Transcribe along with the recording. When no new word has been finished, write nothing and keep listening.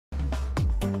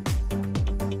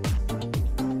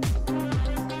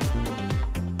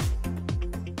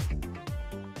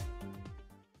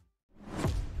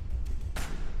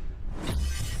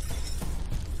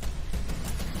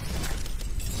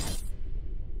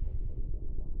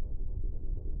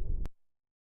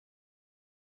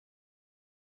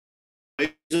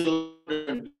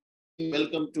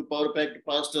Welcome to Power Pact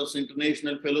Pastors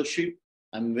International Fellowship.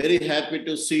 I'm very happy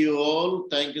to see you all.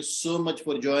 Thank you so much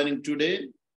for joining today.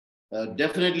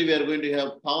 Definitely, we are going to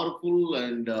have powerful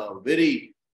and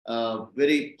very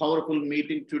powerful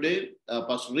meeting today.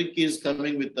 Pastor Rick is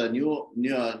coming with a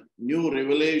new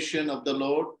revelation of the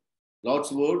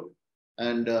Lord's word,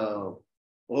 and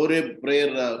Horeb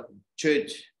Prayer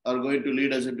Church are going to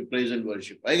lead us into praise and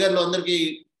worship. Aigarlo andarki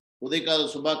ఉదయకాల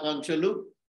శుభాకాంక్షలు.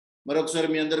 మరొకసారి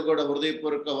మీ అందరు కూడా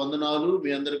హృదయపూర్వక వందనాలు. మీ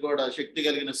అందరు కూడా శక్తి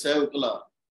కలిగిన సేవకుల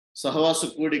సహవాస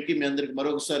కూడికి మీ అందరికి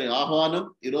మరొకసారి ఆహ్వానం.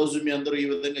 ఈరోజు మీ అందరూ ఈ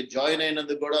విధంగా జాయిన్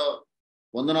అయినందుకు కూడా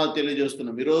వందనాలు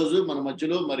తెలియజేస్తున్నాం. ఈరోజు మన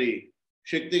మధ్యలో మరి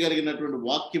శక్తి కలిగినటువంటి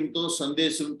వాక్యంతో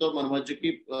సందేశంతో మన మధ్యకి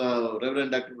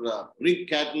రెవరెండ్ డాక్టర్ రిక్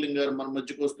క్యాటలింగ్ గారు మన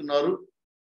మధ్యకి వస్తున్నారు.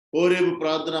 హోరేబు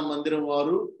ప్రార్థనా మందిరం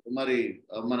వారు మరి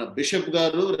మన బిషప్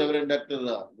గారు రెవరెండ్ డాక్టర్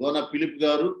గోనా ఫిలిప్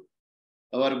గారు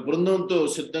వారి బృందంతో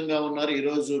సిద్ధంగా ఉన్నారు.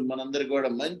 ఈరోజు మనందరికి కూడా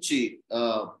మంచి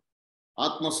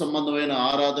ఆత్మ సంబంధమైన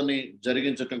ఆరాధన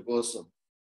జరిగించటం కోసం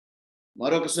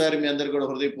మరొకసారి మీ అందరికి కూడా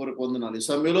హృదయపూర్వక వందనాలు. ఈ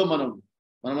సమయంలో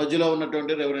మన మధ్యలో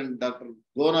ఉన్నటువంటి రెవరెండ్ డాక్టర్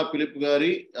గోనా ఫిలిప్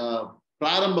గారి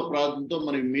ప్రారంభ ప్రార్థనతో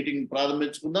మనం మీటింగ్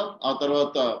ప్రారంభించుకుందాం. ఆ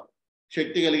తర్వాత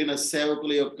శక్తి కలిగిన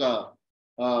సేవకుల యొక్క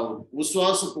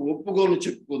విశ్వాసపు ఒప్పుకోలు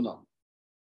చెప్పుకుందాం.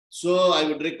 So I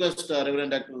would request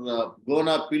Reverend Dr.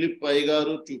 Gona Philip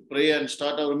Aigaru to pray and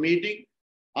start our meeting.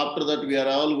 After that, we are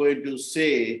all going to say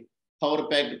Power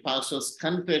Pact Pastor's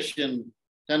confession.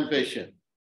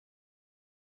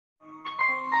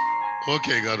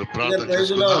 Okay, Garu. Pradhana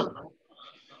chesukundam.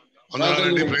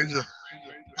 Vandanandi praise.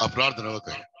 Pradhana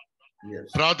okay. Yes.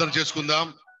 Pradhana chesukundam.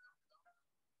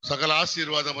 Sakala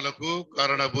ఆశీర్వాదములకు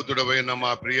కారణభూతుడవైన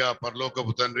మా ప్రియ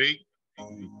పరలోకపు తండ్రి,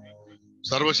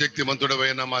 సర్వశక్తి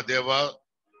మంతుడవైన మా దేవ,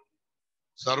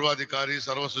 సర్వాధికారి,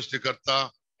 సర్వ సృష్టికర్త,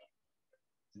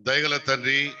 దయగల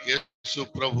తండ్రి యేసు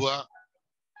ప్రభువ,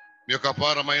 మీ యొక్క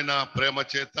అపారమైన ప్రేమ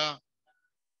చేత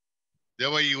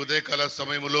దేవ ఈ ఉదయకాల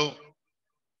సమయంలో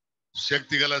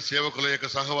శక్తిగల సేవకుల యొక్క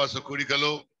సహవాస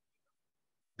కూడికలో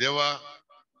దేవ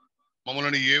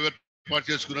మమ్మల్ని ఏర్పాటు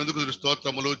చేసుకున్నందుకు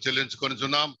స్తోత్రములు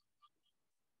చెల్లించుకొనిచున్నాం.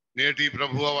 నేటి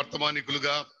ప్రభువ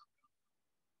వర్తమానికులుగా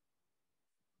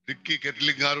రిక్కీ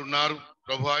కెట్లింగ్ గారు ఉన్నారు.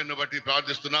 ప్రభు ఆయన బట్టి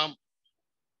ప్రార్థిస్తున్నాం.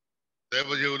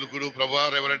 దేవజీవులు ప్రభు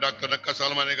రెవరెండ్ డాక్టర్ నక్క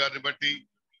సల్మానే గారిని బట్టి,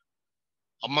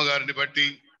 అమ్మగారిని బట్టి,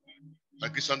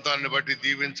 అగ్గి సంతానాన్ని బట్టి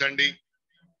దీవించండి.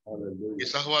 ఈ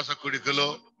సహవాస కూడికలో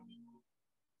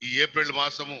ఈ ఏప్రిల్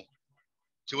మాసము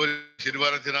చివరి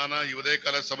శనివార దినాన ఈ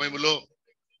ఉదయకాల సమయంలో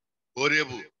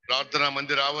హోరేబు ప్రార్థనా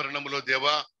మందిర ఆవరణంలో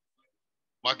దేవా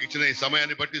మాకు ఇచ్చిన ఈ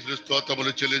సమయాన్ని బట్టి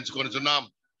స్తోత్రములు చెల్లించుకొనిచున్నాం.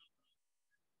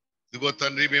 ఇదిగో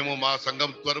తండ్రి, మేము మా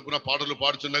సంఘం తరపున పాటలు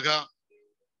పాడుచున్నగా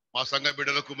మా సంఘ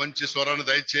బిడ్డలకు మంచి స్వరాన్ని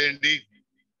దయచేయండి.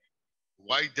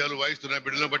 వాయిద్యాలు వాయిస్తున్న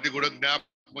బిడ్డలను బట్టి కూడా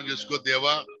జ్ఞాపకం చేసుకో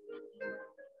దేవా.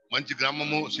 మంచి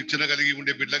గ్రామము శిక్షణ కలిగి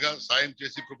ఉండే బిడ్డగా సాయం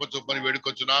చేసి కృప చూపని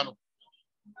వేడుకొంచున్నాను.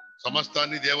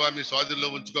 సమస్తాన్ని దేవా మీ స్వాధీనంలో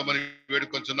ఉంచుకోమని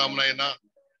వేడుకొంచున్నాము నాయన.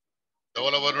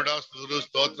 ధవలవరుడా స్తుతులు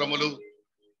స్తోత్రములు,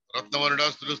 రత్నవరుడా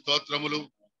స్తుతులు స్తోత్రములు,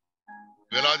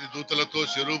 వేలాది దూతలతో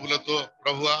శరూపులతో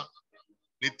ప్రభువా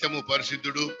నిత్యము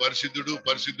పరిశుద్ధుడు పరిశుద్ధుడు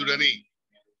పరిశుద్ధుడని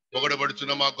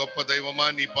పొగడబడుచున్న మా గొప్ప దైవమా,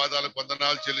 నీ పాదాలకు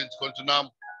వందనాలు చెల్లించుకొంచున్నాం.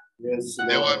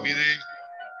 దేవా మీరే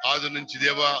ఆది నుంచి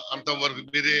దేవా అంతం వరకు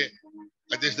మీరే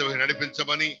అధ్యక్ష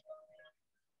నడిపించమని,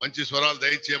 మంచి స్వరాలు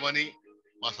దయచేయమని,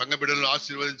 మా సంఘ బిడ్డలను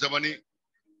ఆశీర్వదించమని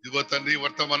ఇదిగో తండ్రి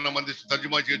వర్తమాన మంది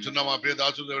తర్జుమా చేస్తున్న మా ప్రియ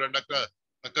దాసుడు డాక్టర్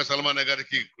నక్క సల్మానే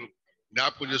గారికి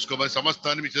జ్ఞాపకం చేసుకోమని,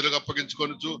 సమస్తాన్ని మీ చెరువుకు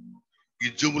అప్పగించుకొనొచ్చు. ఈ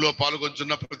జూమ్ లో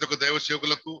పాల్గొంటున్న ప్రతి ఒక్క దైవ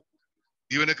సేవకులకు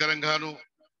దీవెనకరంగాను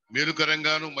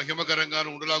మేలుకరంగాను మహిమకరంగాను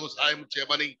ఉండలాగు సాయం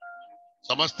చేయమని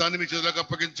సమస్తాన్ని మీ చేతులకు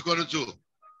అప్పగించుకొనొచ్చు.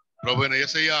 ప్రభు అయిన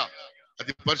యేసయ్య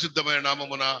అతి పరిశుద్ధమైన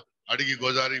నామమున అడిగి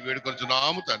గోజారి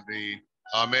వేడుకొంచున్నాము తండ్రి.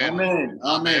 Amen.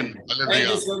 Amen. Thank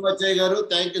you so much, Aigaru.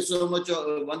 Thank you so much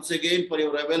once again for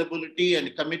your availability and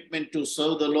commitment to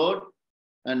serve the Lord.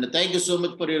 And thank you so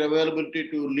much for your availability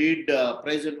to lead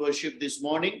praise and worship this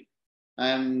morning. I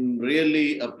am really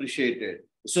appreciated.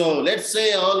 So let's say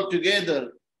all together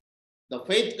the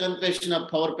faith confession of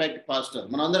Power Pact Pastor.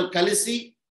 మనందరం కలిసి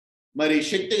మరి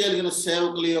శక్తి కలిగిన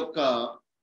సేవకుల యొక్క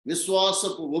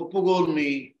విశ్వాసపు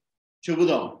ఒప్పుకోలుని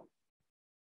చెబుదాం.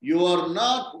 You are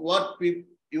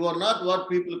not what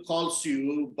people calls you,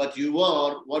 but you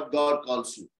are what God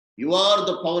calls you. You are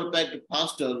the Power Pact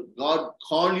Pastor. God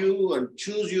called you and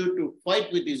choose you to fight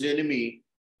with his enemy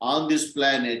on this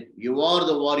planet. You are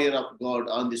the warrior of God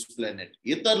on this planet.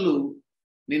 ఇతరులు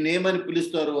నిన్నేమని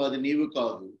పిలుస్తారో అది నీవు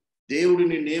కాదు. దేవుడు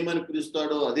నిన్నేమని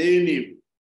పిలుస్తాడో అదే నీవు.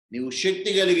 నీవు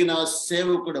శక్తి కలిగిన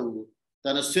సేవకుడవు.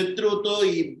 తన శత్రువుతో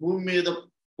ఈ భూమి మీద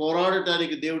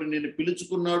పోరాడటానికి దేవుడు నిన్ను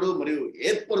పిలుచుకున్నాడు మరియు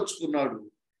ఏర్పరచుకున్నాడు.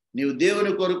 నీవు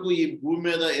దేవుని కొరకు ఈ భూమి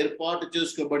మీద ఏర్పాటు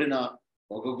చేసుకోబడిన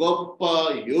ఒక గొప్ప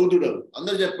యోధుడు.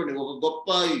 అందరూ చెప్పండి, ఒక గొప్ప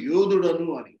యోధుడను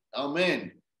అని. ఆమేన్.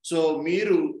 సో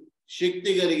మీరు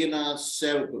శక్తి కలిగిన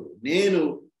సేవకుడు, నేను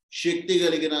శక్తి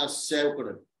కలిగిన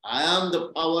సేవకుడు. I am the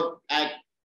power packed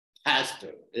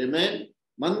pastor. ఆమేన్.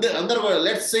 అందరూ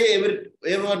let's say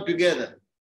everyone together,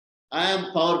 I am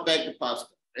power packed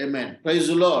pastor. Amen. Praise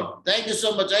the Lord. Thank you so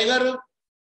much. Aygaru,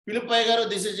 Philip Aygaru,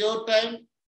 this is your time.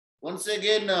 Once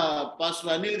again, Pastor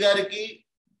Anil గారికి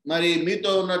మరి మీతో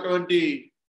ఉన్నటువంటి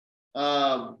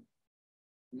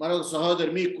మరొక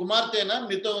సహోదరు, మీ కుమార్తెనా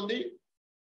మీతో ఉంది?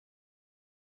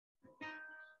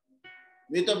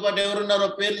 మీతో పాటు ఎవరున్నారో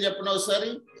పేర్లు చెప్పండి ఒకసారి.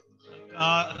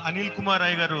 అనిల్ కుమార్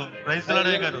అయ్యగారు. ప్రైజ్ ది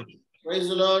లార్డ్ అయ్యగారు. Praise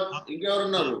the lord.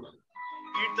 ఇంకెవరున్నారు?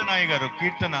 కీర్తన అయ్యగారు.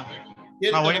 కీర్తన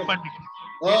నా వైఫ్ అండి.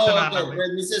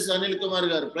 మిసెస్ అనిల్ కుమార్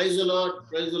గారు. Praise the lord.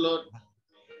 Praise the lord.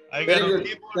 అయ్యగారు,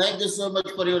 thank you so much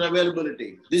for your availability.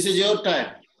 This is your time.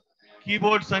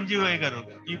 Keyboard Sanjeev అయ్యగారు.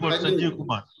 Keyboard Sanjeev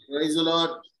Kumar. Praise the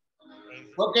lord.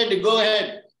 Okay అండి, go head.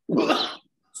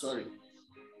 Sorry,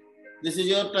 this is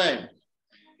your time.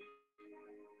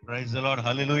 Praise the lord.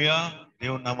 హల్లెలూయా.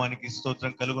 దేవుని నామానికి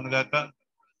స్తోత్రం కలుగును గాక.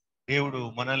 దేవుడు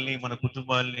మనల్ని, మన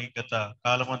కుటుంబాలని గత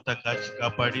కాలమంతా కాచి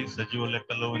కాపాడి సజీవ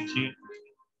లెక్కల్లో ఉంచి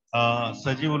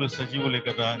సజీవులు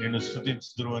కదా నిన్ను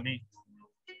స్తుతించుదురు అని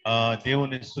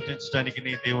దేవుని స్తుతించడానికి,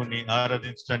 దేవుణ్ణి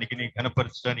ఆరాధించడానికి,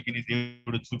 ఘనపరచడానికి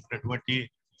దేవుడు చూపినటువంటి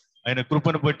ఆయన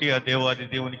కృపను బట్టి ఆ దేవాది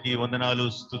దేవునికి వందనాలు,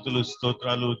 స్తుతులు,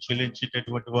 స్తోత్రాలు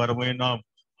చెల్లించేటటువంటి వారమైన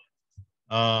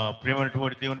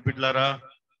ప్రేమైనటువంటి దేవుని బిడ్డలారా,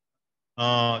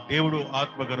 దేవుడు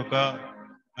ఆత్మ కనుక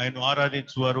ఆయన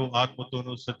ఆరాధించువారు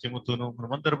ఆత్మతోనూ సత్యముతోనూ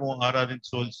మనమందరము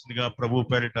ఆరాధించవలసిందిగా ప్రభు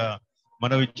పేరిట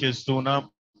మనవి చేస్తూ ఉన్నాం.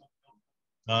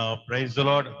 Praise the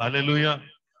lord. హల్లెలూయా.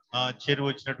 చేరి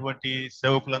వచ్చినటువంటి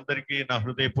సేవకులందరికీ నా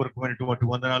హృదయపూర్వకమైనటువంటి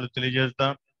వందనాలు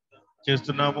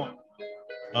చేస్తున్నాము.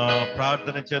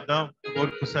 ప్రార్థన చేద్దాం.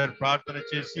 ఒకసారి ప్రార్థన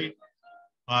చేసి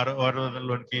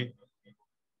ఆరాధనలోనికి.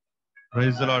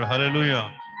 Praise the lord. హల్లెలూయా.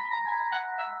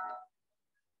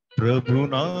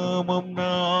 ప్రభునామం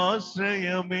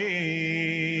ఆశ్రయమే,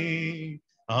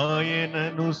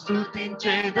 ఆయనను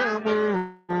స్తుతించెదము.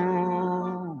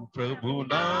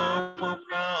 ప్రభునామం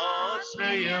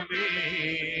ఆశ్రయమే,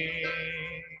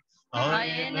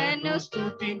 ఆయనను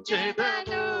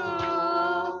స్తుతించెదము.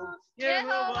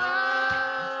 యెహోవా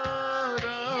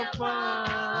రఫా,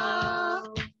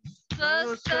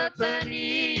 స్వస్థతనిచ్చును.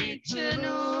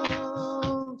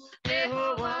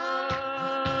 యెహోవా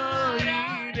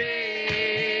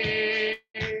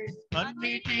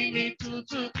అన్నిటిని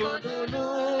చూచుకొనును.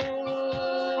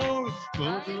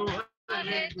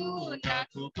 కొదువలేదు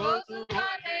నాకు,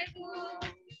 కొదువలేదు,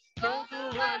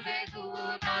 కొదువలేదు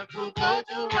నాకు,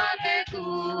 కొదువలేదు,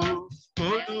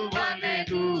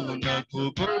 కొదువలేదు నాకు,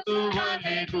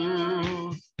 కొదువలేదు,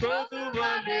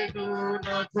 కొదువలేదు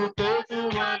నాకు,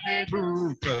 కొదువలేదు.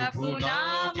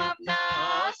 ప్రభునామం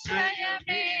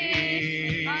ఆశ్రయమే,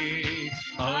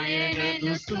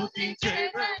 ఆయనను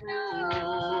స్తుతించెదను.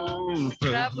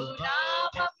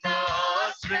 ప్రభునామం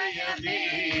ఆశ్రయమే,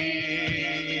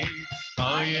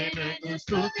 ఆయనను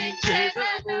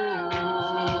స్తుతించెదను.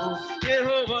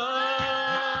 యెహోవా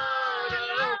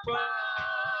రఫా,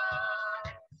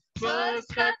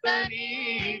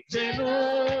 స్వస్థతనిచ్చెను.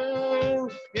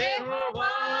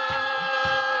 యెహోవా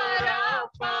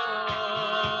రఫా,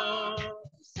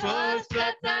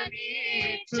 స్వస్థతనిచ్చెను.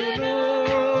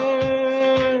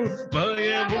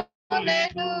 భయము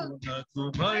లేదు నాకు,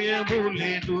 భయము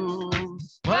లేదు,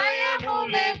 భయము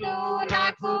లేదు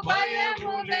నాకు,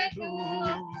 భయము లేదు,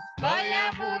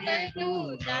 భయము లేదు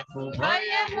నాకు,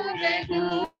 భయము లేదు,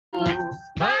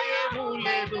 భయము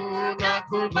లేదు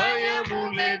నాకు, భయము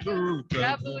లేదు.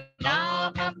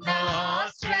 ప్రభునామం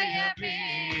ఆశ్రయమే,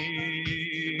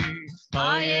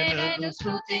 ఆయనను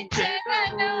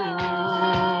స్తుతించెదను.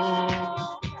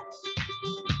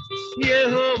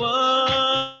 యెహోవా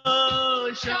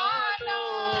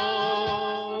షాలోమ్,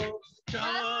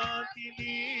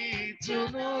 శాంతినిచ్చును.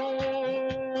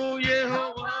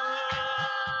 యెహోవా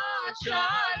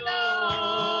షాలోమ్,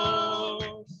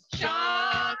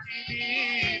 శాంతినిచ్చును.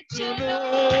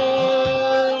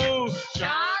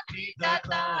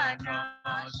 శాంతిదాత నా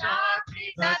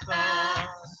శాంతిదాత,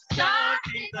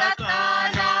 శాంతిదాత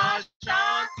నా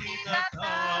శాంతిదాత,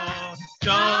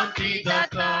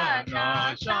 శాంతిదాత నా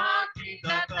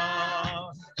శాంతిదాత,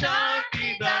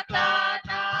 శాంతిదాత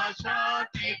నా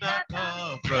శాంతిదాత.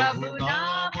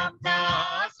 ప్రభునామం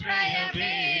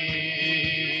ఆశ్రయమే,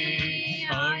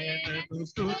 ఆయనను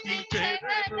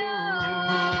స్తుతించెదను.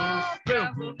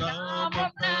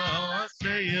 ప్రభునామం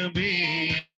ఆశ్రయమే,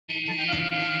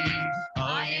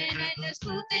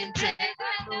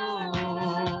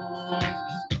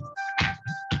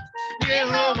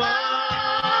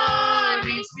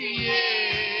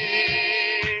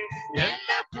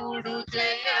 ఎల్లప్పుడు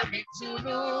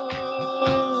జయమిచ్చును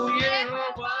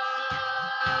యెహోవా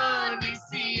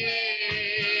నిసియే,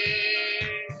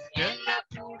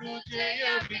 ఎల్లప్పుడు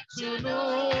జయమిచ్చును.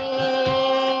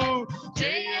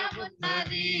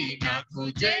 జయమున్నది నాకు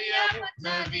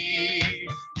జయమున్నది,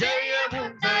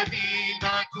 జయమున్నది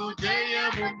నాకు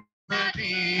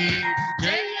జయమున్నది,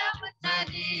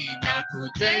 జయమున్నది నాకు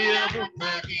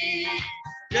జయమున్నది,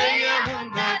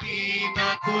 జయమున్నది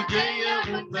నాకు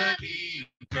జయమున్నది.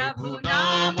 ప్రభు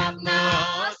నామం నా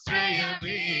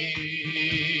ఆశ్రయమే,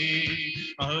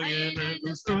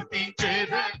 ఆయనను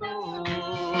స్తుతించెదను.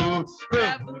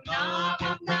 ప్రభు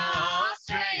నామం నా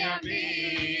ఆశ్రయమే,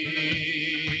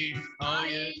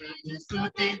 ఆయనను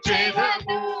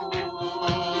స్తుతించెదను.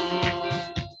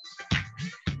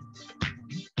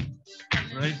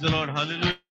 ప్రైజ్ ది లార్డ్,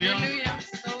 హల్లెలూయా.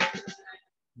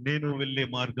 నేను వెళ్ళే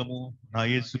మార్గము నా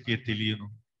యేసుకే తెలియను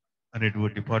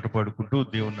అనేటువంటి పాట పాడుకుంటూ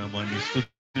దేవుని నామాన్ని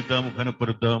స్తుతిద్దాం,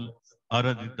 ఘనపరుద్దాం,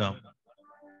 ఆరాధిద్దాం.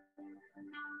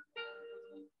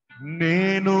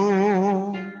 నేను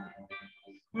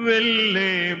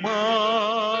వెళ్ళే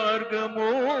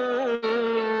మార్గము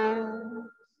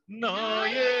నా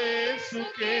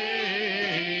యేసుకే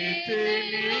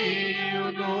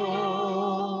తెలియను,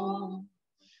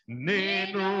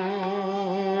 నేను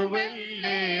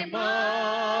వెళ్ళే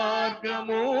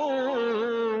మార్గము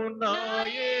నా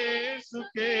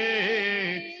యేసుకే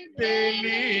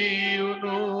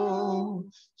తెలియను.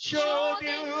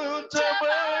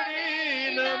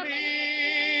 శోధించబడిన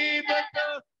మీదట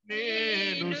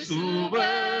నేను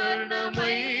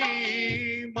సువర్ణమై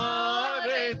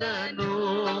మారెదను.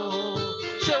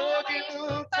 శోధించబడిన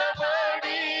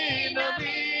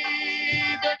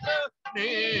మీదట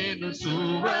నేను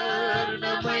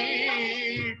సువర్ణమై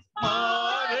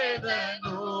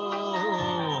మారెదను.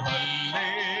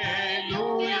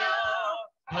 హల్లెలూయా,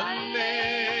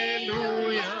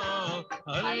 హల్లెలూయా,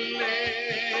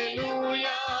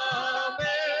 హల్లెలూయా,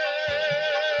 ఆమేన్.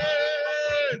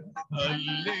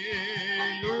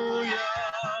 హల్లెలూయా,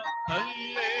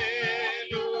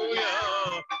 హల్లెలూయా,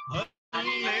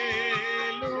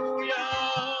 హల్లెలూయా,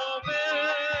 ఆమేన్.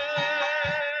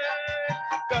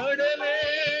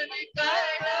 కడలేని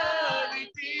కడలి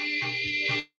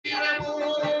తీరము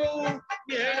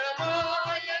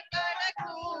ఎడమాయ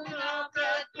కడకు నా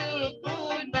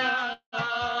బ్రతుకునా,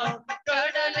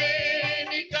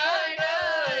 కడలేని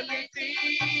కడలి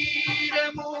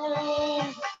తీరము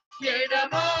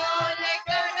ఎడమాయ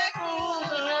కడకు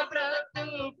నా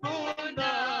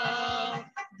బ్రతుకునా,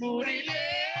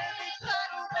 గురిలేని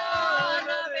కరుణాల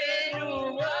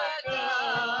వేరువగా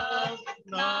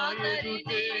నా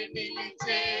ఎదుటే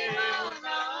నిలిచేవా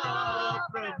నా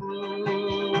ప్రభు.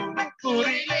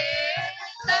 గురిలేని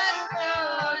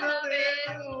కరుణాల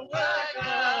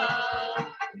వేరువగా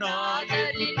నా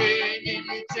ఎదుటే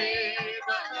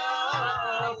నిలిచేవా నా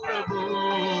ప్రభు.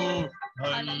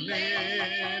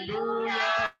 హల్లెలూయా,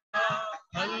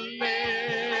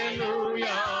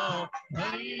 హల్లెలూయా,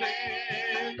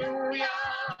 హల్లెలూయా,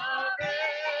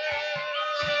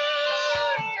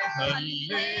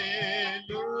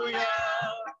 హల్లెలూయా,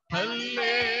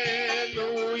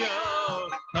 హల్లెలూయా,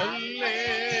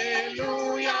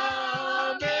 హల్లెలూయా,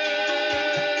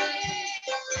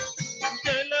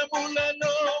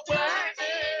 జలములలో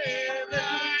పడే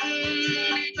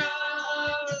వెళ్ళినా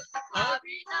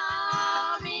అవి నా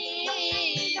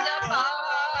మీద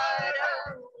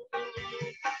భారము,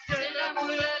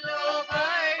 జలములలో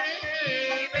పడే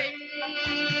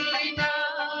వెళ్ళినా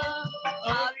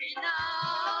అవి నా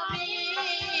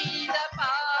మీద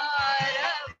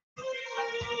భారము,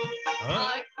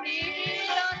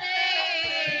 అగ్నిలో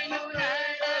నేను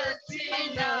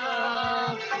నడచిన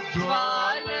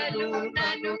జ్వాలలు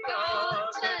నన్ను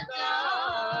కాచజాలవు,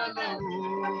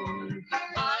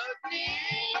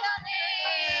 అగ్నిలో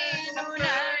నేను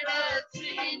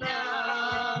నడచిన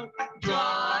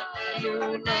జ్వాలలు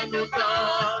నన్ను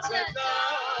కాచజాలవు.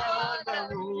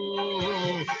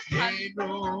 నేను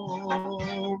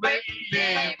వెళ్ళే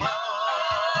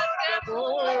మార్గము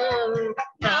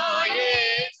నా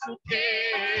యేసుకే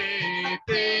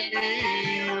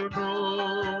తెలియను,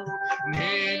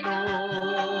 నేను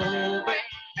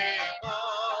వెళ్ళే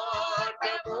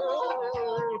మార్గము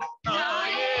నా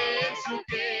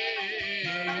యేసుకే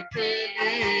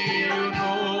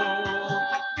తెలియను.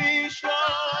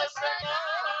 విశ్వాసమాన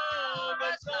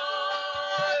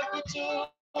సాగుచు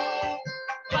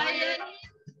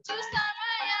పయనించు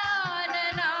సమయాన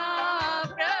నా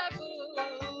ప్రభు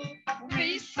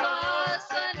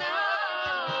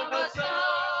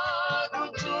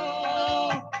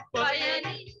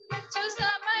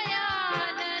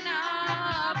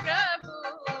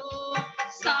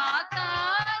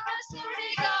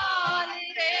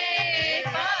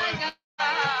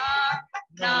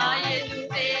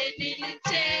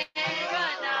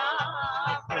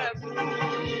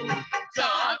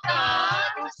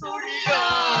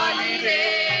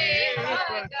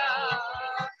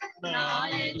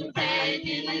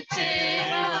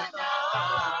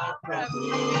ప్రభు.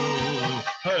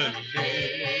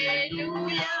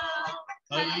 హల్లెలూయా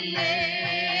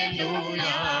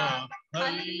హల్లెలూయా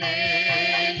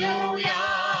హల్లెలూయా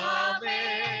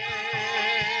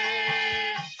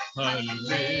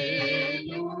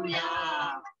హల్లెలూయా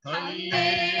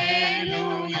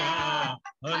హల్లెలూయా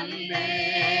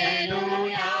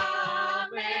హల్లెలూయా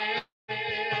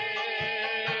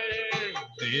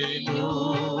నేను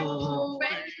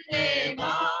వెళ్ళే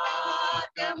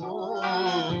మార్గము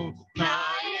నా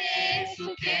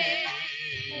యేసుకే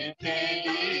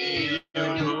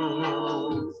తెలియును.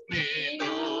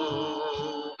 నేను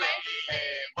వెళ్ళే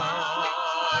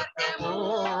మార్గము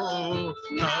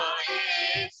నా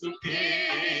యేసుకే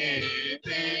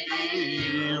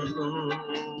తెలియును.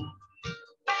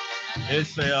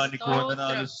 యేసయ్యా నీకు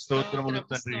వందనాలు, స్తోత్రములు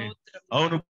తండ్రి.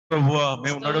 అవును ప్రభువా,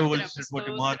 మేము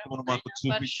నడవవలసినటువంటి మార్గమును మాకు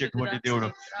చూపించేటువంటి దేవుడు,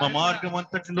 మా మార్గం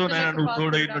అంతటిలో నాయన నువ్వు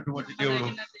తోడైనటువంటి దేవుడు.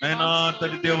 నాయనా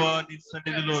తల్లి దేవా, నీ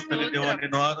సన్నిధిలో తల్లి దేవా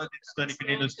నిన్ను ఆరాధించడానికి,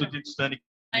 నేను స్తుతించడానికి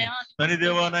తని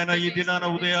దేవా నాయన ఈ దినాన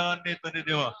ఉదయాన్నే తని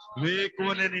దేవా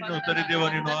వేకువనే నిన్ను తని దేవా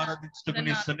నిన్ను ఆరాధించడానికి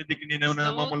నీ సన్నిధికి నేను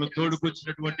మమ్మల్ని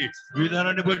తోడుకొచ్చినటువంటి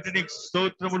విధానాన్ని బట్టి నీకు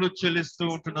స్తోత్రములు చెల్లిస్తూ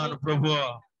ఉంటున్నాను ప్రభువా.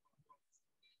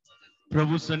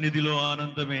 ప్రభు సన్నిధిలో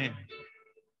ఆనందమే,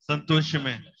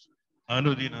 సంతోషమే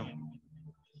అనుదినం.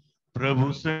 ప్రభు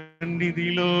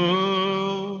సన్నిధిలో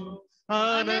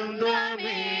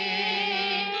ఆనందమే,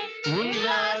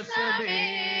 ఉల్లాసమే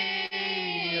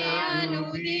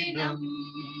అనుదినం.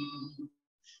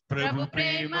 ప్రభు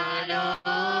ప్రేమలో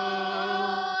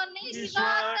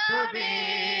నిస్వార్థమే,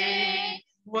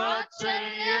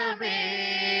 వాత్సల్యమే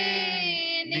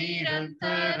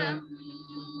నిరంతరం.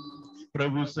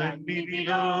 ప్రభు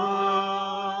సన్నిధిలో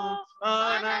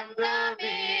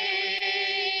ఆనందమే,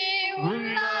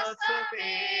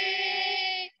 ఉల్లాసమే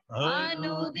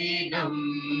అనుదినం.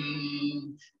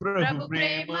 ప్రభు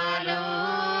ప్రేమలో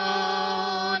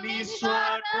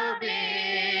నిస్వార్థమే,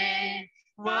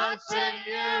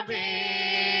 వాత్సల్యమే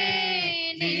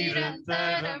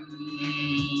నిరంతరం.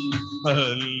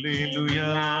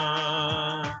 హల్లెలూయా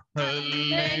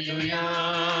హల్లెలూయా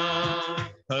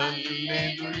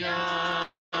హల్లెలూయా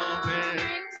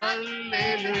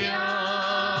హల్లెలూయా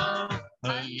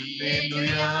హల్లెలూయా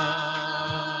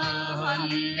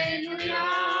హల్లెలూయా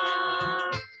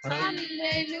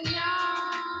హల్లెలూయా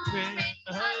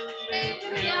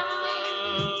హల్లెలూయా.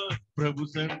 ప్రభు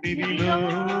సన్నిధిలో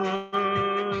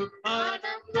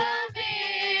ఆనందమే,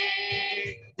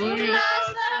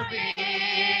 ఉల్లాసమే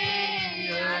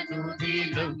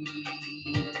అనుదినం.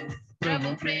 ప్రభు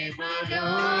ప్రేమలో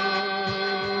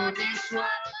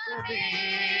నిస్వార్థమే,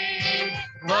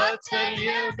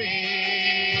 వాత్సల్యమే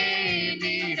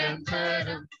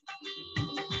నిరంతరం.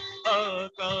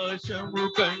 ఆకాశము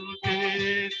కంటే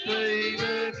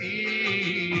ఎత్తైనది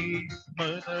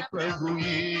మన ప్రభు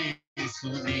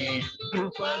యేసుని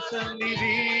కృపా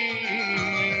సన్నిధి.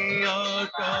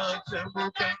 ఆకాశము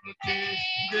కంటే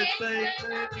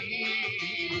ఎత్తైనది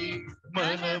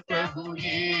మన ప్రభు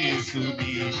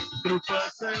యేసుని కృపా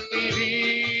సన్నిధి.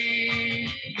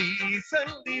 నీ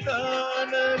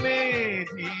సన్నిధానమే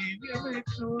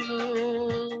జీవ్యమిచ్చును,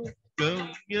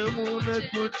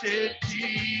 గమ్యమునకు చేర్చి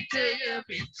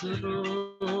జయమిచ్చును.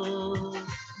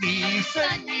 నీ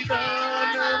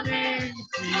సన్నిధానమే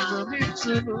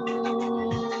జీవమిచ్చును,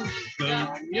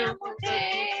 గమ్యమునకు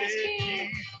చేర్చి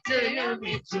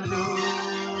జయమిచ్చును.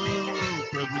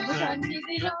 ప్రభు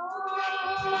సన్నిధిలో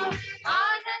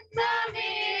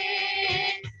ఆనందమే,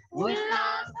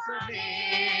 ఉల్లాసమే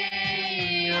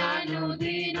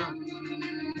అనుదినం.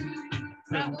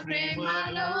 ప్రభు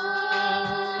ప్రేమలో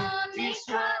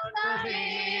నిస్వార్థమే,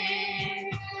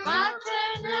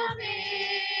 వాత్సల్యమే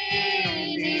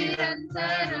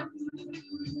నిరంతరం.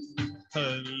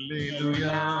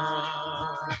 హల్లెలూయా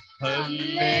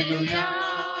హల్లెలూయా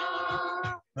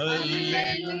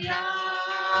హల్లెలూయా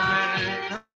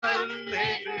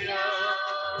హల్లెలూయా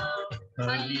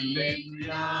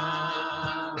హల్లెలూయా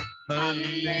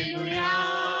హల్లెలూయా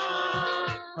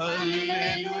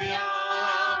హల్లెలూయా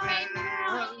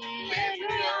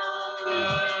హల్లెలూయా.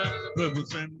 ప్రభు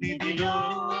సన్నిధిలో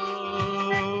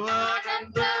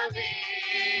ఆనందమే,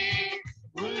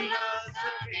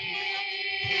 ఉల్లాసమే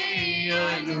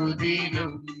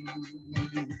అనుదినం.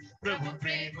 ప్రభు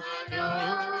ప్రేమలో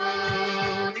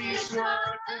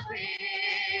నిస్వార్థమే,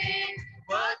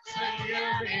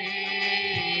 వాత్సల్యమే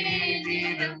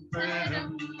నిరంతరం.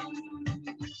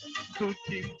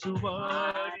 స్తుతించు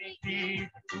వారికి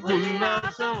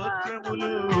ఉల్లాస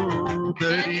వస్త్రములు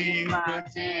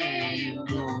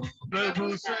ధరింపచేయును ప్రభు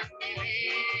సన్నిధి.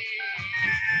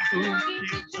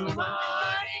 స్తుతించు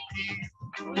వారికి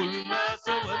ఉల్లాస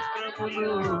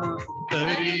వస్త్రములు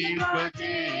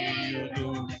ధరింపజేయును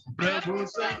ప్రభు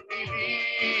సన్నిధి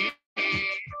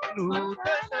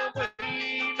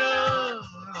నూతనమైన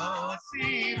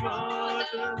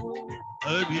ఆశీర్వాదము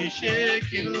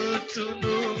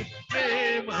అభిషేకించును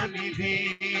ప్రేమనిధి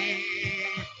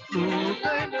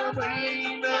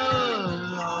నూతనమైన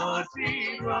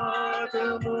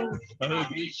ఆశీర్వాదము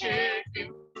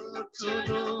అభిషేకించును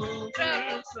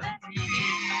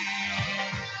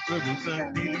ప్రభు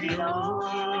సన్నిధిలో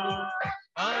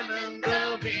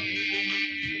ఆనందమే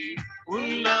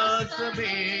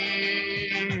ఉల్లాసమే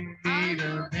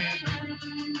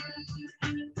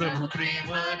ప్రభు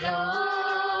ప్రేమలో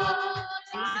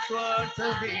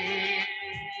స్వార్థమే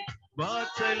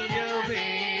వాత్సల్యమే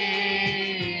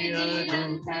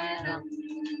అనంతరం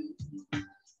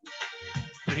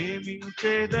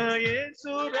ప్రేమించేద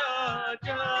యేసు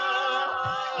రాజా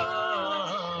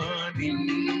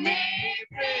నిన్నే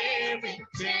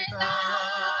ప్రేమించేదా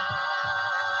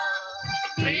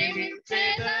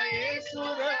ప్రేమించేద యేసు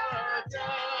రాజా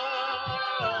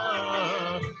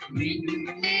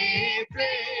నిన్నే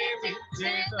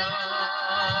ప్రేమించేదా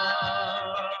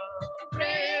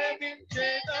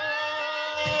ప్రేమించేదా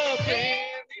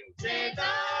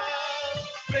ప్రేమించేదా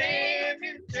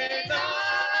ప్రేమించేదా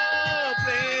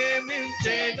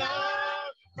ప్రేమించేదా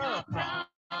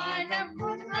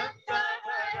ప్రాణమున్నంత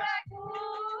వరకు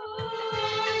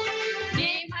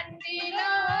నీ మట్టిలో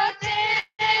చేరే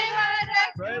వరకు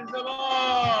Praise the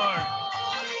Lord.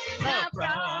 నా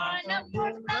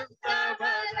ప్రాణమున్నంత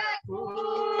వరకు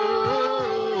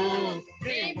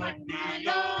నీ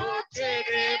మట్టిలో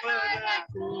చేరే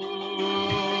వరకు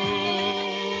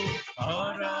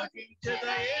ఆరాధించద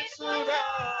యేసు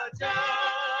రాజా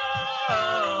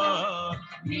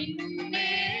నిన్నే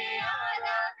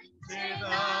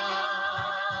ఆరాధించేదా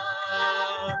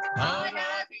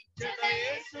ఆరాధించద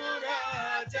యేసు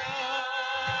రాజా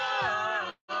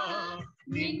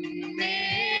నిన్నే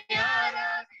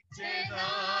ఆరాధించేదా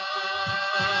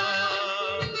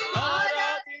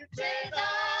ఆరాధించేదా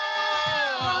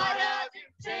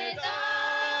ఆరాధించేదా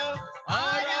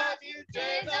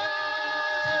ఆరాధించేదా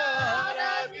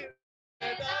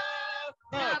ఆరాధించేదా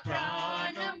నా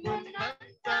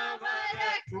ప్రాణమున్నంత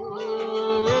వరకు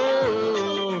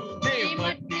నీ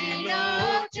మట్టిలో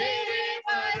చేరే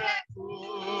వరకు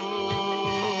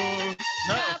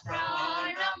నా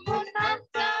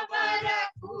ప్రాణమున్నంత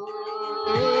వరకు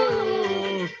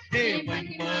నీ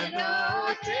మహిమలో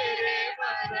చేరే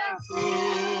వరకు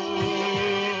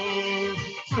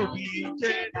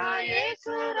స్తుతించేదా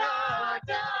యేసు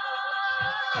రాజా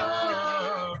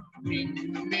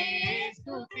నిన్నే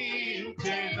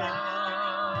స్తుతించేదా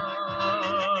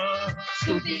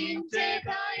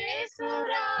స్తుతించేదా యేసు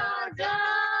రాజా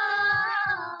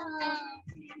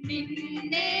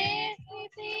నిన్నే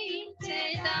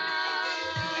స్తుతించేదా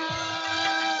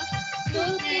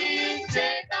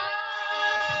స్తుతించేదా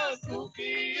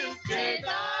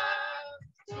స్తుతించేదా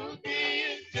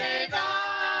స్తుతించేదా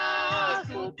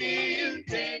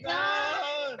స్తుతించేదా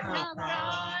నా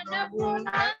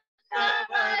ప్రాణమున్నంత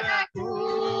వరకు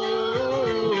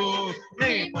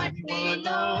నీ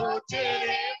మహిమలో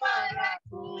చేరే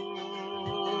వరకు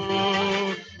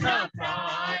నా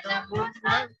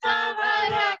ప్రాణమున్నంత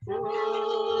వరకు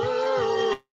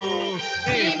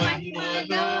నీ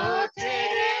మహిమలో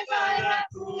చేరే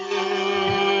వరకు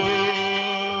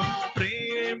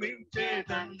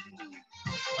ప్రేమించేదన్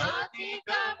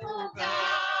అధికముగా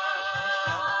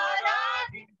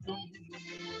ఆరాధించు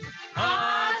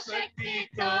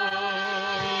ఆసక్తితో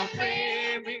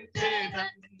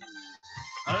ప్రేమించేదన్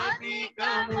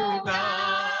అధికముగా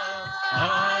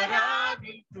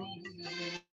ఆరాధించు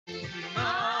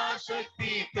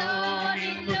ఆసక్తితో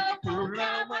నిన్ను పూర్ణ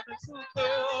మనసుతో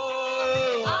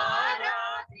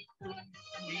ఆరాధించు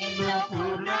నిన్ను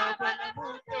పూర్ణ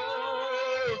బలముతో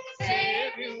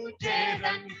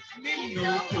సేవించేదన్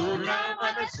నిన్ను పూర్ణ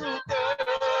మనసుతో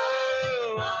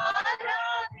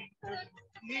ఆరాధించు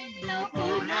నిన్ను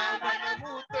పూర్ణ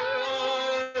బలముతో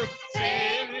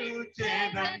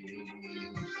సేవించేదన్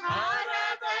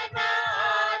ఆరాధన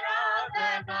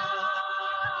ఆరాధన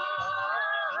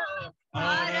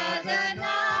ఆరాధన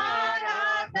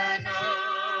ఆరాధన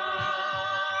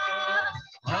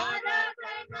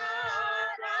ఆరాధన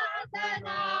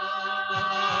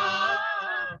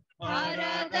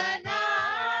ఆరాధన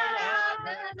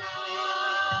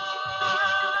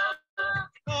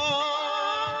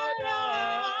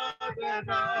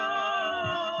ఆరాధన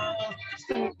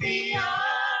స్తుతి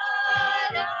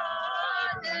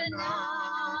ఆరాధన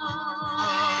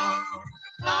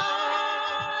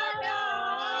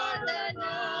ఆరాధన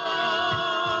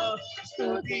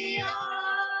స్తుతి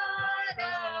ఆరాధన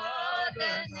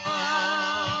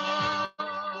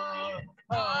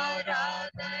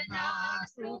ఆరాధనా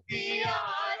స్తుతి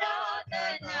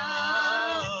ఆరాధనా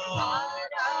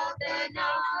ఆరాధనా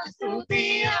స్తుతి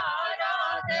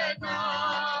ఆరాధనా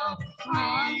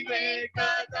నీవే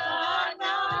కదా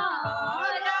నా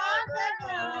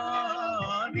ఆరాధనా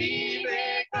నీవే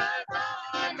కదా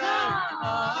నా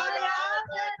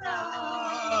ఆరాధనా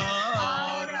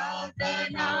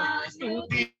ఆరాధనా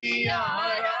స్తుతి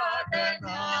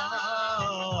ఆరాధనా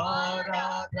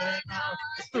ఆరాధనా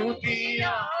స్తుతి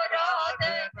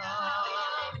ఆరాధనా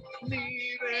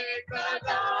నీవే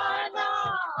కదా నా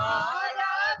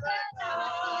ఆరాధనా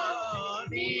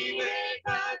నీవే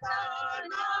కదా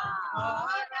నా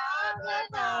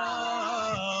ఆరాధనా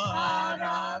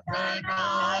ఆరాధనా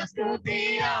స్తుతి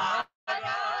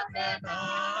ఆరాధనా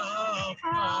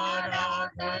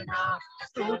ఆరాధనా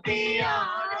స్తుతి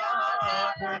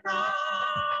ఆరాధనా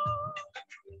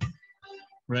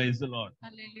ప్రైజ్ ది లార్డ్.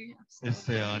 హల్లెలూయా.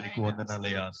 యేసయ్యా నీకు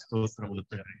వందనాలయ్యా, స్తోత్రములు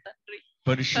తండ్రి. తండ్రి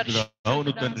పరిశుద్ధుడా,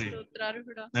 అవును తండ్రి.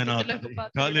 నేను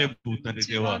కాలేపు తండ్రి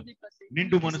దేవా,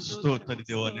 నిండు మనసుతో తండ్రి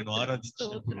దేవా నేను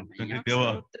ఆరాధించినప్పుడు తండ్రి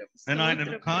దేవా, నేను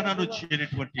ఆయనను కానాను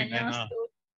చేయనటువంటి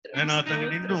నేను అతని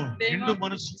నిండు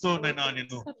మనసుతో నేను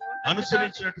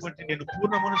అనుసరించినటువంటి నేను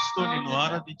పూర్ణ మనసుతో నిన్ను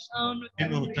ఆరాధించిన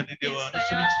నిన్ను తండ్రి దేవ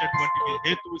అనుసరించినటువంటి మీ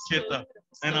హేతువు చేత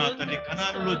నేను అతని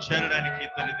కణాలలో చేరడానికి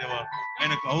తండ్రి దేవ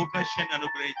ఆయనకు అవకాశాన్ని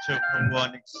అనుగ్రహించావు ప్రభువా,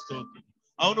 నీకు స్తోత్రం.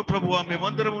 అవును ప్రభువా,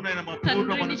 మేమందరము నేను మా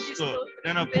పూర్ణ మనసుతో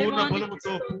నేను పూర్ణ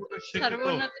బలముతో పూర్ణ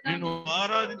శక్తితో నిన్ను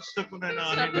ఆరాధించటకు నేను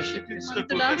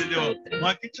శక్తించటకు తండ్రి దేవ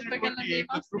మాకు ఇచ్చినటువంటి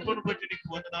కృపను బట్టి నీకు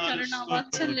వందనాలు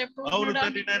స్తోత్రములు. అవును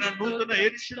తండ్రి నేను నూతన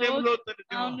యెరూషలేములో తండ్రి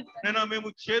దేవ నేను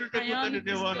మేము చేరుటకు తండ్రి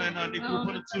దేవ నేను నీ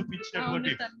కృపను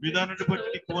చూపించినటువంటి విధానాన్ని బట్టి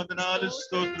నీకు వందనాలు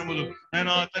స్తోత్రములు.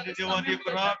 నేను తండ్రి దేవ నీ యొక్క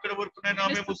రాకడ వరకు నేను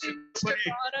మేము సిద్ధపడి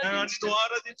నిన్ను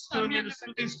ఆరాధిస్తూ నిన్ను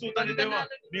స్తుతిస్తూ తండ్రి దేవ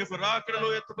నీ యొక్క రాకడలో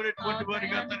ఎత్తబడేటువంటి వారిగా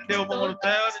తండ్రి దేవ మమ్మల్ని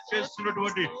తయారు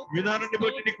చేస్తున్నటువంటి విధానాన్ని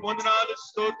బట్టి నీకు వందనాలు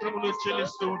స్తోత్రములు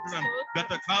చెల్లిస్తూ ఉంటున్నాను.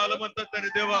 గత కాలం అంతా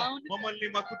తండ్రి దేవ మమ్మల్ని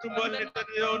మా కుటుంబాన్ని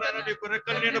తండ్రి దేవ నీ యొక్క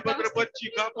రెక్కల నీడ భద్రపరిచి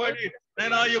కాపాడి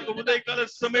నేను ఆ యొక్క ఉదయకాల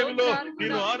సమయంలో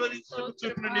నేను ఆరాధించడానికి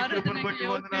చూపిన నీ కృపను బట్టి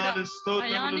వందనాలు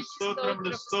స్తోత్రములు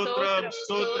స్తోత్రములు స్తోత్రం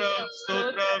స్తోత్రం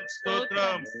స్తోత్రం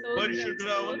స్తోత్రం.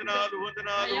 పరిశుద్ధుడా వందనాలు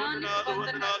వందనాలు వందనాలు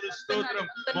వందనాలు స్తోత్రం.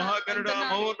 మహాగరుడా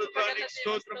మహోన్నతానికి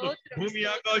స్తోత్రములు. భూమి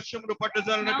ఆకాశములు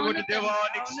పట్టజాలనటువంటి దేవానికి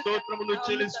స్తోత్రములు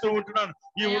చెల్లిస్తూ ఉంటున్నాను.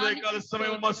 ఈ ఉదయకాల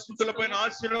సమయం మా స్తుతుల పైన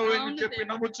ఆశీర్వాదం చెప్పి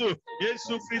నమ్ముచు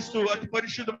యేసు క్రీస్తు అతి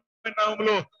పరిశుద్ధ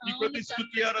నామములో ఈ కొద్ది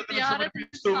స్తుతి ఆరాధన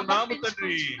సమర్పిస్తూ నామ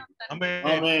తండ్రి. ఆమేన్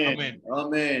ఆమేన్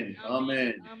ఆమేన్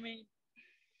ఆమేన్.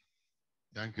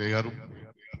 థ్యాంక్ యూ గారు,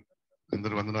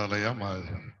 అందరు వందనాలయ్యా. మా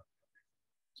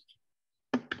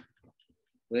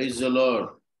Praise the Lord.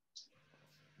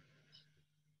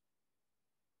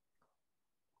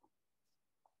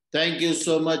 Thank you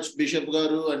so much, Bishop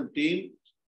Garu and team.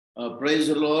 Praise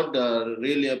the Lord.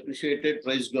 Really appreciate it.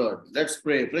 Praise God. Let's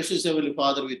pray. Precious Heavenly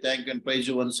Father, we thank and praise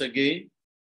you once again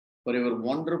for your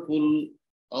wonderful,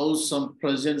 awesome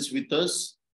presence with us,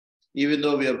 even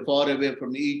though we are far away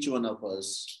from each one of us.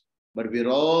 But we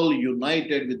are all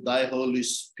united with thy Holy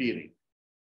Spirit.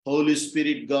 Holy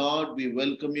Spirit, God, we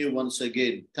welcome you once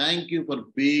again. Thank you for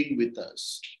being with us.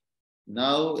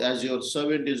 Now, as your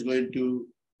servant is going to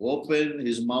open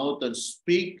his mouth and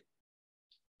speak,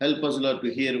 help us, Lord, to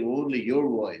hear only your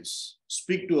voice.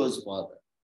 Speak to us, Father.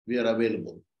 We are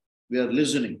available. We are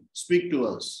listening. Speak to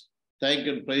us. Thank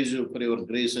and praise you for your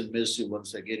grace and mercy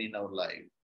once again in our life.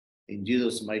 In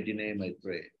Jesus' mighty name I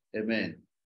pray. Amen.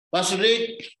 Pastor Rick,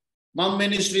 Mom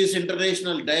Ministries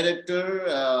International Director,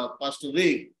 Pastor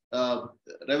Rick,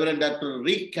 Reverend Dr.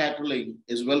 Rick Ketterling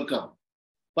is welcome.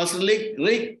 Pastor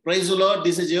Rick, praise the Lord.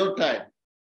 This is your time.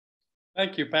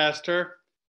 Thank you, Pastor.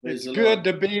 Praise It's the good Lord.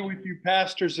 to be with you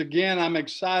pastors again. I'm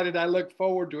excited. I look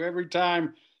forward to every time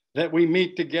that we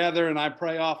meet together, and I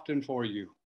pray often for you.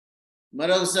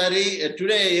 Maragosari,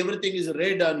 today everything is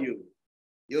red on you.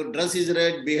 Your dress is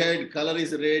red, behind color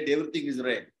is red, everything is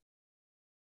red.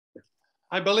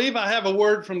 I believe I have a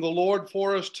word from the Lord for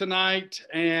us tonight,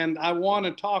 and I want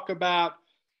to talk about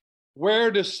where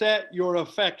to set your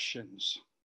affections.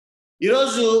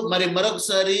 ఈరోజు మరి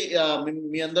మరొకసారి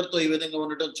మీ అందరితో ఈ విధంగా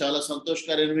ఉండటం చాలా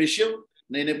సంతోషకరమైన విషయం.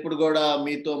 నేను ఎప్పుడు కూడా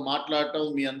మీతో మాట్లాడటం,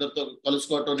 మీ అందరితో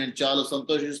కలుసుకోవటం నేను చాలా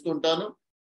సంతోషిస్తుంటాను.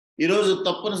 ఈరోజు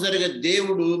తప్పనిసరిగా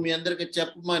దేవుడు మీ అందరికీ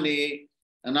చెప్పమని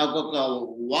నాకు ఒక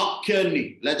వాక్యాన్ని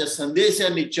లేదా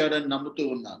సందేశాన్ని ఇచ్చాడని నమ్ముతూ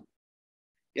ఉన్నాను.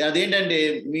 అదేంటంటే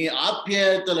మీ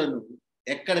ఆప్యాయతలను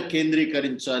ఎక్కడ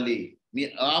కేంద్రీకరించాలి, మీ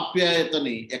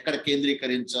ఆప్యాయతని ఎక్కడ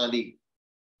కేంద్రీకరించాలి.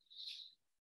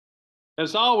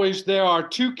 As always, there are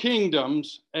two kingdoms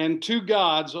and two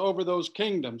gods over those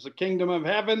kingdoms, the kingdom of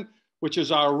heaven, which is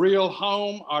our real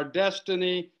home, our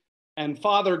destiny, and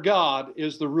Father God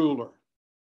is the ruler.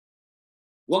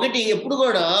 ఒకటి ఎప్పుడు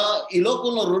కూడా ఈ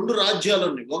లోకంలో రెండు రాజ్యాలు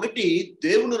ఉన్నాయి. ఒకటి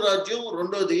దేవుని రాజ్యం,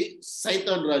 రెండోది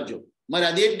సైతాన్ రాజ్యం. మరి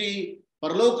అదేంటి?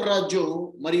 పరలోక రాజ్యం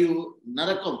మరియు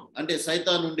నరకం అంటే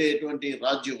సైతాన్ ఉండేటువంటి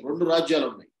రాజ్యం. రెండు రాజ్యాలు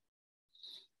ఉన్నాయి.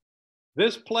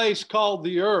 This place called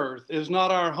the earth is not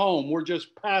our home. We're just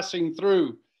passing through.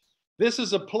 This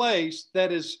is a place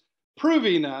that is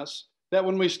proving us that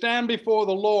when we stand before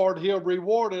the Lord, He'll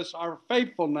reward us our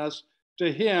faithfulness to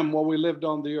Him while we lived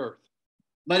on the earth.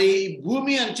 మరి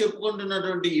భూమి అని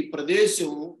చెప్పుకుంటున్నటువంటి ఈ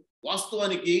ప్రదేశం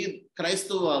వాస్తవానికి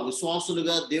క్రైస్తవ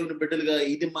విశ్వాసులుగా, దేవుని బిడ్డలుగా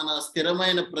ఇది మన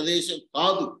స్థిరమైన ప్రదేశం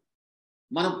కాదు.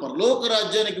 మనం పరలోక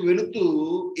రాజ్యానికి వెళుతూ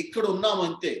ఇక్కడ ఉన్నాం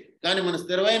అంతే. కానీ మన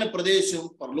స్థిరమైన ప్రదేశం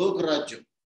పరలోక రాజ్యం.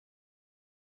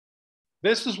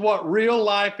 This is what real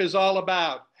life is all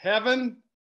about. Heaven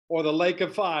or the lake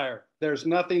of fire. There's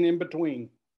nothing in between.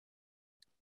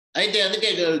 అయితే అందుకే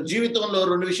జీవితంలో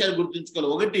రెండు విషయాలు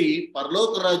గుర్తుంచుకోవాలి. ఒకటి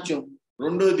పరలోక రాజ్యం,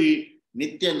 రెండోది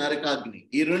నిత్య నరకాగ్ని.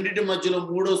 ఈ రెండింటి మధ్యలో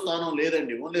మూడో స్థానం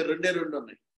లేదండి. ఓన్లీ రెండే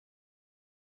ఉన్నాయి.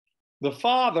 The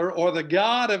father or the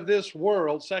god of this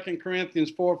world, 2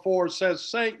 Corinthians 4:4 says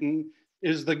Satan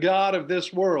is the god of this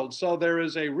world. So there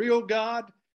is a real God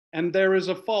and there is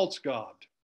a false God.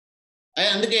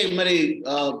 అందుకే మరి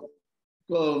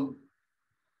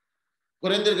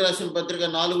కొరింథీయులకు రాసిన పత్రిక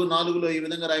 4:4లో ఈ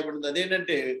విధంగా రాయబడింది.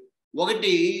 అదేంటంటే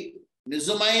ఒకటి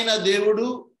నిజమైన దేవుడు,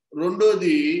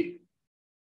 రెండోది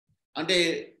అంటే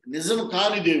నిజం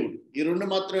కాని దేవుడు. ఈ రెండు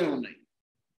మాత్రమే ఉన్నాయి.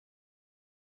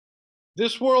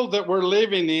 This world that we're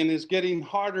living in is getting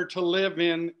harder to live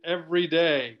in every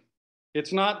day.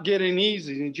 It's not getting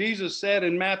easy. And Jesus said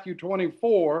in Matthew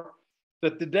 24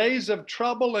 that the days of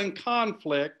trouble and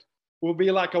conflict will be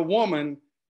like a woman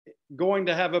going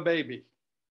to have a baby.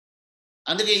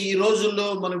 అందుకే ఈ రోజుల్లో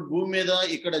మన భూమి మీద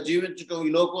ఇక్కడ జీవించటం, ఈ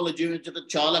లోకంలో జీవించటం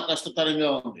చాలా కష్టతరంగా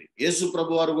ఉంది. యేసు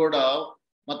ప్రభువారు కూడా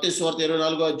మత్తయి సువార్త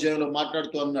 24వ అధ్యాయంలో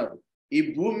మాట్లాడుతూ అన్నాడు, ఈ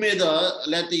భూమి మీద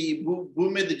లేకపోతే ఈ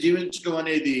భూమి మీద జీవించడం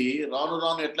అనేది రాను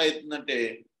రాను ఎట్లా అవుతుందంటే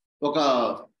ఒక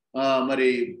మరి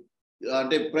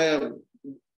అంటే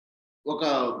ఒక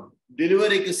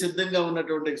డెలివరీకి సిద్ధంగా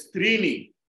ఉన్నటువంటి స్త్రీని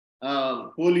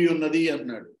పోలి ఉన్నది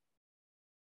అన్నాడు.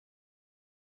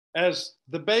 As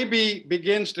the baby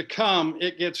begins to come,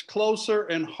 it gets closer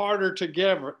and harder to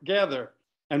gather.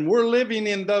 And we're living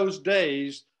in those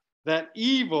days that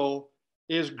evil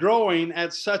is growing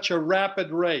at such a rapid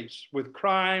race with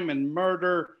crime and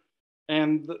murder,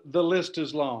 and the list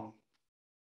is long.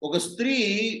 ఒక స్త్రీ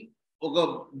ఒక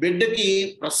బిడ్డకి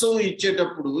ప్రసవం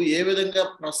ఇచ్చేటప్పుడు ఏ విధంగా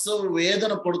ప్రసవ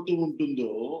వేదన పడుతూ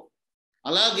ఉంటుందో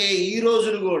అలాగే ఈ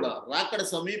రోజులు కూడా రాకడ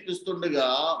సమీపిస్తుండగా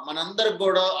మనందరికి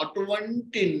కూడా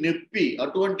అటువంటి నొప్పి,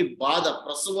 అటువంటి బాధ,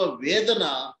 ప్రసవ వేదన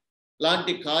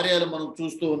లాంటి కార్యాలు మనం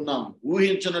చూస్తూ ఉన్నాం.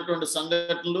 ఊహించినటువంటి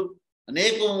సంఘటనలు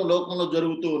అనేకం లోకంలో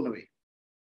జరుగుతూ ఉన్నవి.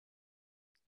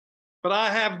 But I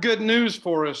have good news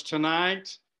for us tonight,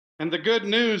 and the good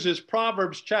news is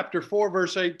Proverbs chapter 4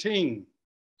 verse 18.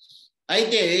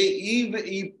 అయితే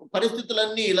ఈ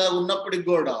పరిస్థితులన్నీ ఇలా ఉన్నప్పటికి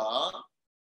కూడా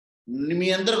మీ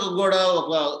అందరికి కూడా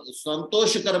ఒక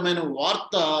సంతోషకరమైన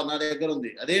వార్త నా దగ్గర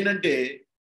ఉంది. అదేంటంటే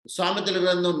సామెతల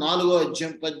గ్రంథం 4వ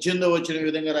అధ్యాయం 18వ వచనం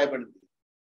విధంగా రాయబడింది,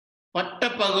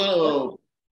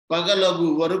 పగలగు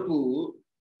వరకు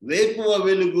వేకువ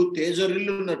వెలుగు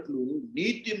తేజరిల్లునట్లు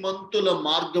నీతిమంతుల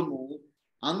మార్గము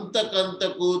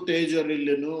అంతకంతకు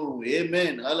తేజరిల్లును.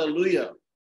 ఆమేన్, హల్లెలూయా.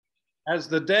 As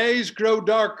the days grow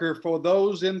darker for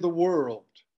those in the world,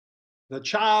 the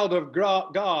child of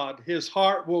God, his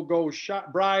heart will go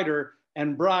brighter and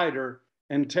brighter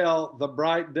until the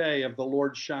bright day of the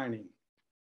Lord shining.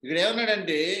 ఇక్కడ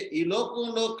ఏమన్నాడంటే ఈ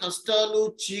లోకంలో కష్టాలు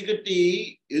చీకటి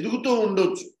ఎదుగుతూ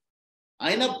ఉండొచ్చు,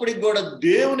 అయినప్పటికీ కూడా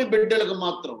దేవుని బిడ్డలకు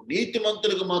మాత్రం,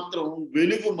 నీతిమంతులకు మాత్రం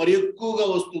వెలుగు మరి ఎక్కువగా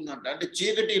వస్తుందంట. అంటే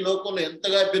చీకటి ఈ లోకంలో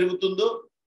ఎంతగా పెరుగుతుందో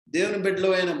దేవుని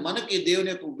బిడ్డలైన మనకి దేవుని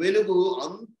యొక్క వెలుగు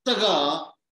అంతగా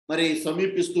మరి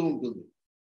సమీపిస్తూ ఉంటుంది.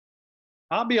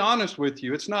 I'll be honest with you,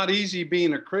 it's not easy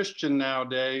being a Christian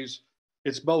nowadays.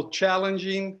 It's both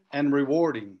challenging and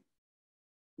rewarding.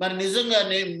 మరి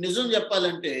నిజం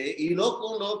చెప్పాలంటే ఈ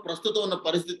లోకంలో ప్రస్తుతం ఉన్న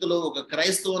పరిస్థితుల్లో ఒక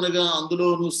క్రైస్తవునిగా,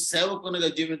 అందులోనూ సేవకునిగా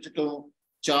జీవించటం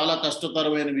చాలా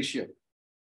కష్టతరమైన విషయం.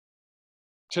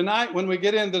 Tonight, when we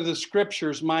get into the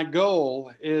scriptures, my goal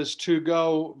is to go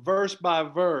verse by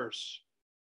verse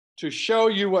to show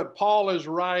you what Paul is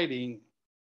writing,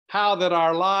 how that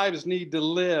our lives need to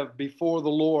live before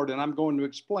the Lord, and I'm going to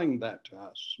explain that to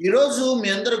us. ఈ రోజు మీ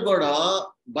అందరూ కూడా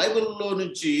బైబిల్లో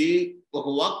నుంచి ఒక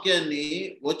వాక్యాన్ని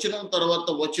వచనం తర్వాత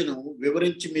వచనం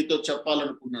వివరించి మీతో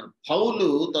చెప్పాలనుకున్నాను. పౌలు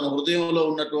తన హృదయంలో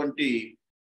ఉన్నటువంటి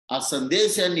ఆ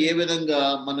సందేశాన్ని ఏ విధంగా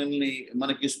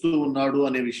మనకిస్తూ ఉన్నాడు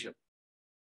అనే విషయం.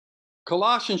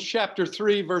 Colossians chapter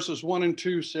 3, verses 1 and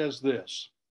 2 says this.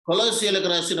 కొలస్సీయులకు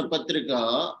రాసిన పత్రిక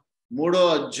 3వ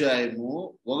అధ్యాయము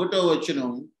 1వ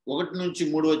వచనం 1 నుంచి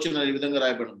 3 వచనాలు ఈ విధంగా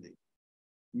రాయబడింది.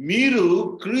 మీరు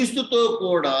క్రీస్తుతో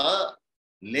కూడా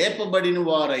లేపబడిన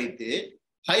వారైతే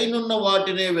పైనున్న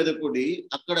వాటినే వెదకుడి,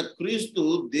 అక్కడ క్రీస్తు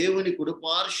దేవుని కుడి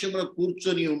పార్శ్వమున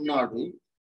కూర్చొని ఉన్నాడు.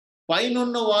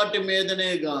 పైనున్న వాటి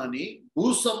మీదనే గాని భూ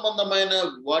సంబంధమైన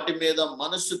వాటి మీద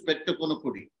మనస్సు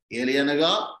పెట్టుకొనుకుడి.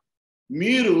 ఏలయనగా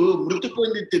మీరు మృతి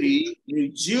పొందితిరి, మీ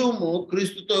జీవము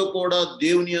క్రీస్తుతో కూడా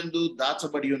దేవుని యందు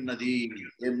దాచబడి ఉన్నది.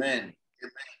 ఆమేన్.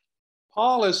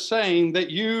 Paul is saying that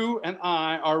you and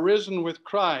I are risen with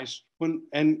Christ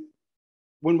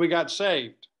when we got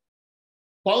saved.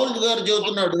 పౌలు గారు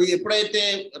చెబుతున్నాడు, ఎప్పుడైతే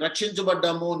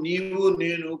రక్షించబడ్డామో నీవు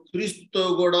నేను క్రీస్తుతో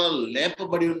కూడా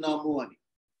లేపబడి ఉన్నాము అని.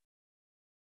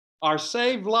 Our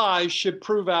saved lives should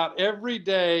prove out every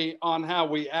day on how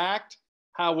we act,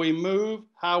 how we move,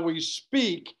 how we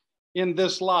speak in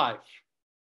this life.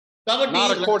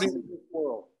 Not according to this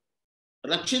world.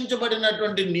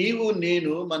 రక్షించబడినటువంటి నీవు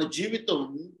నేను మన జీవితం,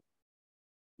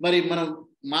 మరి మనం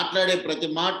మాట్లాడే ప్రతి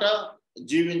మాట,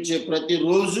 జీవించే ప్రతి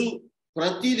రోజు,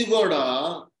 ప్రతిది కూడా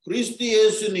క్రీస్తు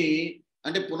యేసుని,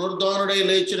 అంటే పునరుద్ధానుడై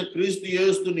లేచిన క్రీస్తు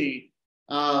యేసుని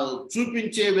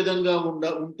చూపించే విధంగా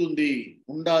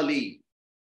ఉండాలి.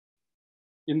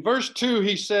 In verse 2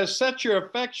 he says, set your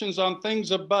affections on things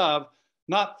above,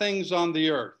 not things on the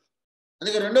earth.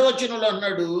 అందుకే 2వ వచనంలో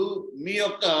అన్నాడు,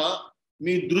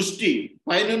 మీ దృష్టి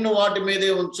పైనున్న వాటి మీదే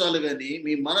ఉంచాలి గాని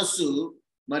మీ మనస్సు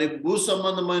మరి భూ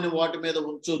సంబంధమైన వాటి మీద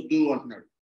ఉంచొద్దు అంటున్నాడు.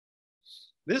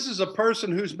 This is a person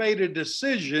who's made a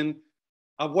decision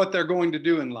of what they're going to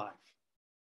do in life.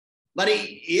 మరి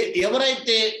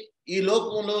ఎవరైతే ఈ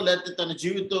లోకంలో లేకపోతే తన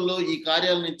జీవితంలో ఈ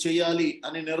కార్యాలను చేయాలి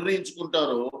అని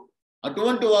నిర్ణయించుకుంటారో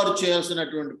అటువంటి వారు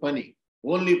చేయాల్సినటువంటి పని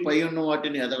ఓన్లీ పై ఉన్న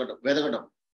వాటిని వెదగడం.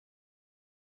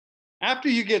 After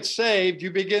you get saved,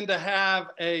 you begin to have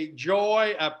a joy,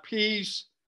 a peace,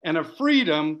 and a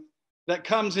freedom that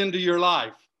comes into your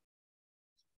life.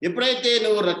 ఎప్పుడైతే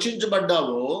నువ్వు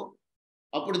రక్షించబడ్డావో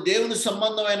అప్పుడు దేవుని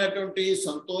సంబంధమైనటువంటి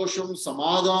సంతోషం,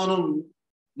 సమాధానం,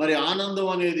 మరి ఆనందం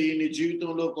అనేది నీ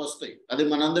జీవితంలోకి వస్తాయి. అది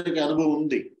మనందరికీ అనుభవం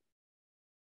ఉంది.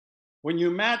 When you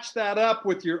match that up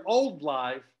with your old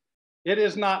life, it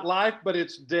is not life, but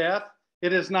it's death.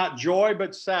 It is not joy,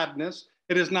 but sadness.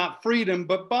 It is not freedom,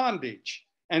 but bondage.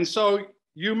 And so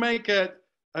you make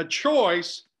a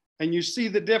choice and you see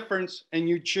the difference and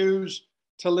you choose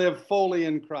to live fully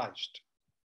in Christ.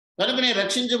 కనుకనే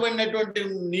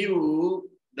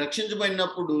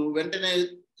రక్షించబడినప్పుడు వెంటనే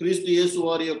క్రీస్తు యేసు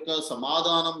వారి యొక్క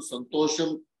సమాధానం, సంతోషం,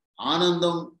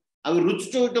 ఆనందం అవి రుచి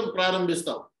చూడటం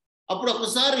ప్రారంభిస్తాం. అప్పుడు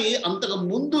ఒకసారి అంతకు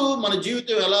ముందు మన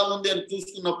జీవితం ఎలా ఉంది అని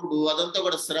చూసుకున్నప్పుడు అదంతా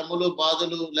కూడా శ్రమలు,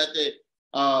 బాధలు, లేకపోతే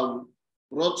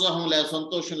ప్రోత్సాహం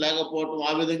సంతోషం లేకపోవటం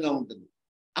ఆ విధంగా ఉంటుంది.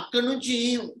 అక్కడి నుంచి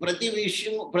ప్రతి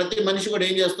మనిషి కూడా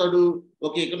ఏం చేస్తాడు,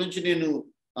 ఓకే ఇక్కడ నుంచి నేను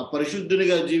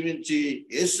పరిశుద్ధునిగా జీవించి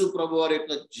యేసు ప్రభు వారి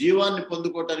యొక్క జీవాన్ని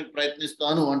పొందుకోవటానికి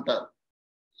ప్రయత్నిస్తాను అంటారు.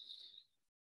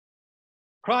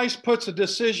 Christ puts a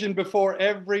decision before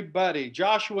everybody.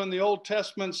 Joshua in the Old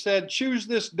Testament said, choose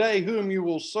this day whom you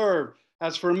will serve.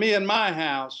 As for me and my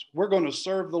house, we're going to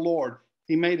serve the Lord.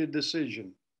 He made a decision.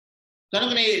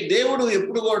 కనుకనే దేవుడు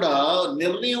ఎప్పుడు కూడా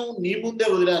నిర్ణయం నీ ముందే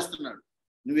వదిలేస్తున్నాడు,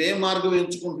 నువ్వే మార్గం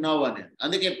ఎంచుకుంటున్నావు అని.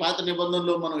 అందుకే పాత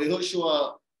నిబంధనలో మనం యెహోషువ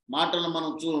మాటలు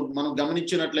మనం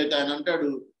గమనించినట్లయితే ఆయన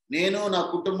అంటాడు, నేను నా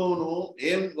కుటుంబమును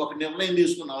ఒక నిర్ణయం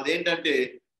తీసుకున్నావు, అదేంటంటే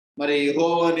మరి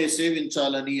యెహోవాని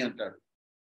సేవించాలని అంటాడు.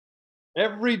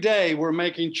 Every day we're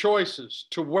making choices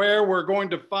to where we're going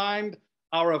to find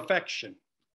our affection.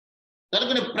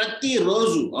 కనుకనే ప్రతి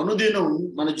రోజు అనుదినం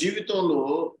మన జీవితంలో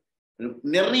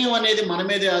నిర్ణయం అనేది మన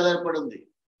మీదే ఆధారపడి ఉంది.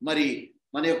 మరి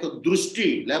మన యొక్క దృష్టి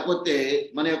లేకపోతే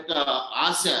మన యొక్క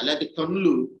ఆశ లేకపోతే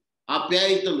కన్నులు,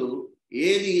 ఆప్యాయతలు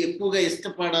ఏది ఎక్కువగా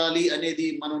ఇష్టపడాలి అనేది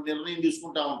మనం నిర్ణయం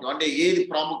తీసుకుంటా ఉంటాం. అంటే ఏది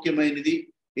ప్రాముఖ్యమైనది,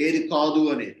 ఏది కాదు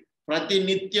అనేది ప్రతి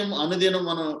నిత్యం అనుదినం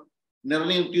మనం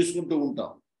నిర్ణయం తీసుకుంటూ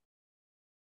ఉంటాం.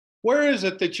 Where is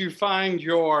it that you find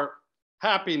your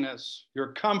happiness, your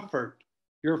comfort,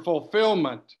 your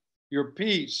fulfillment, your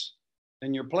peace, and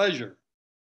your pleasure?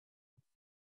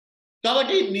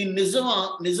 కాబట్టి నీ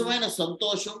నిజమైన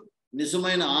సంతోషం,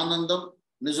 నిజమైన ఆనందం,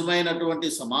 నిజమైనటువంటి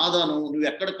సమాధానం నువ్వు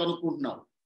ఎక్కడ కనుక్కుంటున్నావు?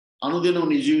 అనుదినం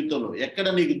నీ జీవితంలో ఎక్కడ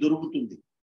నీకు దొరుకుతుంది?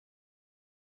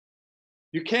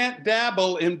 You can't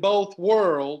dabble in both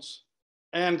worlds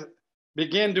and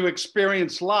begin to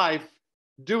experience life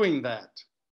doing that.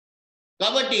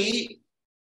 కాబట్టి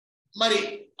మరి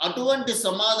అటువంటి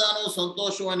సమాధానం,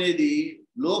 సంతోషం అనేది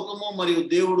లోకము మరియు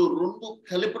దేవుడు రెండు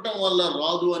కలపటం వల్ల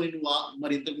రాదు అని నువ్వు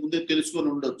మరి ఇంతకు ముందే తెలుసుకొని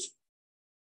ఉండొచ్చు.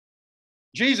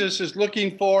 Jesus is looking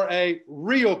for a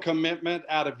real commitment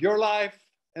out of your life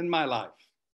and my life.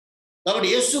 కాబట్టి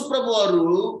యేసు ప్రభు వారు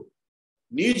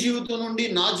నీ జీవితం నుండి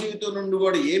నా జీవితం నుండి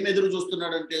కూడా ఏం ఎదురు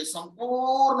చూస్తున్నాడంటే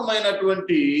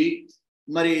సంపూర్ణమైనటువంటి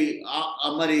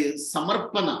మరి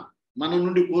సమర్పణ మన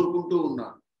నుండి కోరుకుంటూ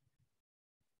ఉన్నాడు.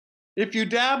 If you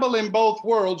dabble in both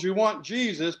worlds, you want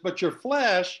Jesus, but your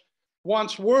flesh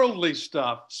wants worldly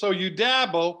stuff. So you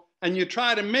dabble and you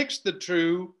try to mix the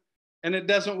two and it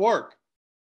doesn't work.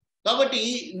 కాబట్టి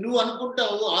నువ్వు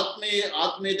అనుకుంటావు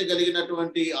ఆత్మీయత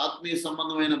కలిగినటువంటి ఆత్మీయ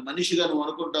సంబంధమైన మనిషిగా నువ్వు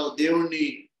అనుకుంటావు దేవుణ్ణి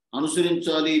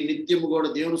అనుసరించాలి, నిత్యము కూడా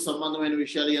దేవుని సంబంధమైన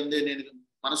విషయాలు అందే నేను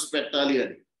మనసు పెట్టాలి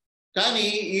అని. కానీ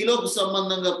ఈ లోక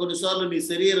సంబంధంగా కొన్నిసార్లు నీ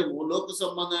శరీరము లోక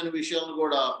సంబంధమైన విషయాలను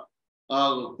కూడా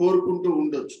కోరుకుంటూ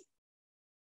ఉండొచ్చు.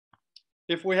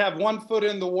 If we have one foot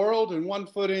in the world and one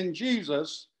foot in Jesus,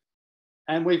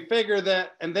 and we figure that,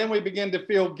 and then we begin to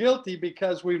feel guilty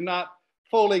because we've not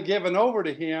fully given over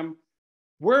to him,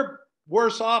 we're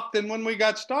worse off than when we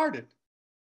got started.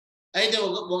 అయితే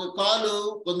ఒక కాలు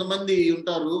కొంతమంది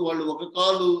ఉంటారు, వాళ్ళు ఒక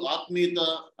కాలు ఆత్మీయత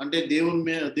అంటే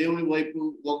దేవుని వైపు,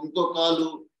 ఇంకో కాలు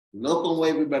లోకం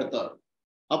వైపు పెడతారు.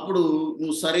 అప్పుడు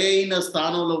నువ్వు సరైన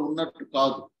స్థానంలో ఉన్నట్టు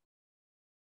కాదు.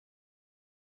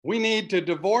 We need to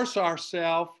divorce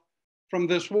ourselves from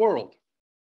this world.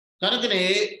 కనుకనే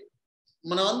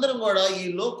మనం అందరం కూడా ఈ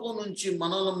లోకం నుంచి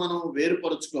మనల్ని మనం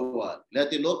వేరుపరుచుకోవాలి,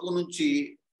 లేకపోతే లోకం నుంచి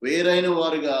వేరైన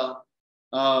వారుగా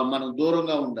మనం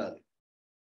దూరంగా ఉండాలి.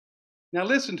 Now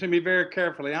listen to me very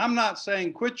carefully. I'm not saying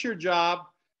quit your job,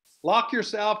 lock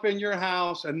yourself in your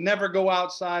house and never go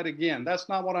outside again. That's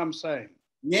not what I'm saying.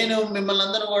 నేను మిమ్మల్ని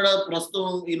అందరూ కూడా ప్రస్తుతం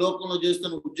ఈ లోకంలో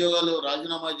చేస్తున్న ఉద్యోగాలు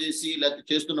రాజీనామా చేసి, లేకపోతే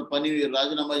చేస్తున్న పని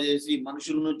రాజీనామా చేసి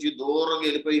మనుషుల నుంచి దూరంగా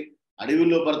వెళ్ళిపోయి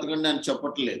అడవిలో బ్రతకండి అని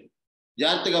చెప్పట్లేదు.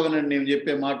 జాగ్రత్తగా వినండి, నేను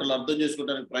చెప్పే మాటలు అర్థం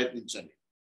చేసుకోవడానికి ప్రయత్నించండి.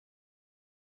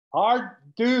 Our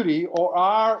duty or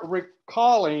our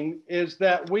calling is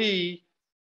that we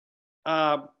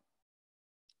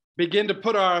begin to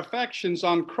put our affections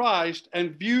on Christ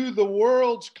and view the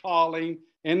world's calling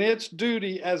and its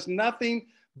duty as nothing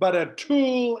but a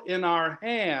tool in our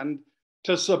hand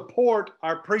to support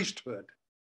our priesthood.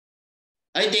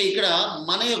 అయితే ఇక్కడ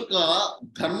మన యొక్క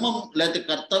ధర్మం లేకపోతే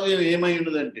కర్తవ్యం ఏమై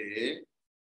ఉన్నదంటే,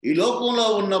 ఈ లోకంలో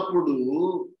ఉన్నప్పుడు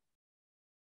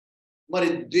మరి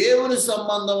దేవుని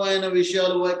సంబంధమైన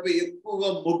విషయాల వైపు ఎక్కువగా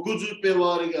మొగ్గు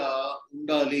చూపేవారిగా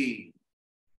ఉండాలి.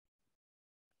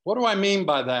 What do I mean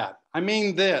by that? I mean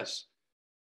this.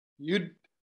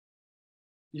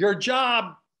 Your job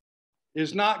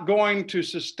is not going to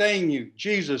sustain you.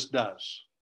 Jesus does.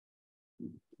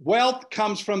 Wealth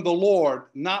comes from the Lord,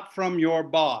 not from your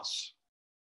boss.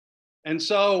 And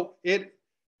so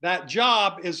that job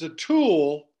is a tool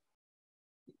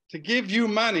to give you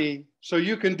money so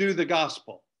you can do the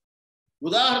gospel.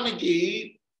 ఉదాహరణకి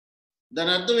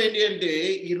దాని అర్థం ఏంటి అంటే,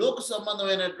 ఈ లోక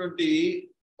సంబంధమైనటువంటి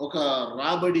ఒక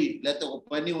రాబడి లేకపోతే ఒక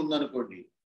పని ఉందనుకోండి,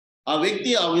 ఆ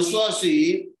వ్యక్తి ఆ విశ్వాసి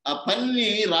ఆ పనిని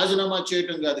రాజీనామా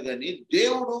చేయటం కాదు, కానీ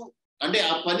దేవుడు అంటే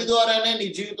ఆ పని ద్వారానే నీ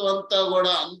జీవితం అంతా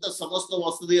కూడా అంత సమస్తం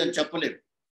వస్తుంది అని చెప్పలేము.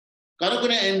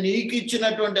 కనుకనే నీకు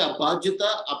ఇచ్చినటువంటి ఆ బాధ్యత,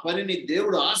 ఆ పనిని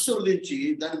దేవుడు ఆశీర్వదించి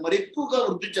దాన్ని మరి ఎక్కువగా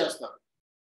వృద్ధి చేస్తాడు.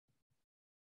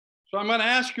 So I'm going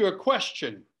to ask you a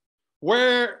question.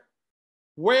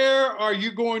 Where are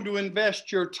you going to invest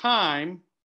your time,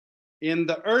 in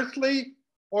the earthly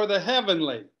or the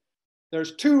heavenly?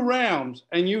 There's two realms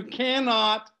and you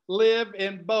cannot live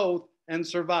in both and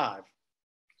survive.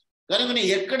 కనుకనే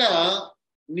ఎక్కడ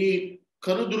నీ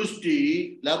కనుదృష్టి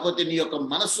లేకపోతే నీ యొక్క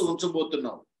మనస్సు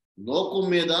ఉంచబోతున్నావు, లోకం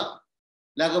మీద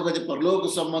లేకపోతే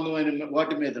పరలోక సంబంధమైన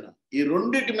వాటి మీద? ఈ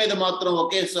రెండిటి మీద మాత్రం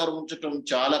ఒకేసారి ఉంచటం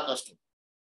చాలా కష్టం.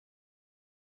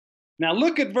 Now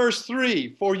look at verse 3.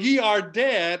 For ye are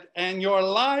dead, and your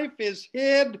life is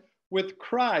hid with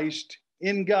Christ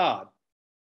in God.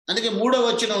 అందుకే 3వ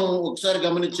వచనం ఒకసారి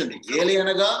గమనించండి.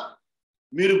 ఏలయనగా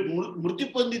మీరు మృతి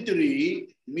పొందితిరి,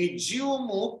 మీ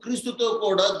జీవము క్రీస్తుతో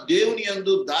కూడా దేవుని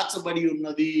యందు దాచబడి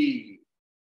ఉన్నది.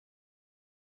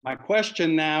 My question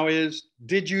now is,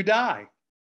 did you die?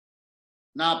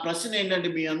 నా ప్రశ్న ఏంటంటే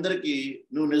మీ అందరికీ,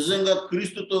 నువ్వు నిజంగా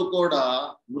క్రీస్తుతో కూడా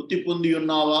మృతి పొంది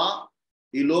ఉన్నావా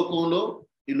ఈ లోకంలో,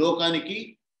 ఈ లోకానికి?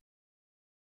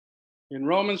 In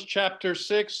Romans chapter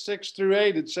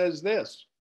 6:6-8, it says this.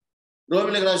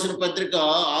 రోమీయులకు రాసిన పత్రిక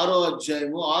 6వ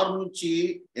అధ్యాయము 6 నుంచి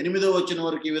 8వ వచనం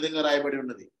వరకు ఈ విధంగా రాయబడి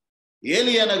ఉన్నది.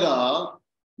 ఏలియనగా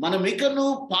మనమికను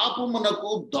పాపమునకు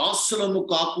దాసులము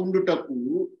కాకుండుటకు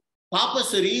పాప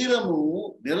శరీరము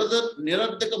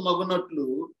నిరర్ధక మగునట్లు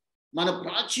మన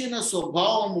ప్రాచీన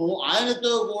స్వభావము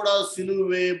ఆయనతో కూడా సిలువ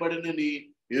వేయబడినని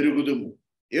ఎరుగుదుము.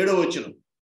 7వ వచనం,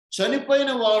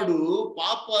 చనిపోయిన వాడు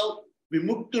పాప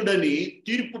విముక్తుడని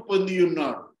తీర్పు పొంది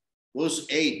ఉన్నాడు. వర్స్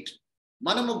 8,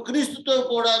 మనము క్రీస్తుతో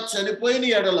కూడా చనిపోయిన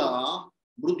ఎడల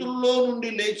మృతుల్లో నుండి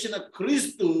లేచిన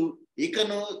క్రీస్తు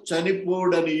ఇకను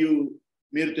చనిపోడనియు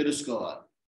మీరు తెలుసుకోవాలి.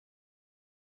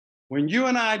 When you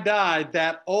and I died,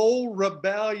 that old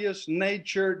rebellious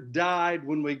nature died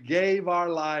when we gave our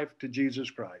life to Jesus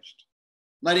Christ.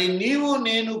 మరి నీవు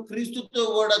నేను క్రీస్తుతో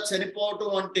కూడా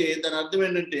చనిపోవటం అంటే దాని అర్థం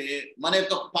ఏంటంటే మన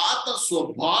యొక్క పాత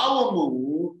స్వభావము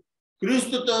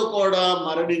క్రీస్తుతో కూడా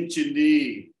మరణించింది.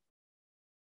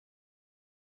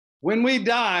 When we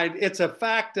died, it's a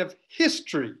fact of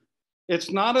history.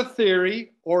 It's not a theory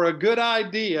or a good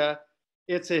idea.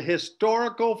 It's a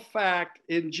historical fact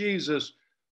in Jesus.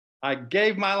 I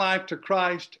gave my life to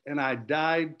Christ and I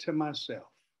died to myself.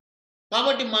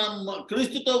 కాబట్టి మనం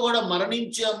క్రీస్తుతో కూడా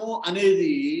మరణించాము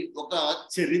అనేది ఒక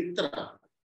చరిత్ర.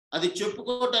 అది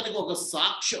చెప్పుకోవటానికి ఒక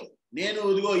సాక్ష్యం. నేను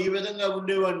ఇదిగో ఈ విధంగా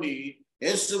ఉండేవాడిని,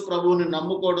 యేసు ప్రభువుని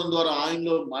నమ్ముకోవడం ద్వారా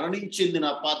ఆయనలో మరణించింది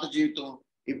నా పాత జీవితం,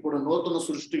 ఇప్పుడు నూతన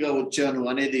సృష్టిగా వచ్చాను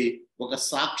అనేది ఒక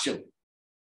సాక్ష్యం.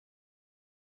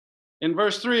 In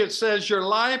verse 3 it says, your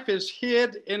life is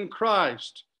hid in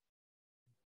Christ.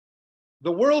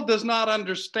 The world does not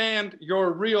understand your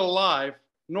real life,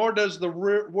 nor does the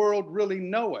world really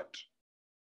know it.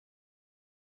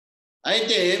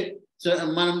 అయితే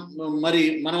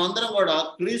మనమందరం కూడా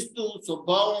క్రీస్తు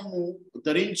స్వభావము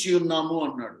ధరించి ఉన్నాము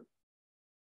అన్నాడు.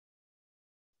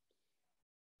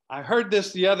 I heard this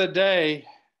the other day,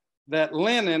 that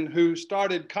Lenin, who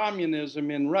started communism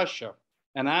in Russia,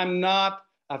 and I'm not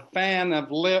a fan of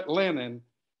Lenin,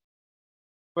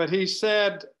 but he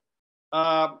said,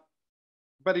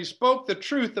 but he spoke the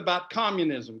truth about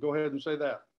communism. Go ahead and say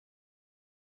that.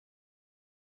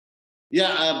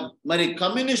 మరి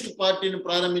communist పార్టీని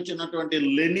ప్రారంభించినటువంటి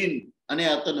Lenin అనే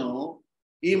అతను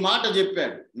ఈ మాట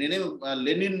చెప్పాడు.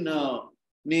 Lenin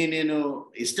నేను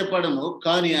ఇష్టపడను,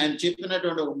 కానీ ఆయన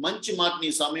చెప్పినటువంటి ఒక మంచి మాటని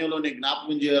ఈ సమయంలో నేను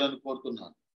జ్ఞాపకం చేయాలని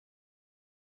కోరుతున్నాను.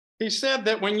 He said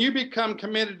that when you become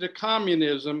committed to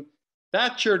communism,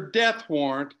 that's your death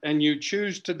warrant and you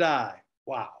choose to die.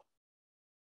 Wow.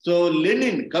 So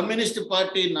Lenin communist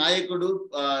party నాయకుడు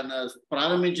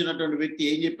ప్రారంభించినటువంటి వ్యక్తి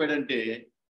ఏం చెప్పాడంటే,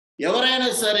 ఎవరైనా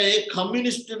సరే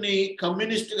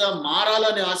కమ్యూనిస్టుగా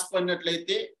మారాలని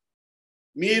ఆశపడినట్లయితే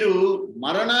మీరు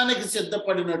మరణానికి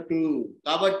సిద్ధపడినట్టు.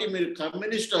 కాబట్టి మీరు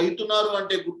కమ్యూనిస్ట్ అవుతున్నారు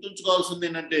అంటే గుర్తుంచుకోవాల్సింది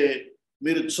ఏంటంటే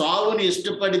మీరు చావుని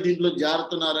ఇష్టపడి దీంట్లో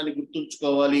జారుతున్నారని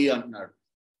గుర్తుంచుకోవాలి అంటున్నాడు.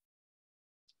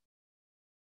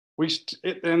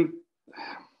 And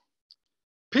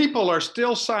people are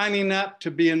still signing up to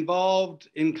be involved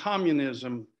in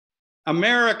communism.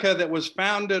 America, that was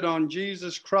founded on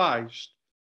Jesus Christ,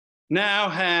 now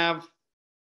have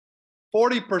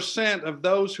 40% of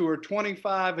those who are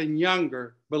 25 and younger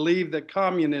believe that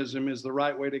communism is the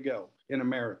right way to go in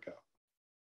America.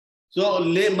 So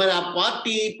మరి ఆ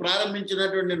party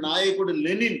ప్రారంభించినటువంటి నాయకుడు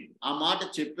Lenin ఆ మాట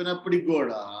చెప్పినప్పటికి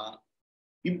కూడా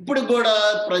ఇప్పుడు కూడా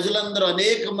ప్రజలందరూ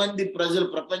అనేక మంది ప్రజలు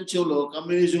ప్రపంచంలో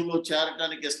కమ్యూనిజంలో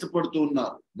చేరటానికి ఇష్టపడుతూ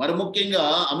ఉన్నారు. మరి ముఖ్యంగా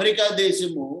అమెరికా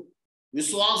దేశము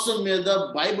విశ్వాసం మీద,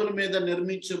 బైబిల్ మీద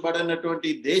నిర్మించబడినటువంటి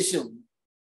దేశం.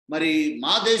 మరి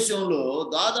మా దేశంలో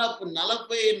దాదాపు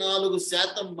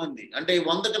 44% మంది, అంటే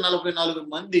 100కి 44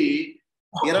 మంది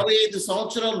 25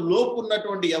 సంవత్సరాల లోపు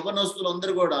ఉన్నటువంటి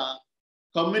యవ్వనస్తులందరూ కూడా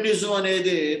కమ్యూనిజం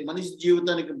అనేది మనిషి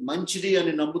జీవితానికి మంచిది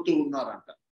అని నమ్ముతూ ఉన్నారంట.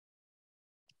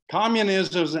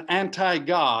 Communism is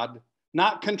anti-God,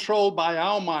 not controlled by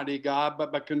Almighty God,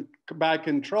 but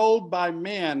controlled by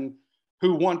men who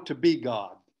want to be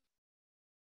God.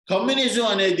 Communism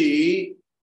అనేది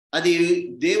అది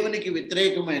దేవునికి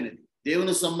వ్యతిరేకమైనది,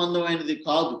 దేవుని సంబంధమైనది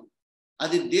కాదు.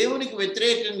 అది దేవునికి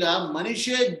వ్యతిరేకంగా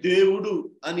మనిషే దేవుడు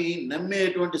అని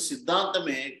నమ్మేటువంటి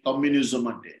సిద్ధాంతమే కమ్యూనిజం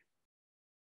అంటే.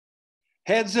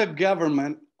 Heads of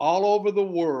government all over the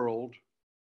world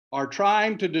are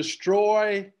trying to destroy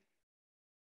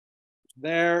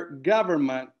their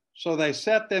government, so they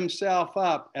set themselves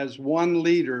up as one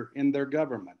leader in their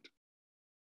government.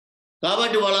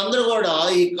 కాబట్టి వాళ్ళందరూ కూడా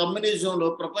ఈ కమ్యూనిజంలో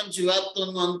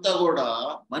ప్రపంచవ్యాప్తంగా అంతా కూడా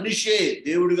మనిషే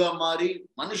దేవుడిగా మారి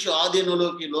మనిషి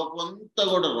ఆధీనంలోకి లోకం అంతా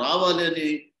కూడా రావాలి అని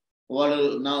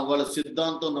వాళ్ళ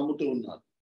సిద్ధాంతం నమ్ముతూ ఉన్నారు.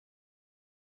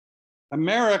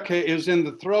 America is in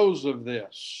the throes of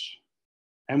this,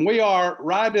 and we are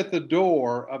right at the door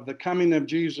of the coming of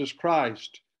Jesus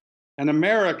Christ, and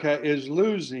America is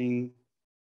losing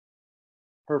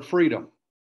her freedom.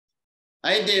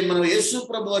 అయితే మనం యేసు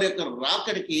ప్రభు వారి యొక్క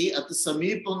రాకడికి అతి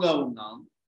సమీపంగా ఉన్నాం.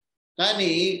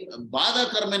 కానీ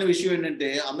బాధాకరమైన విషయం ఏంటంటే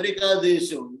అమెరికా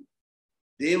దేశం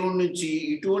దేవుని నుంచి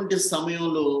ఇటువంటి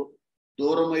సమయంలో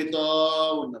దూరమైతా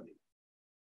ఉన్నది.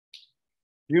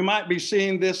 You might be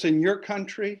seeing this in your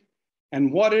country, and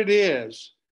what it is,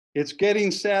 it's getting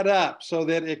set up so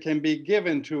that it can be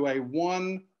given to a one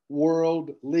world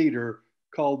leader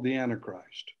called the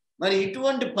Antichrist. మరి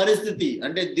ఇటువంటి పరిస్థితి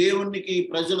అంటే దేవునికి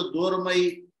ప్రజలు దూరమై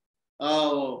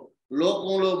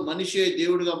లోకంలో మనిషే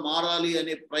దేవుడిగా మారాలి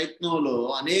అనే ప్రయత్నంలో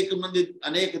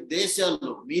అనేక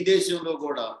దేశాల్లో, మీ దేశంలో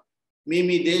కూడా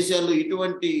మీ దేశాల్లో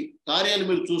ఇటువంటి కార్యాలు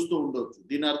మీరు చూస్తూ ఉండొచ్చు.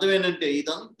 దీని అర్థం ఏంటంటే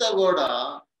ఇదంతా కూడా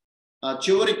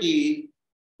చివరికి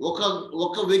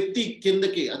ఒక వ్యక్తి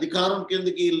కిందకి, అధికారం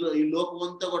కిందకి ఈ లోకం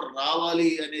అంతా కూడా రావాలి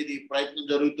అనేది ప్రయత్నం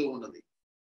జరుగుతూ ఉన్నది.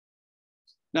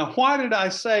 Now, why did I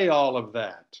say all of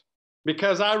that?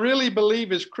 Because I really believe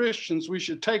as Christians we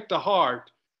should take to heart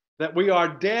that we are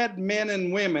dead men and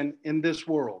women in this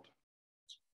world.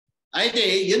 అయితే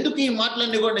ఎందుకు ఈ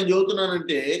మాటలన్నీ కూడా నేను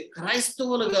చెబుతున్నానంటే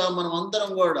క్రైస్తవులుగా మనం అందరం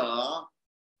కూడా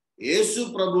యేసు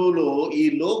ప్రభువులో ఈ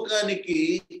లోకానికి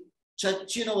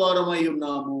చచ్చిన వారమై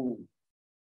ఉన్నాము.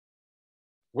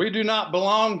 We do not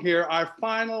belong here. Our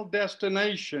final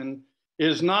destination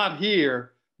is not here,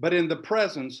 but in the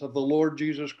presence of the Lord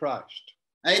Jesus Christ.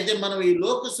 అయితే మనం ఈ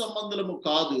లోక సంబంధులము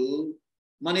కాదు.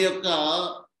 మన యొక్క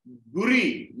గురి,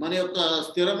 మన యొక్క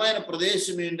స్థిరమైన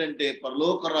ప్రదేశం ఏంటంటే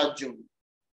పరలోక రాజ్యం.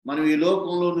 మనం ఈ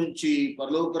లోకంలో నుంచి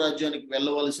పరలోక రాజ్యానికి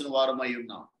వెళ్ళవలసిన వారమై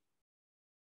ఉన్నాం.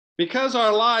 Because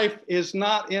our life is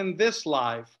not in this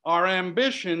life, our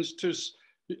ambitions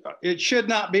it should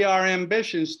not be our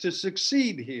ambitions to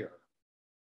succeed here.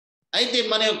 అయితే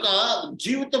మన యొక్క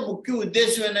జీవిత ముఖ్య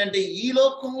ఉద్దేశం ఏంటంటే ఈ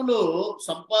లోకంలో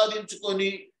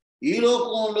సంపాదించుకొని, ఈ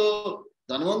లోకంలో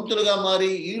ధనవంతులుగా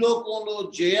మారి, ఈ లోకంలో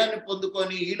జయాన్ని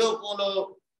పొందుకొని, ఈ లోకంలో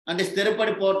అంటే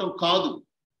స్థిరపడిపోవటం కాదు.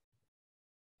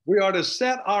 We are to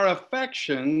set our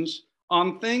affections on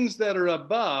things that are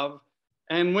above,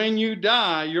 and when you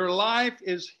die, your life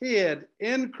is hid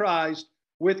in Christ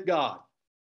with God.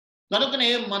 కనుకనే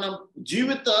మన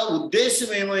జీవిత ఉద్దేశం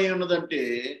ఏమై ఉన్నదంటే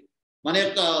మన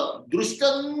యొక్క దృష్టి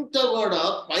అంతా కూడా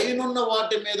పైనున్న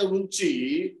వాటి మీద ఉంచి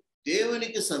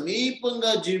దేవునికి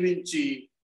సమీపంగా జీవించి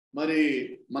మరి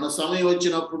మన సమయం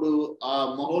వచ్చినప్పుడు ఆ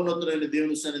మహోన్నతుడైన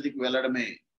దేవుని సన్నిధికి వెళ్ళడమే.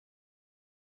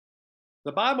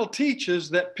 The Bible teaches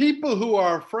that people who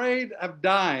are afraid of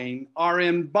dying are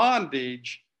in bondage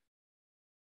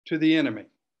to the enemy.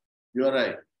 You are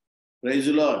right. Praise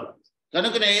the Lord.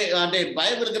 కనుకనే అంటే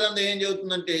బైబిల్ గ్రంథం ఏం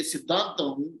చెబుతుందంటే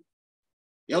సిద్ధాంతం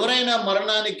ఎవరైనా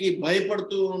మరణానికి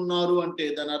భయపడుతూ ఉన్నారు అంటే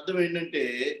దాని అర్థం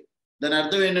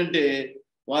ఏంటంటే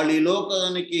వాళ్ళు ఈ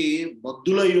లోకానికి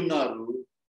బద్ధులై ఉన్నారు,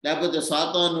 లేకపోతే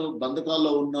సాతాను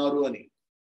బంధకాల్లో ఉన్నారు అని.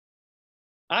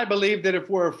 I believe that if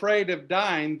we're afraid of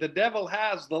dying, the devil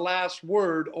has the last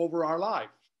word over our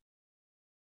life.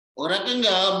 ఒక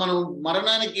రకంగా మనం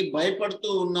మరణానికి భయపడుతూ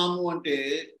ఉన్నాము అంటే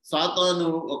సాతాను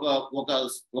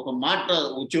ఒక మాట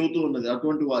చెబుతూ ఉన్నది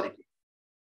అటువంటి వారికి.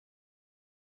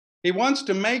 He wants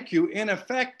to make you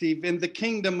ineffective in the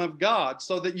kingdom of God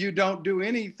so that you don't do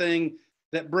anything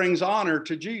that brings honor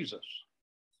to Jesus.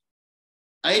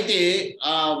 అయితే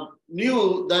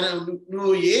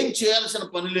నువ్వు ఏం చేయాల్సిన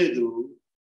పని లేదు.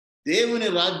 దేవుని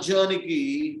రాజ్యానికి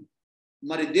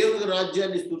దేవుని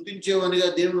రాజ్యాన్ని స్తుతించేవానిగా,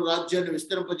 దేవుని రాజ్యాన్ని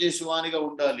విస్తరింపజేసేవానిగా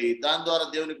ఉండాలి. దాని ద్వారా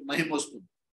దేవునికి మహిమ వస్తుంది.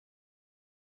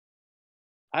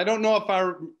 I don't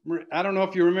know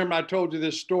if you remember, I told you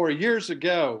this story years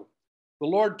ago. The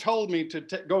Lord told me to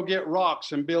go get rocks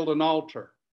and build an altar.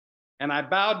 And I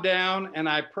bowed down and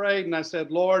I prayed and I said,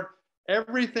 Lord,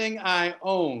 everything I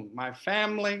own, my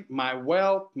family, my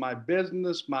wealth, my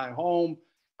business, my home,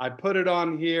 I put it on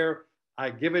here. I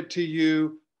give it to you.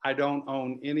 I don't own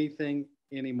anything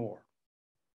anymore.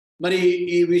 మరి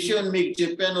ఈ విషయం మీకు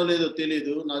చెప్పానో లేదో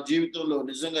తెలియదు. నా జీవితంలో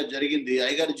నిజంగా జరిగింది,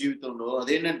 అయ్యగారి జీవితంలో.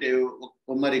 అదేంటంటే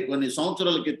మరి కొన్ని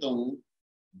సంవత్సరాల క్రితం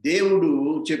దేవుడు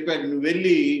చెప్పాడు, నువ్వు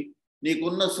వెళ్ళి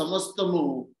నీకున్న సమస్తము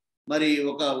మరి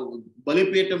ఒక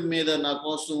బలిపీఠం మీద నా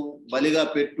కోసం బలిగా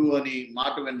పెట్టు అని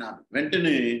మాట విన్నాను.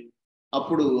 వెంటనే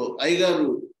అప్పుడు అయ్యగారు,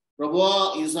 ప్రభువా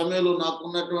ఈ సమయంలో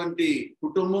నాకున్నటువంటి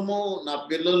కుటుంబము, నా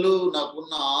పిల్లలు,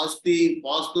 నాకున్న ఆస్తి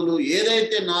పాస్తులు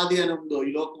ఏదైతే నాది అని ఉందో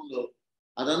ఈ లోకంలో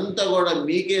అదంతా కూడా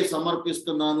మీకే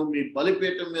సమర్పిస్తున్నాను, మీ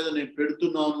బలిపీఠం మీద నేను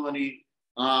పెడుతున్నాను అని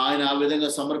ఆయన ఆ విధంగా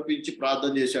సమర్పించి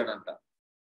ప్రార్థన చేశాడంట.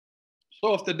 So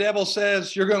if the devil says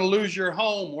you're going to lose your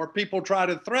home or people try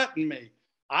to threaten me,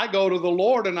 I go to the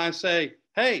Lord and I say,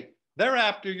 hey, they're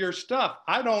after your stuff.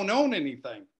 I don't own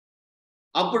anything.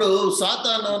 అప్పుడు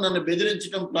సాతాను నన్ను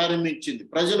బెదిరించడం ప్రారంభించింది.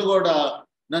 ప్రజలు కూడా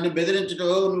నన్ను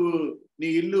బెదిరించడం, నువ్వు నీ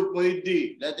ఇల్లు పోయిద్ది,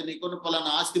 లేకపోతే నీకున్న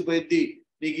పలానా ఆస్తి పోయిద్ది,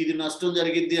 నీకు ఇది నష్టం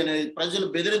జరిగిద్ది అనేది ప్రజలు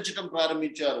బెదిరించడం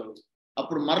ప్రారంభించారు.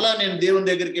 అప్పుడు మరలా నేను దేవుని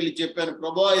దగ్గరికి వెళ్ళి చెప్పాను,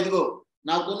 ప్రభువా ఇదిగో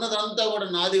నాకున్నదంతా కూడా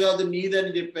నాది కాదు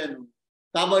నీదని చెప్పాను.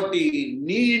 కాబట్టి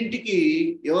నీ ఇంటికి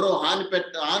ఎవరో హాని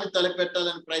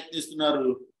తలపెట్టాలని ప్రయత్నిస్తున్నారు,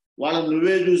 వాళ్ళని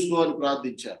నువ్వే చూసుకో అని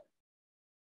ప్రార్థించారు.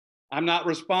 I'm not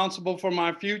responsible for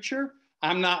my future.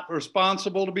 I'm not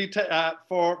responsible to be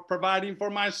for providing for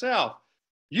myself.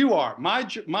 You are.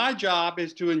 My job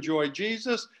is to enjoy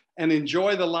Jesus and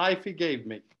enjoy the life he gave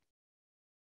me.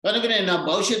 కనుకనే నా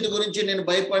భవిష్యత్తు గురించి నేను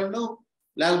భయపడను,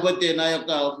 లేకపోతే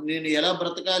నేను ఎలా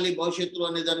బ్రతకాలి భవిష్యత్తులో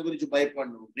అనే దాని గురించి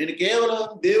భయపడను. నేను కేవలం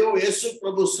యేసు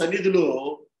ప్రభు సన్నిధిలో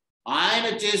ఆయన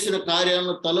చేసిన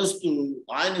కార్యాలను తలస్తూ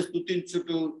ఆయన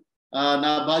స్తుతించుటూ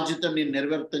నా బాధ్యత నేను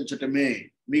నెరవేర్తించటమే.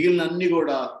 మిగిలిన అన్ని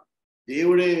కూడా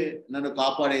దేవుడే నన్ను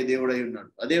కాపాడే దేవుడై ఉన్నాడు.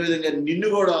 అదేవిధంగా నిన్ను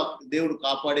కూడా దేవుడు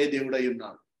కాపాడే దేవుడై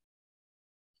ఉన్నాడు.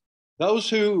 Those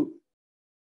who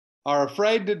are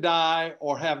afraid to die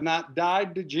or have not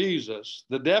died to Jesus,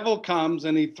 the devil comes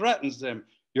and he threatens them.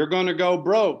 You're going to go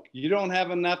broke. You don't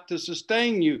have enough to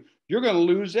sustain you. You're going to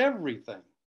lose everything.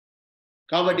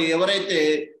 కాబట్టి ఎవరైతే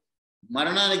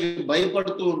మరణానికి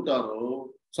భయపడుతూ ఉంటారో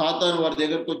సాతాను వారి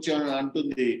దగ్గరకు వచ్చి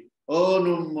అంటుంది, ఓ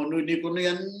నువ్వు నీకున్న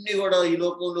అన్ని కూడా ఈ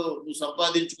లోకంలో నువ్వు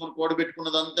సంపాదించుకొని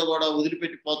కూడబెట్టుకున్నదంతా కూడా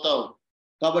వదిలిపెట్టి పోతావు,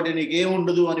 కాబట్టి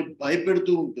నీకేముండదు అని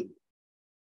భయపెడుతూ ఉంటుంది.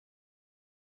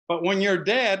 But when you're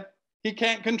dead, he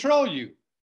can't control you.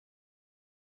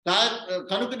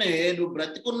 కనుకనే నువ్వు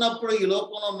బ్రతికున్నప్పుడు ఈ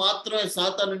లోకంలో మాత్రమే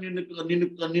సాతాను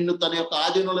నిన్ను తన యొక్క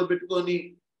ఆధీనంలో పెట్టుకొని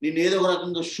నిన్ను ఏదో ఒక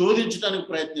రకంగా శోధించడానికి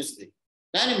ప్రయత్నిస్తాయి.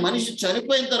 కానీ మనిషి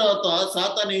చనిపోయిన తర్వాత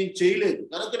సాతాను ఏం చేయలేదు.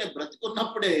 కనుకనే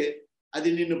బ్రతికున్నప్పుడే అది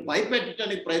నిన్ను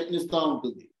భయపెట్టడానికి ప్రయత్నిస్తూ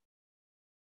ఉంటుంది.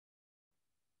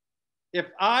 If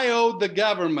I owed the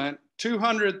government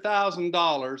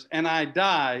 $200,000 and I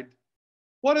died,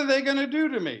 what are they going to do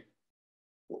to me?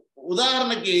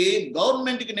 ఉదాహరణకి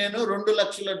గవర్నమెంట్కి నేను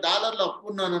 $2,00,000 అప్పు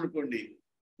ఉన్నాను అనుకోండి,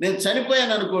 నేను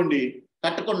చనిపోయాను అనుకోండి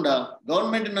కట్టకుండా,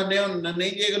 గవర్నమెంట్ నన్ను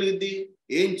ఏం చేయగలిగింది?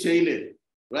 ఏం చేయలేదు.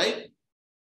 Right?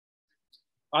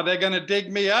 Are they going to dig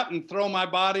me up and throw my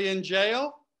body in jail?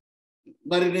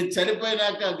 మరి నేను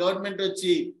చనిపోయినాక గవర్నమెంట్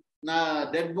వచ్చి నా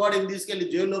డెడ్ బాడీని తీసుకెళ్లి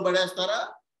జైల్లో పడేస్తారా?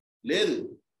 లేదు.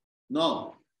 No.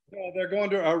 They're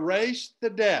going to erase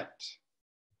the debt.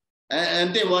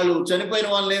 అంటే వాళ్ళు చనిపోయిన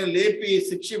వాళ్ళని లేపి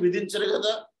శిక్ష విధించరు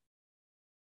కదా.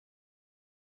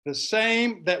 The same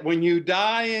that when you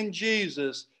die in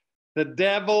Jesus, the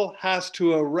devil has to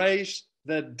erase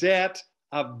the debt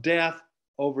of death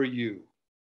over you.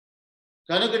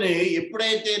 కనుకనే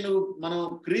ఎప్పుడైతే నీవు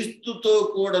క్రీస్తుతో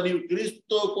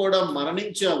కూడా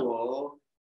మరణించావో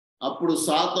అప్పుడు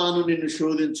సాతాను నిన్ను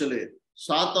శోధించలేదు.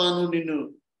 సాతాను నిన్ను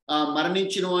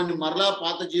మరణించిన వాడిని మరలా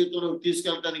పాత జీవితంలోకి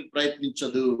తీసుకెళ్ళడానికి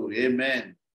ప్రయత్నించదు. ఆమేన్.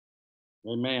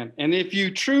 Amen. And if you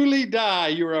truly die,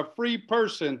 you're a free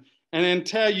person. And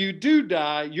until you do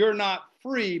die, you're not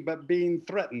free, but being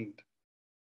threatened.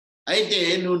 అయితే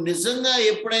నువ్వు నిజంగా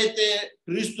ఎప్పుడైతే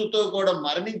క్రీస్తుతో కూడా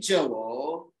మరణించావో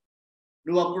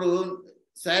నువ్వు అప్పుడు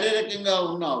శారీరకంగా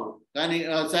ఉన్నావు, కానీ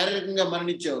శారీరకంగా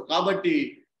మరణించావు. కాబట్టి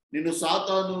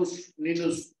సాతాను నిన్ను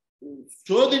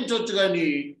శోధించవచ్చు, కానీ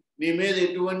నీ మీద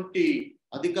ఎటువంటి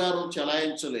అధికారం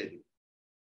చలాయించలేదు.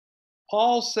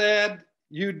 Paul said,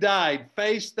 you died.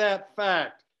 Face that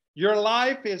fact. Your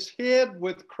life is hid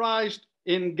with Christ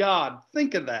in God.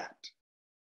 Think of that.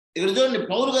 ఇక్కడ చూడండి,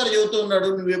 పౌలు గారు చెబుతూ ఉన్నాడు,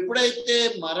 నువ్వు ఎప్పుడైతే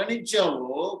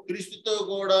మరణించావో, క్రీస్తుతో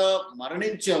కూడా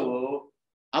మరణించావో,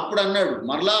 అప్పుడు అన్నాడు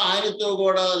మరలా ఆయనతో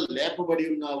కూడా లేపబడి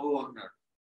ఉన్నావు అన్నాడు.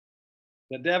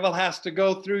 The devil has to go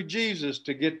through Jesus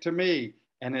to get to me,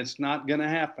 and it's not going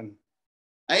to happen.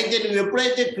 అయితే నువ్వు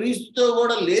ఎప్పుడైతే క్రీస్తుతో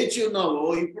కూడా లేచి ఉన్నావో,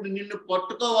 ఇప్పుడు నిన్ను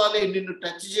పట్టుకోవాలి, నిన్ను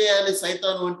టచ్ చేయాలి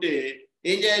సైతాను అంటే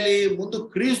ఏం చేయాలి? ముందు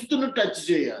క్రీస్తును టచ్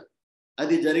చేయాలి.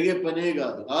 అది జరిగే పనే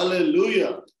కాదు.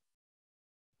 హల్లెలూయా.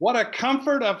 What a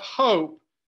comfort of hope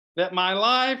that my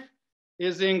life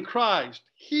is in Christ.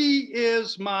 He is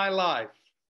my life.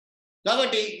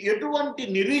 కాబట్టి ఎటువంటి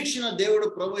నిరీక్షణ దేవుడు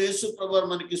యేసు ప్రభువారు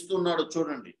మనకి ఇస్తున్నాడో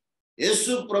చూడండి.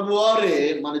 యేసు ప్రభువారే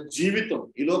మన జీవితం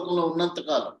ఈ లోకంలో ఉన్నంత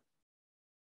కాలం.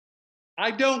 I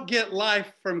don't get life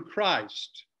from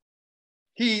Christ.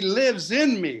 He lives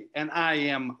in me and I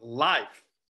am life.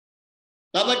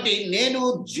 కాబట్టి నేను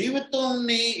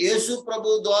జీవితాన్ని యేసు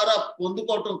ప్రభు ద్వారా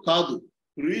పొందుకోవటం కాదు,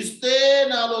 క్రీస్తే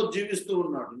నాలో జీవిస్తూ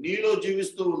ఉన్నాడు, నీలో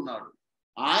జీవిస్తూ ఉన్నాడు.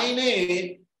 ఆయనే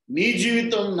నీ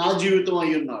జీవితం, నా జీవితం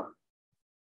అయి ఉన్నాడు.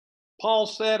 Paul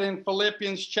said in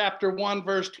Philippians chapter 1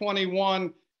 verse 21,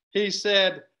 he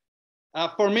said,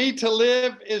 for me to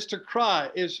live is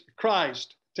Christ,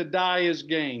 to die is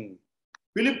gain.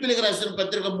 ఫిలిప్పీయులకు రాసిన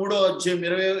పత్రిక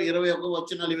 3:20-21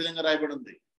 వచనాలు ఈ విధంగా రాయబడి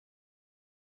ఉంది.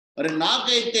 మరి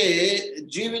నాకైతే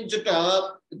జీవించుట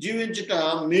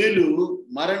మేలు,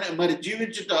 మరి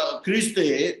జీవించుట క్రీస్తే,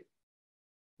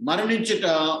 మరణించుట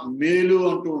మేలు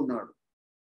అంటూ ఉన్నాడు.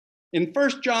 In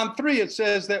 1 John 3, it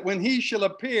says that when he shall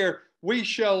appear, we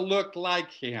shall look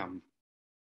like him.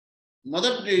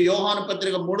 మొదటి యోహాను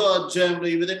పత్రిక 3వ అధ్యాయంలో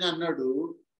ఈ విధంగా అన్నాడు,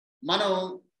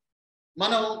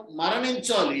 మనం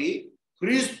మరణించాలి,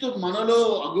 క్రీస్తు మనలో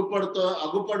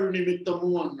అగుపడు నిమిత్తము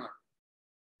అన్నాడు.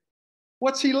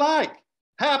 What's he like?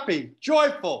 Happy,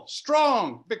 joyful, strong,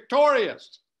 victorious.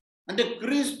 అంటే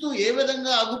క్రీస్తు ఏ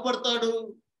విధంగా అగుపడతాడు?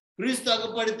 క్రీస్తు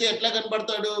అగుపడితే ఎట్లా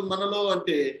కనబడతాడు మనలో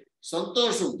అంటే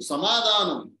సంతోషం,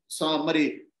 సమాధానం, మరి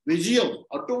విజయం,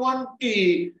 అటువంటి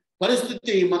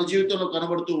పరిస్థితి మన జీవితంలో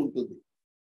కనబడుతూ ఉంటుంది.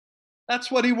 That's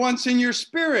what he wants in your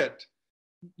spirit.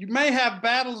 You may have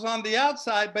battles on the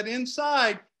outside, but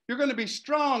inside you're going to be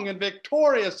strong and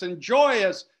victorious and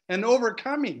joyous and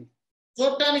overcoming.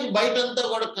 చూడటానికి బయటంతా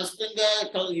కూడా కష్టంగా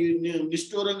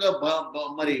నిష్ఠూరంగా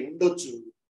మరి ఉండొచ్చు,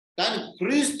 కానీ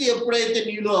క్రీస్తు ఎప్పుడైతే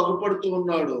నీలో అగుపడుతూ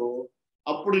ఉన్నాడో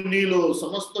అప్పుడు నీలో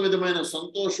సమస్త విధమైన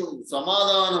సంతోషం,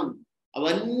 సమాధానం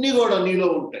అవన్నీ కూడా నీలో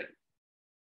ఉంటాయి.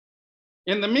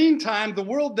 In the meantime, the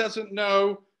world doesn't know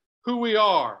who we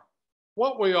are,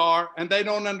 what we are, and they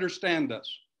don't understand us.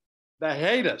 They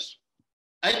hate us.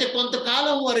 అయితే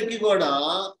కొంతకాలం వరకు కూడా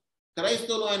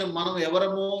క్రైస్తవులైన మనం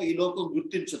ఎవరమో ఈ లోకం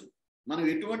గుర్తించదు, మనం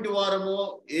ఎటువంటి వారమో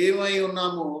ఏమై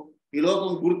ఉన్నామో ఈ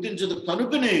లోకం గుర్తించదు,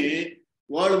 కనుకనే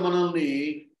వాళ్ళు మనల్ని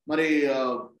మరి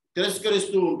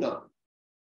తిరస్కరిస్తూ ఉంటారు.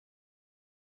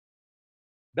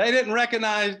 They don't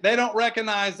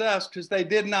recognize us because they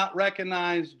did not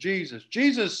recognize Jesus.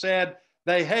 Jesus said,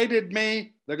 they hated me,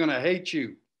 they're going to hate you.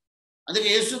 అందుకే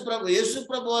యేసు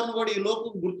ప్రభు వారిని కూడా ఈ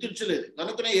లోకం గుర్తించలేదు,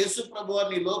 కనుకనే యేసు ప్రభు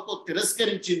వారిని ఈ లోకం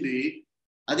తిరస్కరించింది.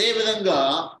 అదే విధంగా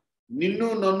నిన్ను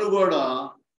నన్ను కూడా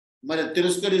మరి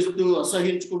తిరస్కరిస్తూ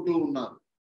అసహించుకుంటూ ఉన్నారు.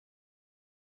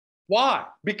 Why?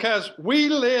 Because we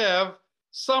live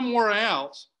somewhere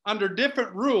else under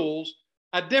different rules,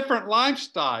 a different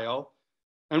lifestyle,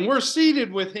 and we're seated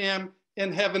with him in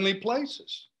heavenly places.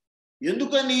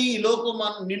 ఎందుకని ఈ లోకం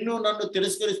నిన్ను నన్ను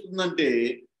తిరస్కరిస్తుందంటే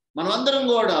మనమందరం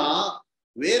కూడా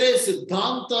వేరే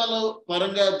సిద్ధాంతాల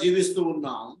పరంగా జీవిస్తూ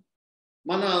ఉన్నాం.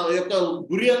 మన యొక్క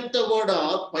గురి అంతా కూడా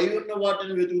పై ఉన్న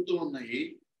వాటిని వెతుకుతూ ఉన్నాయి.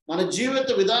 మన జీవిత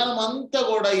విధానం అంతా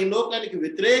కూడా ఈ లోకానికి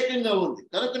వ్యతిరేకంగా ఉంది.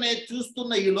 కనుకనే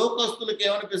చూస్తున్న ఈ లోకస్తులకు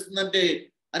ఏమనిపిస్తుందంటే,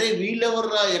 అరే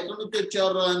వీళ్ళెవర్రా, ఎక్కడి నుంచి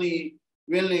వచ్చారా అని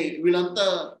వీళ్ళంతా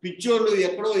పిచ్చోళ్ళు,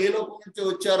 ఎక్కడో ఏ లోకం నుంచి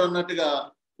వచ్చారు అన్నట్టుగా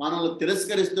మనల్ని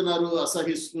తిరస్కరిస్తున్నారు,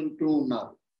 అసహిస్తుంటూ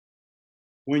ఉన్నారు.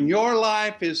 When your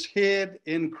life is hid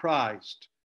in Christ,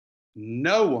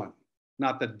 no one,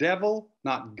 not the devil,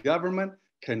 not government,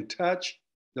 can touch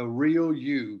the real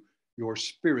you, your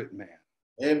spirit man.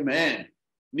 Amen.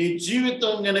 నీ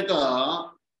జీవితం గనక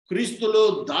క్రీస్తులో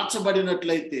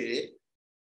దాచబడినట్లయితే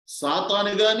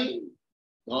సాతాను గాని,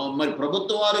 మరి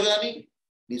ప్రభుత్వం వారు గాని,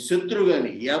 నీ శత్రువు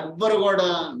గాని ఎవ్వరు కూడా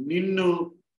నిన్ను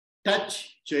టచ్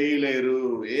చేయలేరు.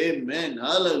 ఆమేన్.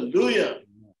 హల్లెలూయా.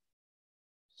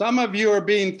 Some of you are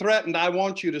being threatened. I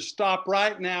want you to stop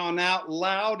right now and out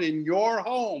loud in your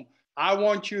home. I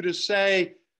want you to say,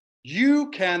 you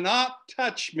cannot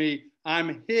touch me. I'm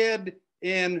hid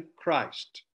in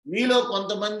Christ. మీలో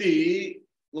కొంతమంది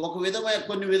ఒక విధమైన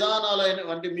కొన్ని విధానాలైన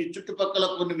అంటే మీ చుట్టుపక్కల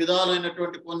కొన్ని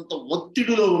విధాలైనటువంటి కొంత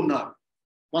ఒత్తిడిలో ఉన్నారు.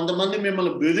 కొంతమంది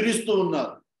మిమ్మల్ని బెదిరిస్తూ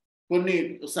ఉన్నారు. కొన్ని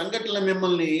సంఘటనలు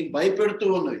మిమ్మల్ని భయపెడుతూ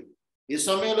ఉన్నాయి. ఈ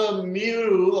సమయంలో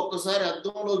మీరు ఒక్కసారి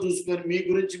అద్దంలో చూసుకొని మీ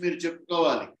గురించి మీరు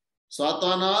చెప్పుకోవాలి,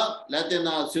 సాతానా లేకపోతే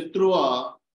నా శత్రువా,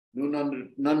 నువ్వు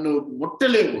నన్ను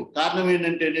ముట్టలేవు. కారణం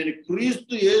ఏంటంటే నేను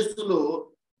క్రీస్తు యేసులో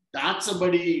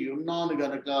దాచబడి ఉన్నాను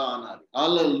గనక అనాలి.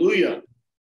 హల్లెలూయా.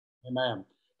 Amen.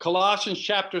 Colossians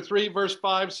chapter 3 verse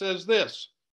 5 says this.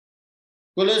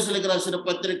 కొలొస్సీలకు రాసిన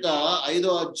పత్రిక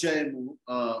 5వ అధ్యాయము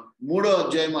 3వ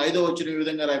అధ్యాయము 5వ వచనం ఈ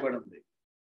విధంగా రాయబడి ఉంది.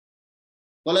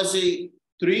 కొలొస్సీ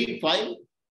 3:5.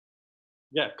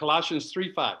 Yeah, Colossians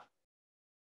 3:5.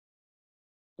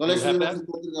 కొలొస్సీలకు రాసిన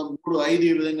పత్రిక 3:5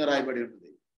 ఈ విధంగా రాయబడి ఉంది.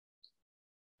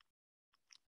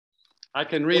 I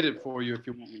can read it for you if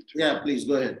you want me to. Yeah, please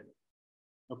go ahead.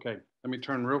 Okay, let me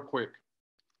turn real quick.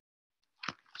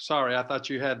 Sorry, I thought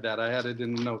you had that. I had it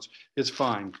in the notes. It's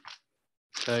fine.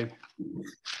 Okay.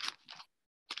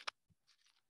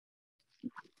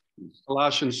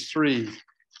 Colossians 3,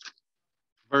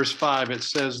 verse 5, it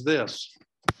says this.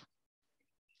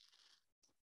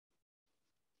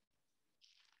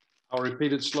 I'll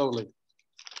repeat it slowly.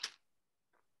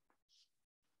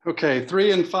 Okay, 3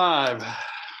 and 5.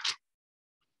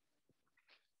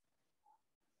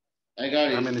 I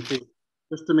got it. I'm in the key.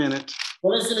 Just a minute.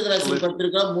 కొలొస్సీలకు రాసిన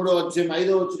పత్రిక 3వ అధ్యాయం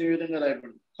 5వ వచనం ఈ విధంగా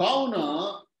రాయబడింది. కావున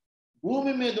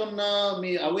భూమి మీద ఉన్న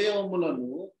మీ అవయవములను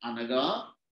అనగా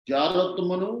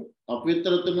జారత్వమును,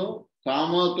 అపవిత్రతను,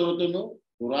 కామాతురతను,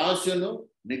 దురాశను,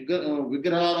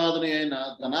 విగ్రహారాధన అయిన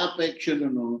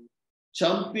ధనాపేక్షను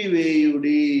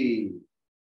చంపివేయుడి.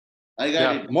 I got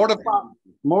Yeah. it.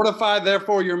 Mortify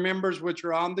therefore your members which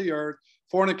are on the earth: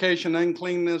 fornication,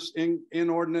 uncleanness,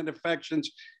 inordinate affections,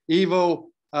 evil,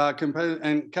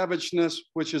 and covetousness,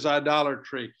 which is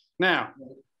idolatry. Now,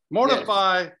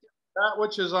 mortify that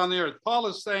which is on the earth. Paul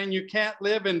is saying you can't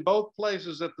live in both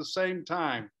places at the same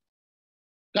time.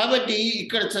 కాబట్టి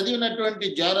ఇక్కడ చదివినటువంటి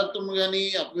జారత్వం కానీ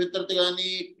అపవిత్రత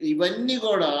కానీ ఇవన్నీ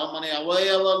కూడా మన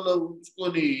అవయవాల్లో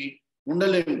ఉంచుకొని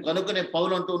ఉండలేము. కనుకనే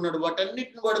పౌలు అంటూ ఉన్నాడు,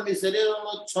 వాటన్నిటిని కూడా మీ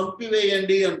శరీరంలో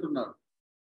చంపివేయండి అంటున్నాడు.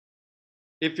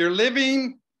 If you're living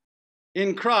in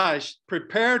Christ,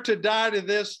 prepare to die to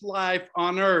this life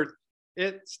on earth,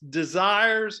 its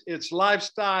desires, its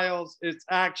lifestyles, its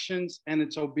actions, and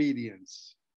its obedience.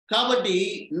 కాబట్టి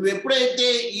నువ్వు ఎప్పుడైతే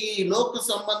ఈ లోక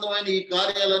సంబంధమైన ఈ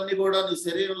కార్యాలన్నీ కూడా నీ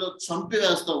శరీరంలో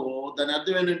చంపివేస్తావో దాని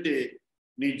అర్థం ఏంటంటే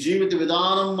నీ జీవిత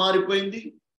విధానం మారిపోయింది,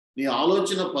 నీ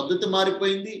ఆలోచన పద్ధతి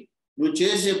మారిపోయింది, నువ్వు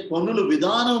చేసే పనుల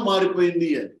విధానం మారిపోయింది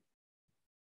అని.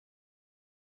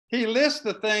 He lists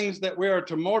the things that we are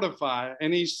to mortify, and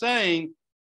he's saying,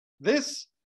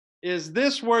 is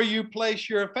this where you place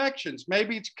your affections?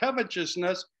 Maybe it's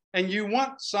covetousness and you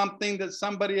want something that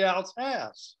somebody else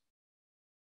has.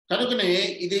 కనుకనే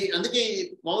ఇది అందుకే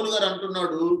పౌలు గారు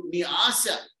అంటున్నాడు, నీ ఆశ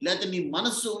లేక నీ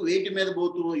మనసు వేటి మీద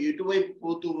పోతూ ఎటువైపు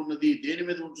పోతూ ఉన్నది, దేని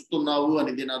మీద ఉంచుతున్నావు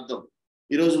అని దీని అర్థం.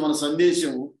 ఈరోజు మన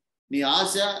సందేశం నీ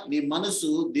ఆశ నీ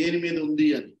మనసు దేని మీద ఉంది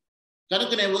అని.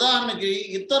 కనుకనే ఉదాహరణకి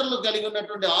ఇతరులు కలిగి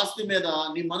ఉన్నటువంటి ఆస్తి మీద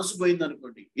నీ మనసు పోయింది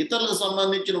అనుకోండి, ఇతరులకు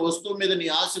సంబంధించిన వస్తువు మీద నీ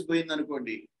ఆశ పోయింది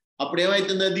అనుకోండి, అప్పుడు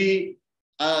ఏమైతుంది, అది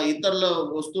ఆ ఇతరుల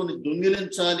వస్తువుని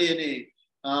దొంగిలించాలి అనే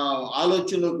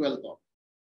ఆలోచనలోకి వెళ్తాం.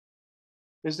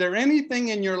 Is there anything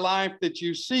in your life that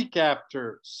you seek after,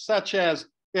 such as,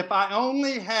 if I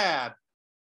only had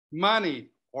money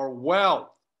or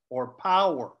wealth or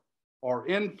power or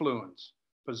influence,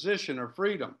 position or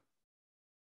freedom?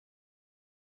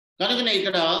 కనుకనే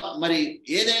ఇక్కడ మరి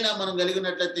ఏదైనా మనం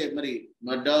కలిగినట్లయితే మరి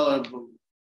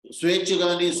స్వేచ్ఛ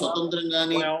కానీ స్వతంత్రం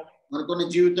కానీ మనకున్న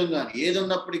జీవితం కానీ ఏది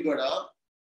ఉన్నప్పటికీ కూడా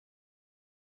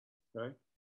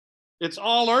it's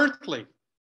all earthly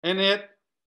and it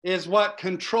is what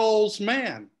controls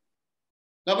man.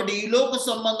 కాబట్టి ఈ లోక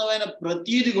సంబంధమైన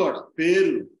ప్రతీది కూడా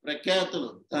పేరు ప్రఖ్యాతులు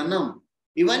ధనం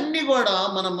ఇవన్నీ కూడా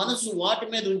మన మనసు వాటి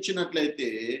మీద ఉంచినట్లయితే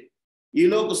ఈ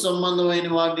లోక సంబంధమైన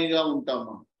వాటిగా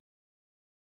ఉంటాము.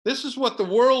 This is what the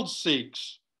world seeks.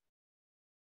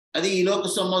 అది ఈ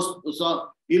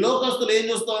లోకస్తులు ఏం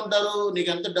చూస్తూ ఉంటారు, నీకు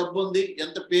ఎంత డబ్బు ఉంది,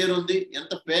 ఎంత పేరు ఉంది,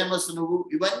 ఎంత ఫేమస్ నువ్వు,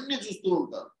 ఇవన్నీ చూస్తూ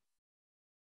ఉంటారు.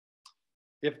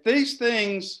 If these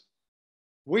things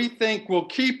we think will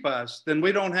keep us, then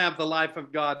we don't have the life of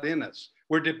God in us.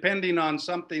 We're depending on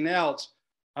something else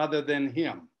other than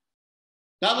him.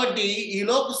 కాబట్టి ఈ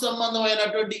లోక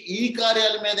సంబంధమైనటువంటి ఈ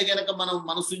కార్యాల మీద గనక మనం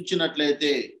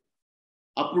మనసుంచినట్లయితే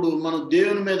అప్పుడు మనం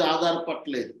దేవుని మీద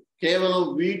ఆధారపడలేదు, కేవలం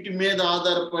వీటి మీద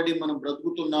ఆధారపడి మనం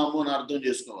బ్రతుకుతున్నాము అని అర్థం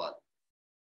చేసుకోవాలి.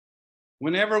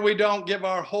 Whenever we don't give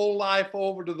our whole life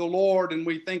over to the Lord and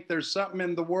we think there's something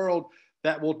in the world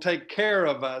that will take care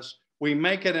of us, we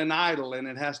make it an idol and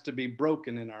it has to be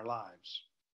broken in our lives.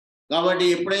 కాబట్టి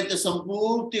ఎప్పుడైతే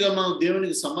సంపూర్తిగా మనం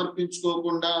దేవునికి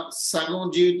సమర్పించుకోకుండా సగం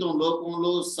జీవితం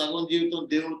లోకంలో సగం జీవితం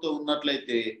దేవునితో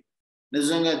ఉన్నట్లయితే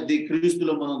నిజంగా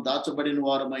క్రీస్తులో మనం దాచబడిన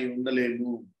వారమై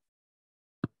ఉండలేము.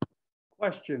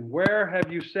 Question: where have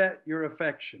you set your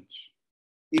affections?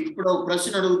 ఇప్పుడు ఒక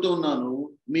ప్రశ్న అడుగుతూ ఉన్నాను,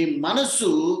 మీ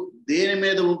మనసు దేని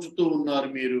మీద ఉంచుతూ ఉన్నారు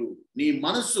మీరు? నీ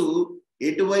మనసు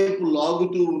ఎటువైపు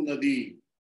లాగుతూ ఉన్నది?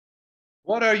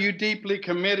 What are you deeply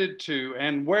committed to,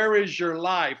 and where is your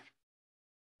life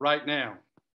right now?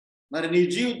 మరి నీ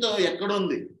జీవితం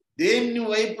ఎక్కడుంది? దేని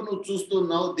వైపు నువ్వు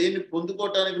చూస్తున్నావు? దేన్ని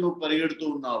పొందుకోవటానికి నువ్వు పరిగెడుతూ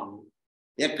ఉన్నావు?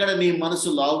 ఎక్కడ నీ మనసు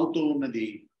లాగుతూ ఉన్నది?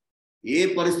 ఏ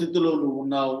పరిస్థితిలో నువ్వు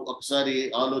ఉన్నావు? ఒకసారి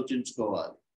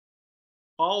ఆలోచించుకోవాలి.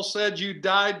 Paul said you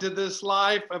died to this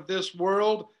life of this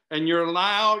world, and your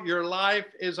life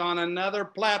is on another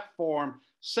platform.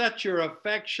 Set your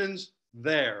affections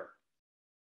there.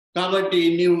 కాబట్టి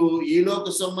నీవు ఈ లోక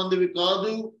సంబంధివి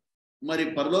కాదు, మరి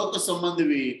పరలోక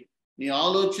సంబంధివి. నీ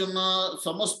ఆలోచన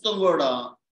సమస్తం కూడా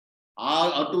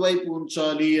అటువైపు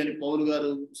ఉంచాలి అని పౌలు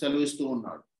గారు సెలవిస్తూ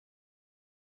ఉన్నాడు.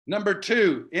 Number 2,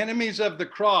 enemies of the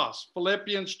cross,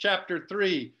 Philippians chapter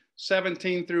 3,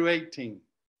 17 through 18.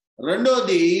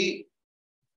 రెండోది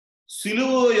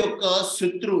సిలువ యొక్క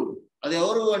శత్రువులు. అది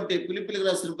ఎవరు అంటే ఫిలిప్పీయులకు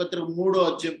రాసిన పత్రిక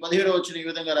 3:17 ఈ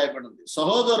విధంగా రాయబడింది,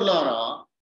 సహోదరులారా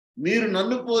మీరు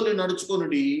నన్ను పోలి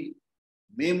నడుచుకొనుడి,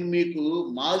 మేము మీకు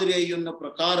మాదిరి అయి ఉన్న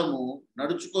ప్రకారము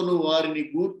నడుచుకొని వారిని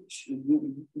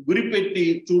గురిపెట్టి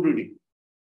చూడుడి.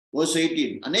 verse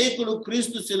 18. అనేకులు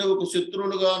క్రీస్తు శిలువకు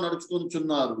శత్రువులుగా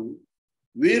నడుచుకొనుచున్నారు.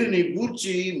 వీరిని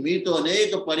గూర్చి మీతో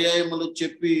అనేక పర్యాయములు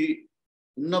చెప్పి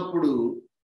ఉన్నప్పుడు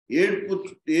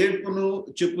ఏడ్పును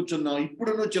చెప్పుచున్నాము,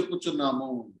 ఇప్పుడును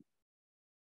చెప్పుచున్నాము.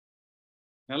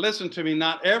 Now listen to me.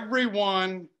 Not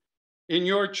everyone in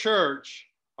your church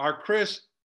are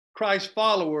Christ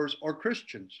followers or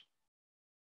Christians.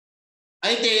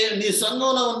 అయితే నీ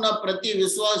సంఘంలో ఉన్న ప్రతి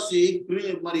విశ్వాసి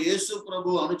మరి యేసు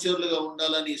ప్రభు అనుచరులుగా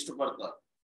ఉండాలని ఇష్టపడతారు.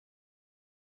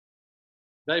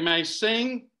 They may sing,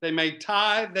 they may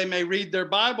tithe, they may read their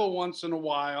Bible once in a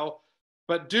while,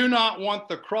 but do not want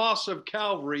the cross of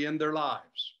Calvary in their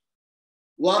lives.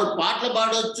 వారు పాటలు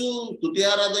పాడొచ్చు, స్తుతి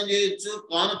ఆరాధన చేయొచ్చు,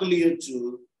 కానుకలు ఇవ్వచ్చు,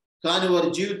 కానీ వారి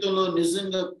జీవితంలో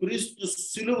నిజంగా క్రీస్తు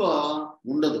శిలువ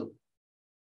ఉండదు.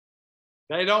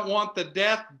 They don't want the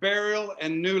death, burial,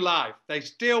 and new life. They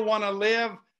still want to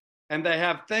live, and they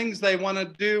have things they want to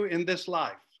do in this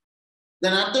life.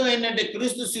 దాని అర్థం ఏంటంటే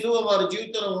క్రీస్తు శిలువ వారి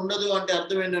జీవితంలో ఉండదు అంటే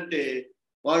అర్థం ఏంటంటే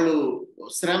వాళ్ళు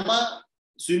శ్రమ,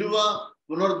 శిలువ,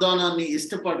 పునరుద్ధానాన్ని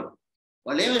ఇష్టపడరు.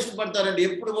 వాళ్ళు ఏమి ఇష్టపడతారంటే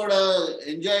ఎప్పుడు కూడా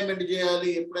ఎంజాయ్మెంట్ చేయాలి,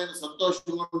 ఎప్పుడైనా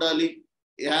సంతోషంగా ఉండాలి,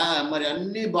 మరి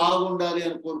అన్ని బాగుండాలి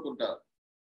అని కోరుకుంటారు.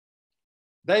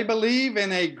 They believe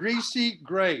in a greasy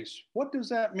grace. What does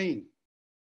that mean?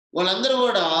 వాళ్ళందరూ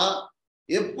కూడా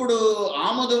ఎప్పుడు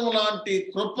ఆమోదం లాంటి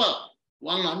కృప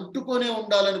వాళ్ళని అంటుకొనే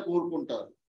ఉండాలని కోరుకుంటారు.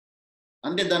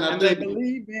 అంటే దాని And they అర్థం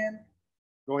believe in,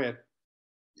 go ahead.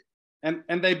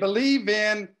 And they believe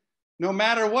in, no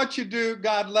matter what you do,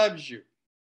 God loves you.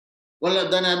 వాళ్ళ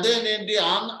దాని అర్థం ఏంటి?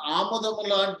 ఆమోదము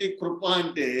లాంటి కృప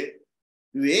అంటే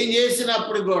నువ్వేం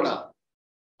చేసినప్పుడు కూడా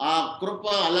ఆ కృప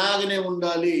అలాగనే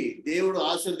ఉండాలి, దేవుడు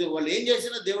వాళ్ళు ఏం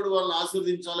చేసినా దేవుడు వాళ్ళని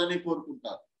ఆశీర్వదించాలని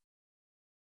కోరుకుంటారు.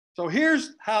 So here's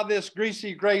how this greasy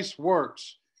grace works.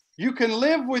 You can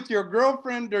live with your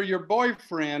girlfriend or your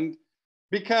boyfriend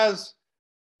because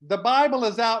the Bible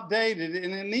is outdated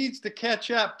and it needs to catch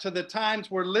up to the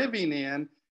times we're living in.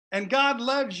 And God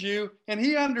loves you and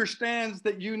he understands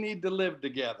that you need to live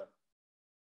together.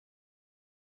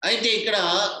 అయితే ఇక్కడ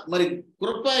మరి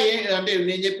కృప అంటే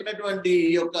నేను చెప్పినటువంటి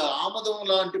యొక్క ఆమోదం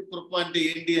లాంటి కృప అంటే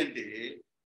ఏంటి అంటే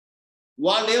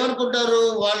వాళ్ళు ఏమనుకుంటారు,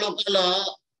 వాళ్ళు ఒకవేళ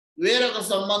వేరొక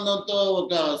సంబంధంతో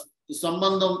ఒక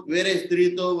సంబంధం వేరే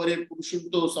స్త్రీతో వేరే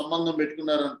పురుషుడితో సంబంధం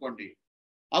పెట్టుకున్నారు అనుకోండి,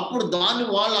 అప్పుడు దాన్ని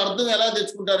వాళ్ళ అర్థం ఎలా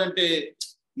తెచ్చుకుంటారంటే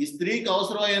ఈ స్త్రీకి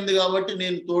అవసరమైంది కాబట్టి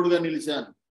నేను తోడుగా నిలిచాను,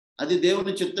 అది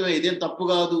దేవుని చిత్తమే, ఇదేం తప్పు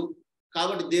కాదు,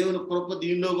 కాబట్టి దేవుని కృప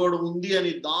దీనిలో కూడా ఉంది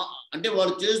అని అంటే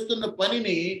వాళ్ళు చేస్తున్న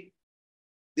పనిని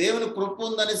దేవుని కృప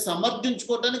ఉందని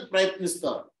సమర్థించుకోవడానికి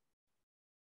ప్రయత్నిస్తారు.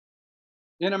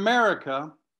 In America,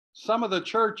 some of the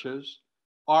churches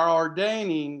are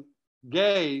ordaining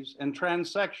gays and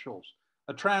transsexuals.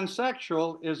 A transsexual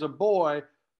is a boy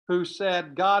who said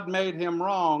God made him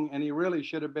wrong and he really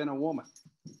should have been a woman.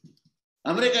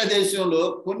 America దేశంలో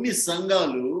కొన్ని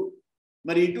సంఘాలు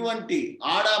మరి ఇటువంటి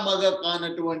ఆడామగ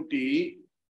కానటువంటి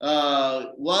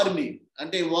వారిని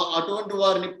అంటే అటువంటి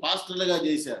వారిని పాస్టర్లుగా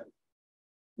చేశారు.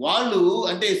 వాళ్ళు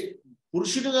అంటే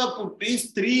పురుషుడిగా పుట్టి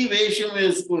స్త్రీ వేషం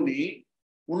వేసుకొని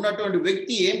ఉన్నటువంటి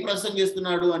వ్యక్తి ఏం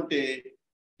ప్రసంగిస్తున్నాడు అంటే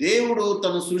దేవుడు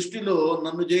తన సృష్టిలో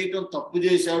నన్ను చేయటం తప్పు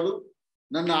చేశాడు,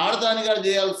 నన్ను ఆడదానిగా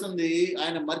చేయాల్సింది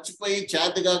ఆయన మర్చిపోయి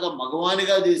చేతగాక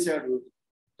మగవానిగా చేశాడు,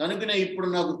 కనుకనే ఇప్పుడు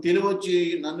నాకు తెలివొచ్చి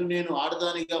నన్ను నేను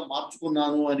ఆడదానిగా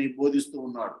మార్చుకున్నాను అని బోధిస్తూ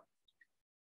ఉన్నాడు.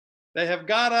 They have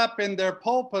got up in their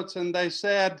pulpits and they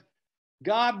said,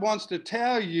 God wants to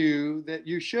tell you that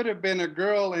you should have been a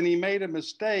girl and he made a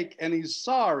mistake and he's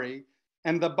sorry.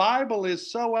 And the Bible is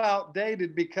so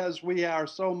outdated because we are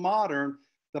so modern,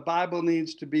 the Bible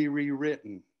needs to be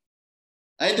rewritten.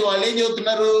 అయితే వాళ్ళు ఏం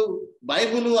చెబుతున్నారు,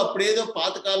 Bible అప్పుడేదో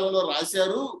పాతకాలంలో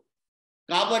రాశారు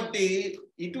కాబట్టి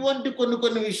ఇటువంటి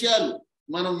కొన్ని విషయాలు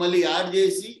మనం మళ్ళీ యాడ్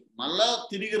చేసి మళ్ళా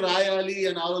తిరిగి రాయాలి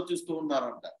అని ఆలోచిస్తూ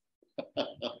ఉన్నారంట.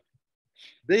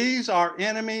 These are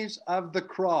enemies of the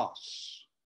cross.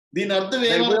 దీని అర్థం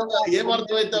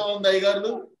ఏమర్థమైతా ఉంది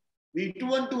అయ్యగారు,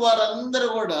 ఇటువంటి వారందరూ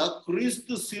కూడా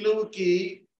క్రీస్తు శిలువకి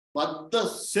బద్ధ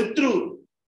శత్రువు.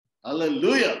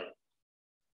 హల్లెలూయా.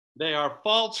 They are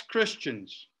false Christians.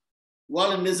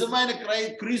 వాళ్ళు నిజమైన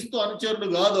క్రీస్తు అనుచరులు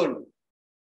కాదు, వాళ్ళు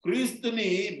క్రీస్తుని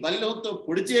బలితో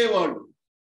పొడిచేవాళ్ళు.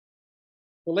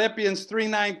 Philippians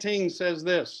 3:19 says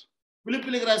this.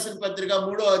 ఫిలిప్పీయులకు రాసిన పత్రిక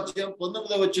 3వ అధ్యాయం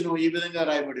 19వ వచనం ఈ విధంగా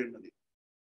రాయబడి ఉన్నది,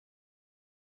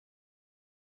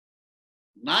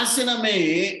 నాశనమే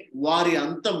వారి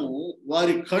అంతము,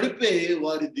 వారి కడుపే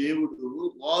వారి దేవుడు,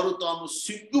 వారు తాము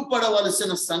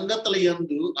సిగ్గుపడవలసిన సంగతుల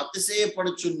యందు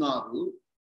అతిశయపడుచున్నారు,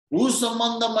 భూ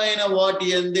సంబంధమైన వాటి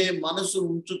యందే మనసు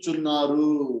ఉంచుచున్నారు.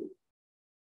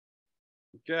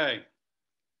 Okay.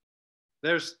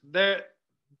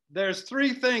 there's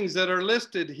three things that are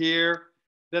listed here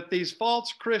that these false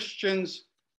Christians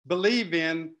believe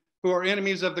in who are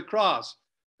enemies of the cross,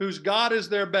 whose God is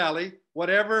their belly,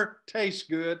 whatever tastes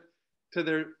good to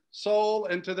their soul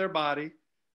and to their body.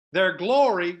 Their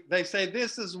glory, they say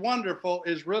this is wonderful,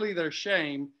 is really their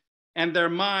shame, and their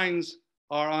minds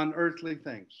are on earthly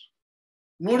things.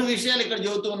 మూడు విషయాలు ఇక్కడ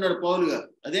చెబుతూ ఉన్నాడు పౌలు గారు.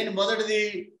 అదేంటి? మొదటిది,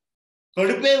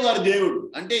 కడుపే వారి దేవుడు.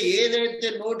 అంటే ఏదైతే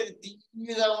నోటికి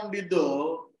తీయగా ఉండిద్దో,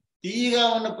 తీయగా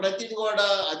ఉన్న ప్రతిది కూడా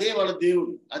అదే వాళ్ళ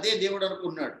దేవుడు, అదే దేవుడు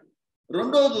అనుకున్నాడు.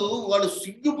 రెండోది, వాళ్ళు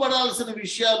సిగ్గుపడాల్సిన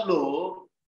విషయాల్లో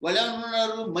వాళ్ళు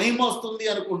ఏమన్నారు? మహిమ వస్తుంది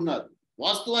అనుకుంటున్నారు.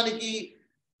 వాస్తవానికి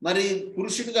మరి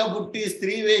పురుషుడిగా పుట్టి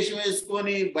స్త్రీ వేషం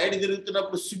వేసుకొని బయట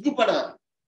తిరుగుతున్నప్పుడు సిగ్గుపడాలి.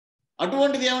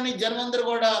 అటువంటిది ఏమని జనమందరూ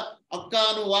కూడా, అక్క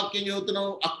నువ్వు వాక్యం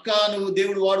చదువుతున్నావు, అక్క నువ్వు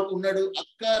దేవుడు వాడుకున్నాడు,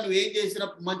 అక్క నువ్వు ఏం చేసినా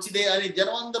మంచిదే అని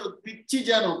జనమందరూ పిచ్చి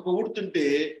జనం పొగుడుతుంటే,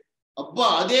 అబ్బా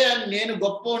అదే నేను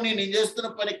గొప్ప, నేను చేస్తున్న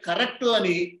పని కరెక్ట్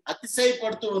అని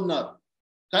అతిశయపడుతూ ఉన్నారు.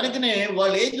 కనుకనే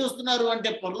వాళ్ళు ఏం చూస్తున్నారు అంటే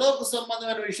పరలోక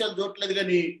సంబంధమైన విషయాలు చూడట్లేదు,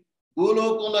 కానీ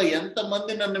భూలోకంలో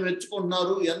ఎంతమంది నన్ను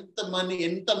మెచ్చుకుంటున్నారు,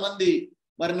 ఎంతమంది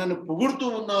మరి నన్ను పొగుడుతూ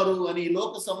ఉన్నారు అని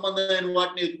లోక సంబంధమైన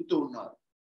వాటిని ఎదుగుతూ ఉన్నారు.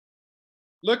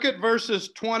 Look at verses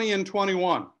 20 and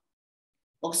 21.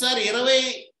 ఒకసారి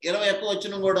 20-21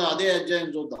 వచనం కూడా అదే అధ్యాయం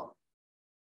చూద్దాం.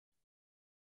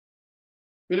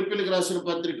 ఫిలిప్పీయులకు రాసిన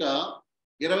పత్రిక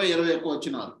 20-21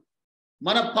 వచనాలు.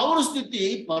 మన పౌరస్థితి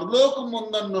పరలోకం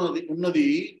ఉన్నది,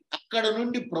 అక్కడ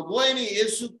నుండి ప్రభు అయిన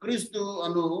యేసుక్రీస్తు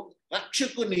అను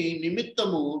రక్షకుని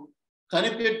నిమిత్తము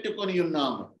కనిపెట్టుకొని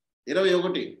ఉన్నాము.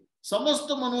 21,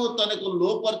 సమస్తమును తనకు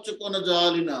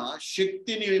లోపర్చుకొనజాలిన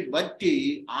శక్తిని బట్టి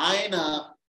ఆయన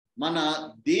మన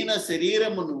దీన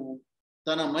శరీరమును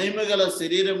తన మహిమగల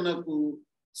శరీరమునకు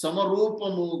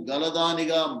సమరూపము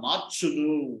గలదానిగా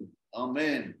మార్చును.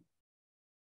 ఆమేన్.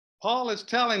 Paul is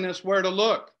telling us where to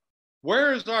look. Where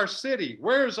is our city?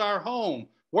 Where is our home?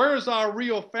 Where is our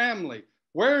real family?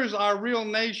 Where is our real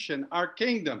nation, our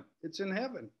kingdom? It's in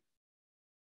heaven.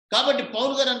 కాబట్టి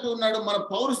పౌలు గారు అంటూ ఉన్నాడు, మన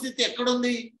పౌరస్థితి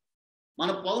ఎక్కడుంది?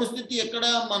 మన పౌరస్థితి ఎక్కడ?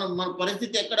 మన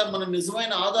పరిస్థితి ఎక్కడ? మన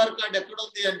నిజమైన ఆధార్ కార్డు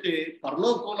ఎక్కడుంది అంటే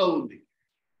పరలోకంలో ఉంది.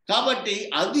 కాబట్టి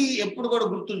అది ఎప్పుడు కూడా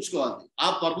గుర్తుంచుకోవాలి. ఆ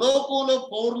పరలోకంలో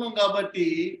పౌర్ణం కాబట్టి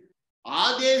ఆ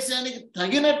దేశానికి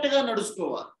తగినట్టుగా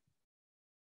నడుచుకోవాలి.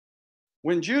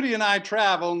 When Judy and I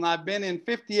travel, and I've been in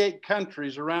 58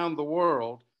 countries around the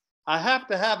world, I have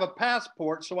to have a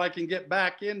passport so I can get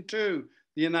back into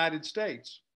the United States.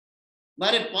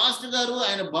 మరి పాస్టర్ గారు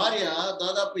ఆయన భార్య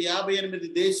దాదాపు 58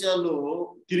 దేశాల్లో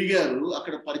తిరిగారు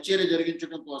అక్కడ పరిచర్య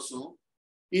జరిగించడం కోసం.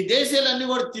 ఈ దేశాలన్నీ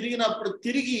కూడా తిరిగినప్పుడు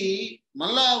తిరిగి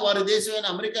మళ్ళా వారి దేశమైన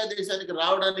అమెరికా దేశానికి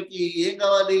రావడానికి ఏం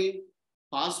కావాలి?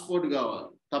 పాస్పోర్ట్ కావాలి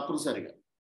తప్పనిసరిగా.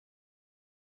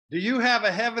 Do you have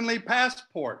a heavenly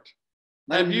passport?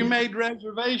 Have you made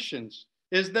reservations?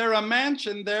 Is there a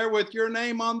mansion there with your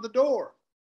name on the door?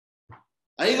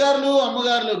 అయ్యగారులు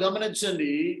అమ్మగారులు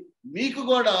గమనించండి, మీకు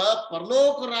కూడా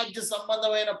పరలోక రాజ్య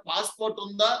సంబంధమైన పాస్పోర్ట్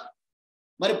ఉందా?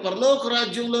 మరి పరలోక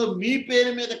రాజ్యంలో మీ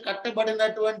పేరు మీద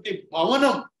కట్టబడినటువంటి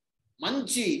భవనం,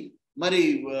 మంచి మరి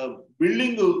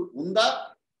బిల్డింగ్ ఉందా?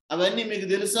 అవన్నీ మీకు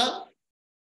తెలుసా?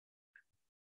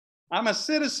 I'm a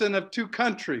citizen of 2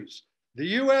 countries, the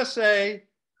USA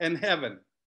and heaven.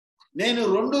 నేను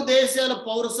 2 దేశాల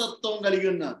పౌరసత్వం కలిగి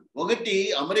ఉన్నాను. ఒకటి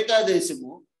అమెరికా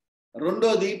దేశము,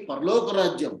 రెండోది పరలోక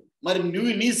రాజ్యం. మరి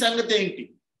నీ సంగతి ఏంటి?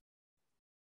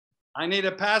 I need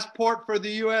a passport for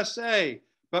the USA,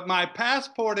 but my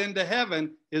passport into heaven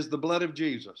is the blood of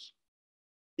Jesus.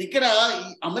 ఇక్కడ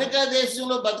అమెరికా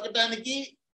దేశంలో బతకడానికి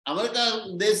అమెరికా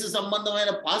దేశ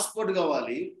సంబంధమైన పాస్పోర్ట్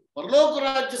కావాలి. పరలోక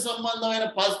రాజ్య సంబంధమైన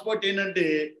పాస్పోర్ట్ ఏంటంటే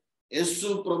యేసు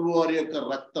ప్రభువారి యొక్క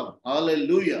రక్తం.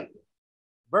 హల్లెలూయా.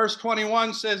 Verse 21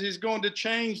 says he's going to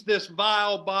change this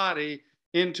vile body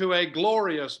into a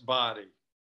glorious body.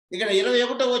 ఇక్కడ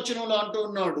 21వ వచనంలో అంటూ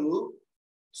ఉన్నాడు,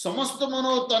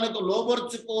 సమస్తమును తనకు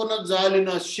లోబర్చుకోన జాలిన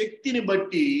శక్తిని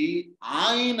బట్టి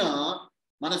ఆయన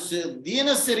మన దీన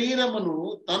శరీరమును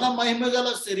తన మహిమగల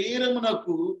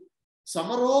శరీరమునకు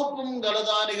సమరూపం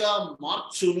గలదానిగా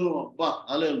మార్చును. అబ్బా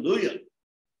హల్లెలూయా.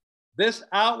 This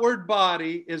outward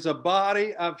body is a body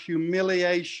of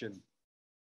humiliation.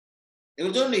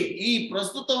 ఇక్కడ చూడండి, ఈ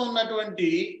ప్రస్తుతం ఉన్నటువంటి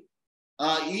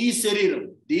ఈ శరీరం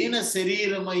దీన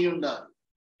శరీరం అయి ఉండాలి.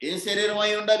 ఏ శరీరం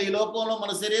అయి ఉండాలి? ఈ లోకంలో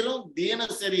మన శరీరం దీన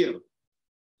శరీరం.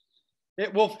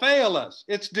 It will fail us.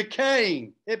 It's decaying.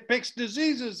 It picks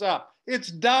diseases up.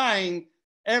 It's dying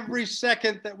every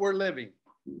second that we're living.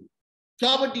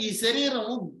 కాబట్టి ఈ శరీరం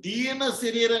దీన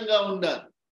శరీరంగా ఉండాలి.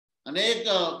 అనేక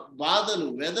బాధలు,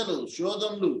 వెదలు,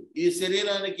 శోధనలు ఈ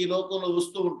శరీరానికి లోకంలో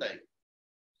వస్తూ ఉంటాయి.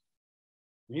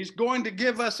 He's going to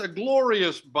give us a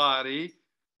glorious body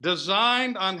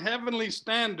designed on heavenly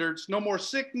standards. No more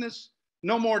sickness,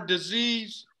 no more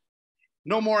disease,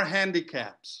 no more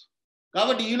handicaps.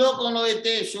 కాబట్టి ఈ లోకంలో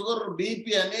అయితే షుగర్,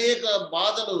 బీపీ, అనేక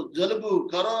బాధలు, జలుబు,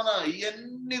 కరోనా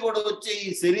ఇవన్నీ కూడా వచ్చే ఈ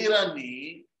శరీరాన్ని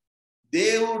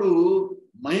దేవుడు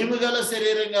మహిమగల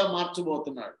శరీరంగా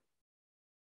మార్చబోతున్నాడు.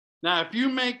 Now, if you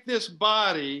make this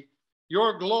body your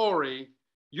glory,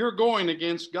 you're going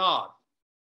against God.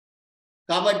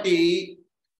 కాబట్టి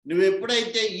నువ్వు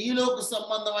ఎప్పుడైతే ఈలోక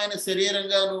సంబంధమైన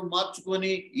శరీరంగా నువ్వు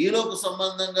మార్చుకొని ఈలోక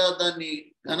సంబంధంగా దాన్ని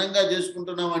ఘనంగా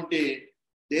చేసుకుంటున్నావు అంటే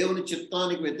దేవుని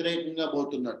చిత్తానికి వ్యతిరేకంగా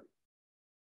పోతున్నాడు.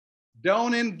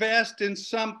 Don't invest in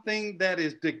something that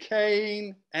is decaying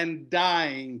and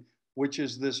dying, which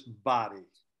is this body.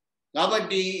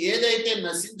 కాబట్టి ఏదైతే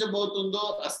నశించబోతుందో,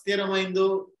 అస్థిరమైందో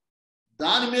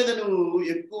దాని మీద నువ్వు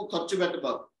ఎక్కువ ఖర్చు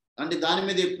పెట్టబాకు, అంటే దాని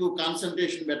మీద ఎక్కువ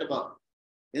కాన్సన్ట్రేషన్ పెట్టబాకు.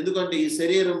 ఎందుకంటే ఈ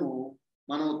శరీరము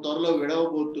మనం త్వరలో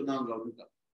విడవబోతున్నాం కనుక.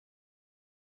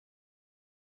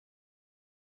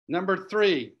 Number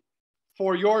 3,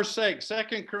 for your sake,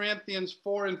 2 Corinthians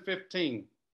 4:15.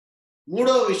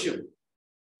 మూడో విషయం,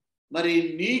 మరి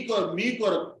మీ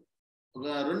కొరకు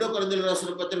 2 కొరింథీయులకు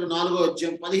రాసిన పత్రిక 4వ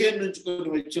అధ్యాయం 15 నుంచి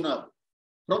కొన్ని వచనాలు.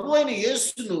 ప్రభువైన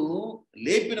యేసును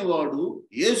లేపిన వాడు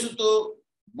యేసుతో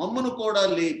మమ్మను కూడా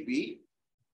లేపి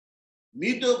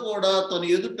మీతో కూడా తన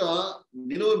ఎదుట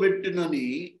నిలువబెట్టునని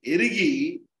ఎరిగి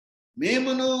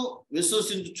మేమును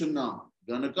విశ్వసించుచున్నాం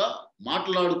గనుక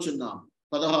మాట్లాడుచున్నాం.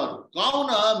 16,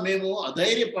 కావున మేము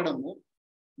అధైర్యపడము.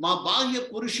 మా బాహ్య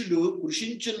పురుషుడు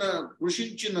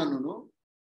కృషించినను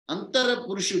అంతర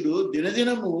పురుషుడు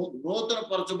దినదినము నూతన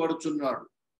పరచబడుచున్నాడు.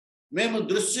 మేము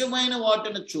దృశ్యమైన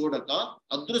వాటిని చూడక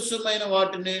అదృశ్యమైన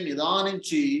వాటిని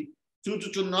నిదానించి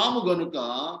చూచుచున్నాము గనుక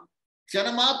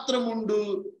క్షణమాత్రముండు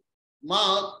మా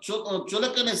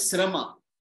చులకని శ్రమ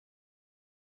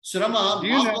మా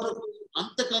కొరకు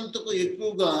అంతకంతకు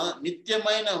ఎక్కువగా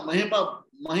నిత్యమైన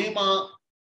మహిమ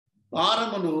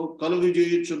భారమును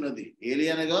కలుగజేయుచున్నది.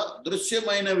 ఏలియనగా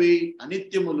దృశ్యమైనవి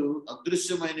అనిత్యములు,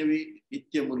 అదృశ్యమైనవి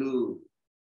నిత్యములు.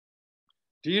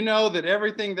 Do you know that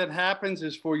everything that happens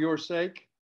is for your sake?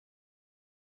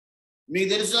 మీకు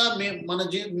తెలుసా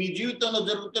మీ జీవితంలో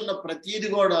జరుగుతున్న ప్రతిది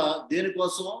కూడా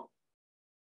దేనికోసం?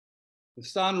 The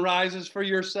sun rises for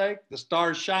your sake, the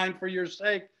stars shine for your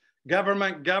sake,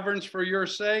 government governs for your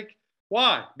sake.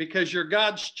 Why? Because you're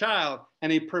God's child and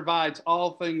he provides all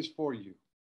things for you.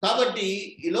 కాబట్టి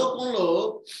ఈ లోకంలో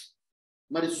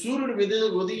మరి సూర్యుడు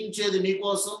ఉదయించేది నీ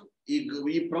కోసం,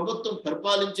 ఈ ప్రభుత్వం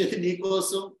పరిపాలించేది నీ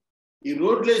కోసం, ఈ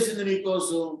రోడ్లు వేసింది నీ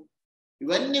కోసం,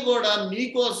 ఇవన్నీ కూడా నీ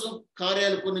కోసం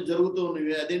కార్యాలు కొన్ని జరుగుతూ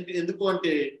ఉన్నవి. అదేంటి, ఎందుకు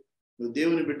అంటే నువ్వు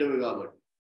దేవుని బిడ్డవి కాబట్టి.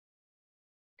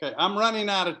 Okay, I'm running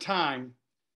out of time.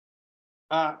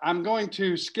 I'm going to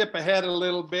skip ahead a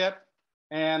little bit.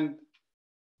 And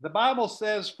the Bible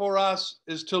says for us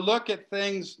is to look at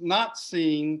things not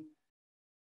seen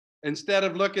instead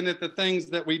of looking at the things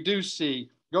that we do see.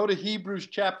 Go to Hebrews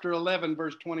chapter 11,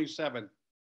 verse 27.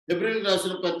 హెబ్రీయులకు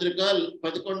రాసిన పత్రిక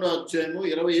 11వ అధ్యాయము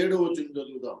 27వ వచనం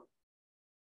చదువుదాం.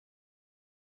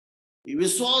 ఈ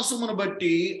విశ్వాసమును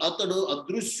బట్టి అతడు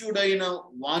అదృశ్యుడైన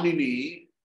వానిని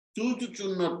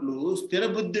చూచుచున్నట్లు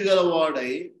స్థిరబుద్ధి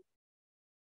గలవాడై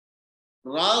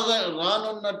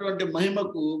రానున్నటువంటి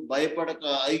మహిమకు భయపడక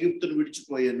ఐగుప్తును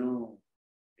విడిచిపోయాను.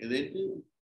 ఇదేంటి?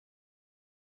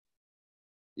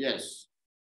 Yes.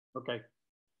 Okay.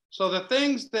 So the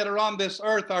things that are on this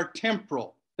earth are temporal.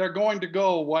 They're going to go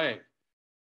away.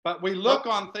 But we look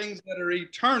on things that are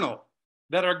eternal,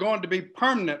 that are going to be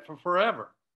permanent for forever.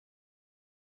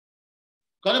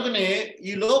 కనుకనే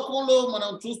ఈ లోకంలో మనం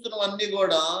చూస్తున్నవన్నీ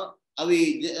కూడా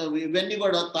ఇవన్నీ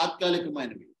కూడా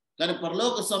తాత్కాలికమైనవి, కానీ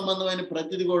పరలోక సంబంధమైన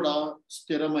ప్రతిది కూడా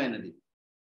స్థిరమైనది.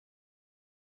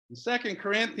 In 2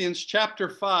 Corinthians chapter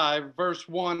 5, verse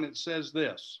 1, it says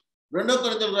this. 2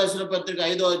 కొరింథీయులకు రాసిన పత్రిక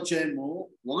 5వ అధ్యాయము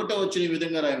 1వ వచనం ఈ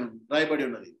విధంగా రాయబడి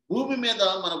ఉన్నది. భూమి మీద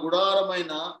మన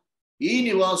గుడారమైన ఈ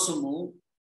నివాసము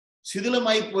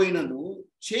శిథిలమైపోయినను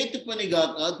చేతి పని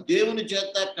గాక దేవుని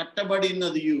చేత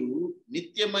కట్టబడినదియు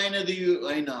నిత్యమైనది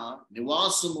అయిన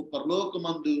నివాసము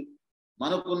పరలోకమందు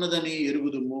మనకున్నదని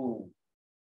ఎరుగుదుము.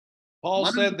 Paul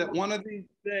said that one of these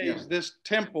days, this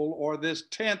temple or this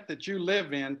tent that you live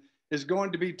in is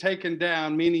going to be taken down,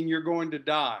 meaning you're going to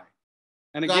die.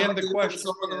 And again, the question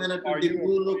is, are you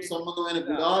సంబంధమైన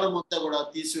గుడారం అంతా కూడా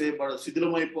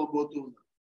శిథిలమైపోబోతుంది.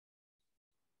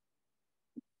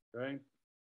 Okay.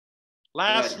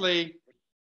 Lastly,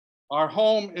 our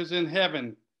home is in heaven.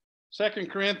 2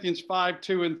 Corinthians 5,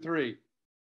 2 and 3.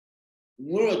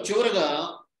 చివరగా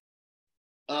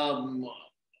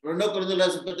 2 కొరింథీయులకు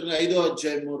రాసిన పత్రిక 5వ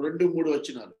అధ్యాయము 2, 3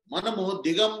 వచనాలు. మనము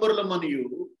దిగంబరులమనియు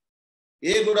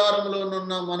ఏ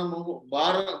గుడారంలోనున్న మనము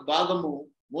భాగము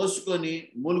మోసుకొని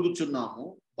మూలుగుచున్నాము,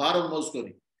 భారం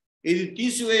మోసుకొని. ఇది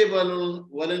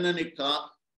తీసివేయవలెనని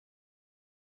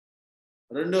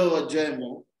 2వ అధ్యాయము.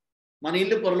 మన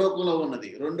ఇల్లు పరలోకంలో ఉన్నది.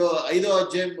 5వ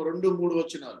అధ్యాయం 2-3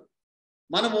 వచనాలు.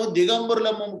 మనము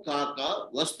దిగంబరులము కాక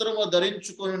వస్త్రము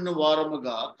ధరించుకున్న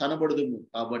వారముగా కనబడుదుము.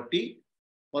 కాబట్టి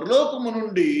పరలోకము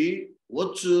నుండి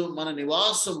వచ్చు మన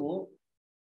నివాసము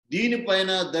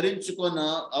దీనిపైన ధరించుకొన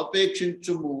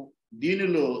అపేక్షించుము.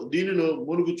 దీనిలో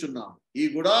మూలుగుచున్నాము. ఈ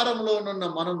గుడారంలోనున్న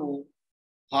మనము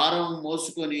భారం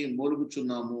మోసుకొని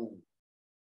మూలుగుచున్నాము.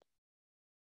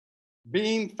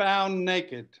 Being found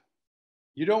naked.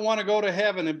 You don't want to go to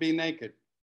heaven and be naked.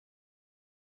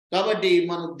 కాబట్టి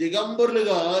మనం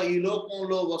దిగంబరులుగా ఈ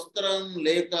లోకంలో వస్త్రం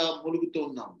లేక మూలుగుతూ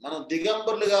ఉన్నాం. మనం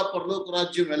దిగంబరులుగా పరలోక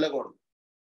రాజ్యం వెళ్ళకూడదు.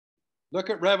 Look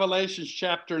at Revelation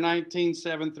chapter 19,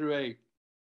 7-8.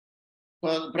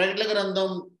 ప్రకటన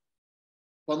గ్రంథం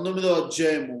 19వ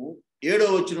అధ్యాయము 7వ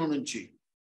వచనం నుంచి,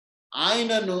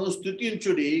 ఆయనను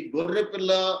స్తుతించుడి,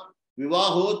 గొర్రెపిల్ల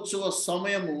వివాహోత్సవ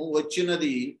సమయము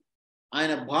వచ్చినది,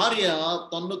 ఆయన భార్య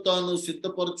తన్ను తాను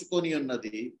సిద్ధపరచుకొని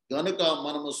ఉన్నది గనుక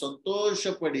మనము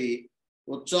సంతోషపడి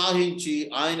ఉత్సాహించి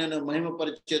ఆయనను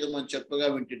మహిమపరిచేదమని చెప్పగా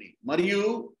వింటిని. మరియు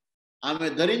ఆమె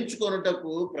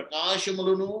ధరించుకొనుటకు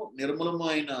ప్రకాశములను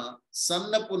నిర్మలమైన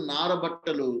సన్నపు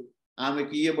నారబట్టలు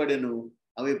ఆమెకి ఇయ్యబడెను.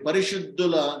 అవి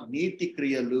పరిశుద్ధుల నీతి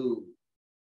క్రియలు.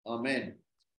 ఆమేన్.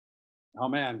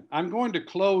 Amen. I'm going to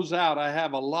close out. I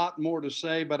have a lot more to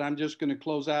say, but I'm just going to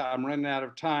close out. I'm running out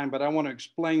of time, but I want to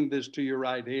explain this to you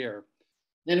right here.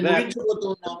 నేను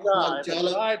ముగించబోతున్నాను. నాకు The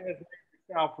చాలా bride has made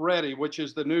herself ready, which is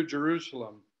the New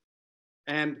Jerusalem.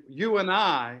 And you and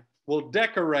I will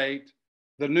decorate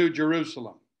the New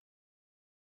Jerusalem.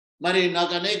 మరి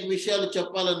నాకు అనేక విషయాలు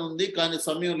చెప్పాలని ఉంది, కానీ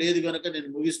సమయం లేదు కనుక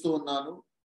నేను ముగిస్తూ ఉన్నాను.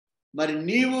 మరి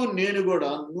నీవు నేను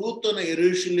కూడా నూతన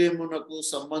యెరూషలేమునకు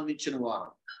సంబంధించిన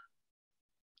వారు.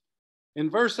 In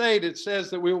verse 8, it says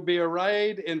that we will be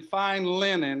arrayed in fine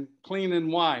linen, clean and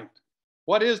white.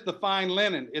 What is the fine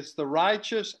linen? It's the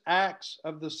righteous acts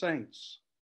of the saints.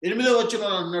 8వ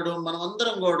వచనంలో అన్నాడు, మనం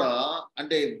అందరం కూడా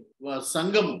అంటే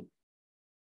సంఘము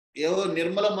ఏవో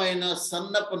నిర్మలమైన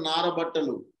సన్నపు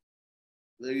నారబట్టలు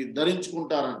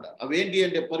ధరించుకుంటారంట. అవేంటి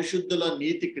అంటే పరిశుద్ధుల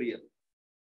నీతి క్రియలు.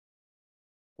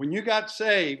 When you got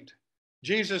saved,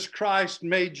 Jesus Christ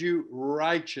made you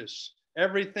righteous.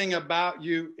 Everything about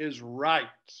you is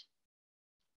right.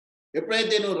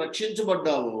 ఎప్పుడైతే నువ్వు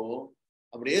రక్షించబడ్డావో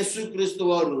అప్పుడు యేసుక్రీస్తు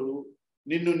వారు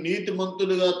నిన్ను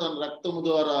నీతిమంతులుగా తన రక్తము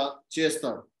ద్వారా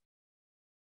చేస్తాడు.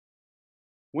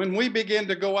 When we begin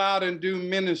to go out and do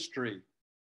ministry,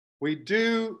 we do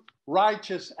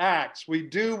righteous acts. We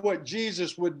do what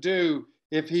Jesus would do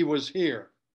if he was here.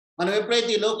 మనం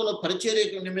ఎప్పుడైతే ఈ లోకంలో పరిచర్య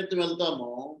నిమిత్తం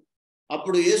వెళ్తామో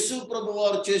అప్పుడు యేసు ప్రభు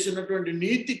వారు చేసినటువంటి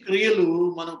నీతి క్రియలు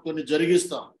మనం కొన్ని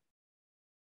జరిగిస్తాం.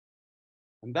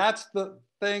 And that's the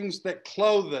things that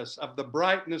clothe us of the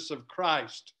brightness of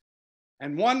Christ.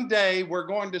 And one day we're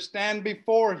going to stand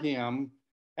before him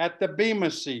at the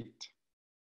bema seat.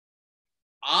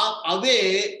 అవే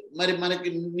మరి మనకి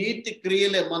నీతి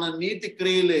క్రియలే, మన నీతి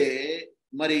క్రియలే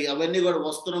మరి అవన్నీ కూడా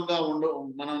వస్త్రంగా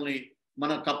మనల్ని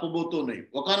మనం కప్పబోతున్నాయి.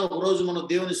 ఒకనొక రోజు మనం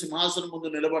దేవుని సింహాసనం ముందు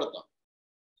నిలబడతాం.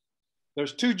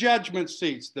 There's 2 judgment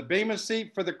seats, the bema seat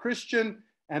for the Christian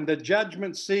and the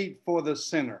judgment seat for the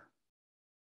sinner.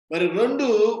 మరి రెండు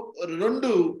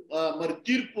మరి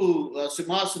తీర్పు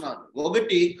సింహాసనాలు.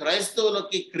 ఒకటి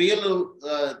క్రైస్తవులకి క్రియలు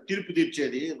తీర్పు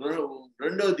తీర్చేది,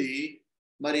 రెండోది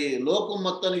మరి లోకం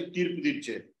మొత్తానికి తీర్పు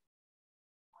తీర్చేది.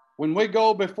 When we go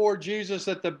before Jesus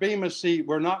at the bema seat,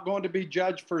 we're not going to be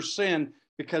judged for sin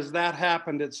because that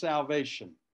happened at salvation.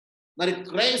 మరి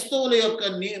క్రైస్తవుల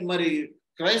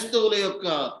యొక్క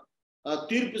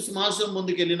తీర్పు సింహాసనం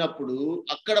ముందుకు వెళ్ళినప్పుడు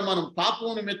అక్కడ మనం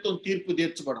పాపం నిమిత్తం తీర్పు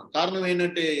తీర్చబడం. కారణం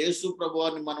ఏంటంటే యేసు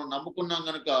ప్రభువారిని మనం నమ్ముకున్నాం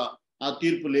కనుక ఆ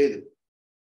తీర్పు లేదు.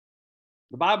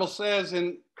 The Bible says in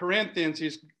Corinthians,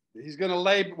 we're going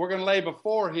to lay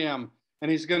before him and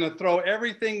he's going to throw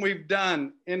everything we've done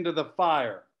into the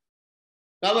fire.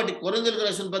 కాబట్టి కొరింథీయులకు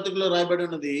రాసిన పత్రికలో రాయబడి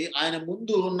ఉన్నది, ఆయన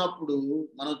ముందు ఉన్నప్పుడు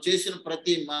మనం చేసిన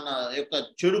ప్రతి మన యొక్క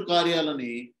చెడు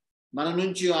కార్యాలని మన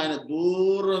నుంచి ఆయన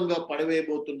దూరంగా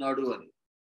పడవేయబోతున్నాడు అని.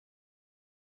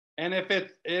 And if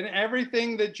it's in everything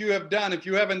that you have done, if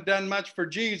you haven't done much for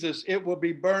Jesus, it will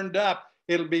be burned up.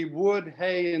 It'll be wood,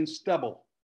 hay, and stubble.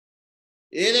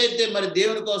 ఏదైతే మరి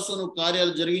దేవుని కోసం నువ్వు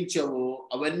కార్యాలు జరిగించావో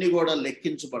అవన్నీ కూడా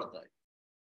లెక్కించబడతాయి.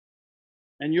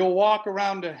 And you'll walk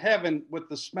around to heaven with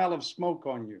the smell of smoke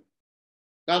on you.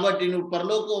 కాబట్టి నువ్వు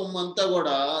పరలోకం అంతా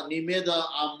కూడా నీ మీద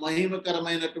ఆ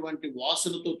మహిమకరమైనటువంటి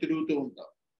వాసనతో తిరుగుతూ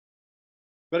ఉంటావు.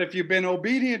 But if you've been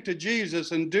obedient to Jesus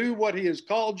and do what he has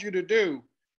called you to do,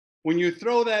 when you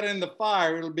throw that in the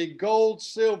fire, it'll be gold,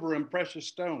 silver, and precious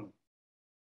stone.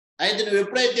 అయితే నువ్వు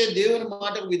ఎప్పుడైతే దేవుని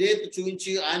మాటకు విధేయత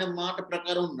చూపించి ఆయన మాట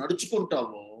ప్రకారం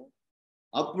నడుచుకుంటావో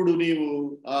అప్పుడు నీవు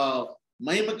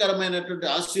మహిమకరమైనటువంటి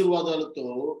ఆశీర్వాదాలతో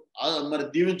మరి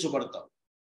దీవించబడతావు.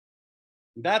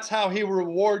 That's how he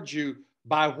rewards you,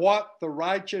 by what the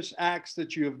righteous acts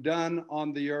that you have done on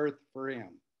the earth for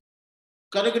him.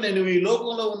 కనుక నేను ఈ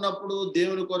లోకంలో ఉన్నప్పుడు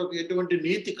దేవుని కొరకు ఎటువంటి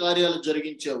నీతి కార్యాలు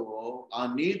జరిగించావో ఆ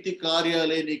నీతి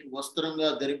కార్యాలే నీకు వస్త్రంగా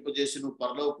ధరింపజేసి నువ్వు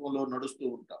పరలోకంలో నడుస్తూ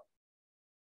ఉంటావు.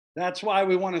 That's why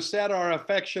we want to set our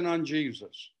affection on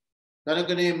Jesus.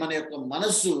 కనుకనే మన యొక్క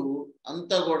మనసు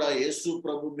అంతా కూడా యేసు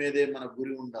ప్రభు మీదే మన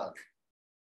గురి ఉండాలి.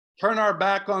 Turn our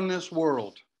back on this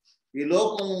world. ఈ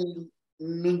లోకం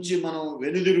నుంచి మనం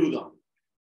వెనుదిరుగుదాం.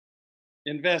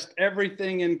 Invest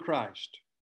everything in Christ.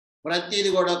 ప్రతిది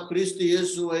కూడా క్రీస్తు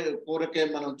యేసు కొరకే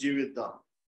మనం జీవిద్దాం.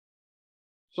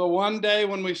 So one day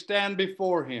when we stand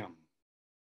before him,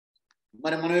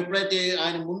 మరి మనం ఎప్పుడైతే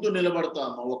ఆయన ముందు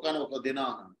నిలబడతామో ఒకానొక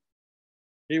దినాన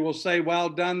he will say, well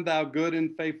done, thou good and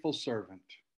faithful servant.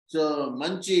 So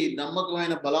మంచి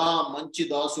నమ్మకమైన బలా మంచి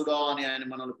దాసుడా అని ఆయన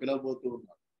మనల్ని పిలవబోతూ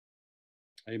ఉన్నారు.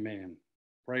 Amen.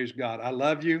 Praise God. I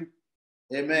love you.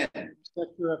 Amen.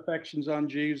 Set your affections on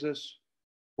Jesus.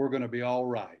 We're going to be all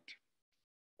right.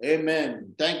 Amen.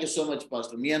 Thank you so much,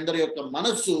 Pastor. మీ అందరి యొక్క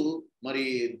మనసు మరి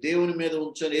దేవుని మీద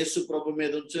ఉంచండి, యేసు ప్రభు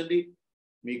మీద ఉంచండి.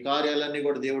 మీ కార్యాలన్నీ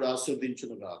కూడా దేవుడు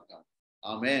ఆశీర్వదించును గాక.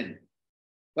 Amen.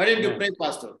 Why don't you pray,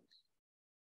 Pastor?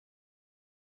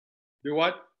 Do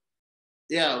what?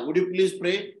 Yeah, would you please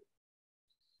pray?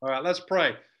 All right, let's pray.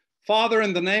 Father,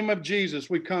 in the name of Jesus,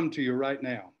 we come to you right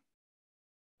now.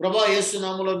 ప్రభా యేసు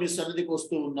నామములో మీ సన్నిధికి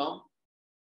వస్తూ ఉన్నాం.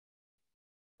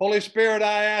 Holy Spirit,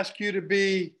 I ask you to be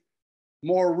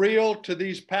more real to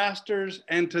these pastors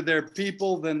and to their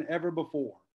people than ever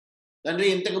before. తండ్రి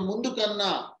ఇంతకు ముందు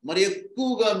కన్నా మరి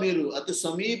ఎక్కువగా మీరు అతి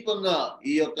సమీపంగా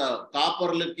ఈ యొక్క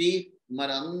కాపర్లకి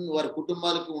మరి వారి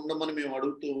కుటుంబాలకి ఉండమని మేము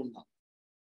అడుగుతూ ఉన్నాం.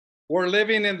 We're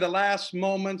living in the last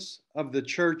moments of the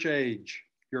church age.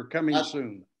 You're coming soon.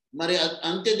 మరి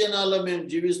అంత్య దినాల్లో మేము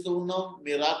జీవిస్తూ ఉన్నాం.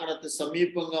 మీ రాకడ అతి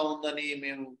సమీపంగా ఉందని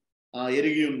మేము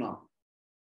ఎరిగి ఉన్నాం.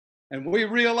 And we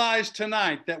realize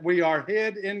tonight that we are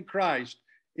hid in Christ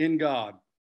in God.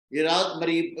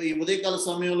 మరి ఈ ఉదయకాల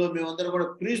సమయంలో మేమందరం కూడా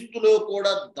క్రీస్తులో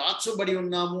కూడా దాచబడి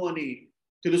ఉన్నాము అని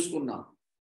తెలుసుకున్నాం.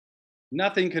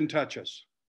 Nothing can touch us.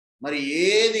 మరి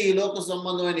ఏది ఈ లోక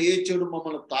సంబంధమైన ఏ చెడు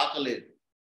మమ్మల్ని తాకలేదు.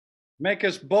 Make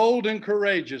us bold and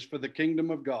courageous for the kingdom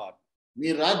of God. మీ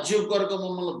రాజ్యం కొరకు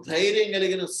మమ్మల్ని ధైర్యం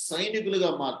కలిగిన సైనికులుగా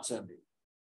మార్చండి.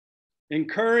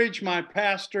 Encourage my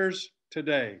pastors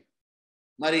today.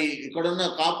 మరి ఇక్కడున్న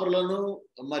కాపరులను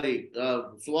మరి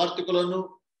సువార్థికులను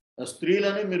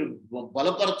స్త్రీలను మీరు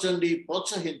బలపరచండి,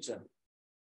 ప్రోత్సహించండి.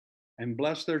 And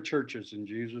bless their churches in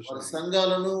Jesus' వారి name.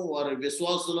 సంఘాలను వారి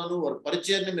విశ్వాసులను వారి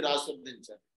పరిచయాన్ని మీరు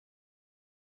ఆశీర్వదించండి.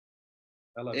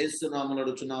 యేసు నామములో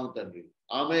అడుగుచున్నాము తండ్రి.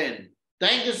 ఆమేన్.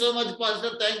 Thank you so much, Pastor.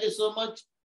 Thank you so much.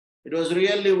 It was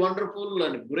really wonderful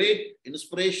and great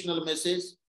inspirational message.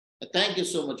 Thank you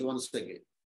so much once again.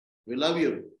 We love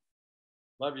you.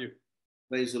 Love you.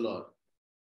 Praise the Lord.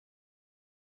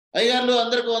 అయ్యారు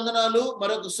అందరికి వందనాలు.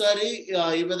 మరొకసారి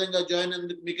ఈ విధంగా join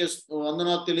అయినందుకు మీకు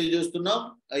వందనాలు తెలియజేస్తున్నాం.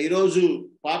 ఈరోజు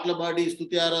పాటలు పాడి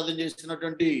స్తుతి ఆరాధన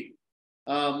చేసినటువంటి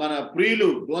మన ప్రియులు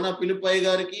గోన పిలిపాయి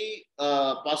గారికి,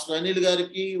 పాస్టర్ అనిల్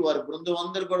గారికి, వారి బృందం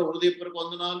అందరు కూడా హృదయపూర్వక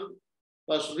వందనాలు.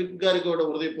 పాస్టర్ రిక్ గారికి కూడా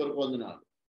హృదయపూర్వక వందనాలు.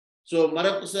 సో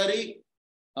మరొకసారి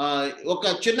ఒక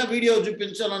చిన్న వీడియో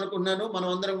చూపించాలనుకున్నాను. మనం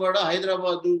అందరం కూడా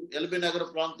హైదరాబాదు ఎల్బీ నగర్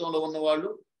ప్రాంతంలో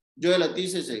ఉన్నవాళ్ళు జోయలా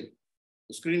తీసేసాయి,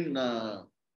 స్క్రీన్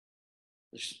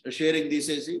షేరింగ్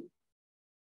తీసేసి.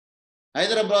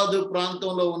 హైదరాబాదు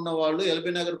ప్రాంతంలో ఉన్నవాళ్ళు,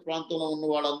 ఎల్బీ నగర్ ప్రాంతంలో ఉన్న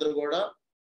వాళ్ళందరూ కూడా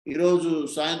ఈరోజు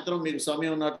సాయంత్రం మీకు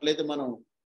సమయం ఉన్నట్లయితే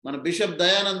మన బిషప్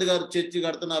దయానంద్ గారు చర్చి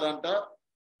కడుతున్నారంట.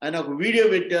 ఆయన ఒక వీడియో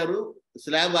పెట్టారు,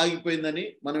 స్లాబ్ ఆగిపోయిందని.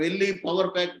 మనం వెళ్ళి పవర్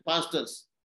ప్యాక్ పాస్టర్స్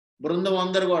బృందం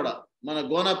అందరు కూడా, మన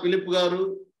గోనా ఫిలిప్ గారు,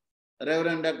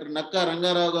 రెవరెండ్ డాక్టర్ నక్కా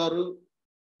రంగారావు గారు,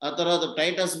 ఆ తర్వాత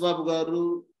టైటస్ బాబు గారు,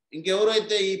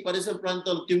 ఇంకెవరైతే ఈ పరిసర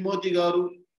ప్రాంతాలు తిమ్మోతి గారు,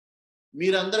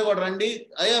 మీరందరూ కూడా రండి.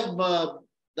 అయ్యా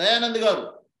దయానంద్ గారు,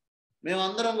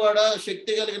 మేమందరం కూడా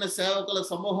శక్తి కలిగిన సేవకుల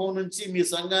సమూహం నుంచి మీ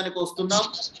సంఘానికి వస్తున్నాం,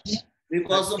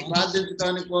 మీకోసం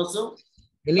ప్రార్థించడానికి కోసం.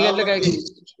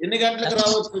 ఎన్ని గంటలకు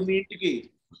రావచ్చు మీ ఇంటికి?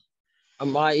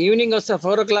 ఈవినింగ్ వస్తా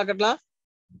 4 o'clock అట్లా.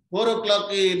 4 o'clock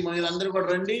మీరందరూ కూడా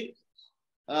రండి.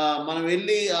 మనం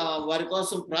వెళ్ళి వారి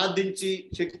కోసం ప్రార్థించి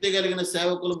శక్తి కలిగిన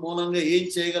సేవకుల మూలంగా ఏం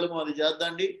చేయగలమో అది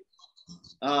చేద్దాండి.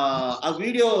 ఆ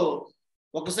వీడియో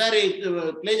ఒకసారి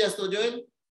ప్లే చేస్తావు జోయల్?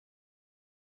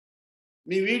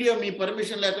 మీ వీడియో మీ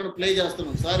పర్మిషన్ లేకుండా ప్లే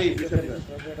చేస్తున్నాం. సారీ బిషప్ గారు.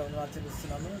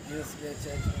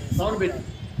 సౌండ్ పెట్టి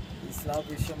ఈ స్లాబ్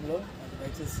విషయంలో నాకు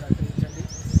దయచేసి సహకరించండి.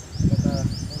 గత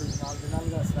 3-4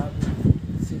 దినాలుగా స్లాబ్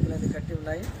సీకులన్నీ కట్టి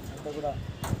ఉన్నాయి, అంతా కూడా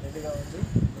రెడీగా ఉంది.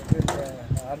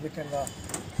 ఆర్థికంగా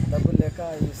డబ్బులు లేక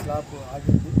ఈ స్లాబ్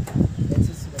ఆగింది.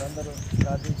 దయచేసి మీరందరూ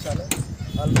ప్రార్థించాలి.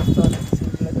 ఆల్మోస్ట్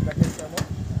సీకులన్నీ కట్టేసాము.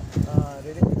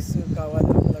 రెడీ మిక్స్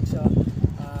కావాలి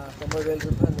 1,90,000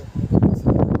 రూపాయలు.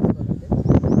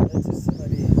 దయచేసి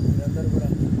మరి మీరందరూ కూడా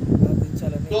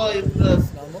ప్రార్థించాలని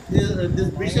this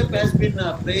bishop has been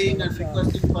praying and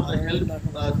requesting for the help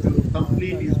to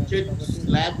complete his church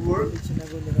slab work.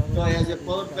 So as a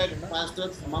perfect pastor,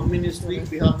 mom ministry,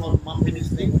 behalf of mom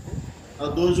ministry,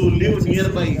 those who live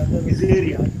nearby his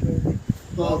area.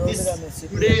 So this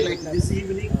today, like this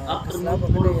evening, afternoon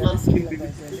 4 o'clock, we'll be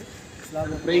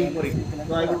praying for it.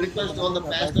 So I would request all the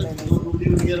pastors who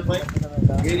live nearby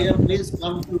area, please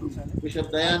come to Bishop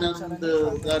Dayanand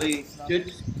Gari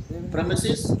Church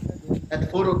premises at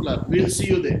 4 o'clock. We'll see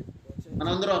you there.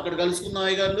 మనందరం అక్కడ కలుసుకుందాం.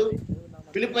 అయ్యగారు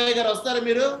ఫిలిప్పయ్య గారు వస్తారా?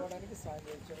 మీరు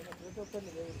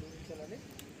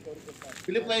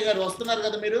ఫిలిప్పయ్య గారు వస్తున్నారు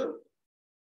కదా, మీరు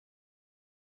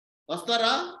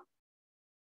వస్తారా?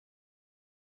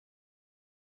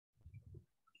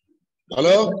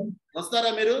 హలో, వస్తారా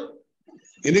మీరు?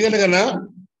 ఎందుకంటే కన్నా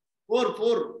 4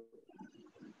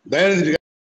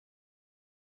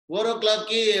 o'clock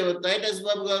కి టైటస్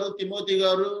బాబు గారు, తిమోతి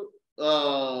గారు,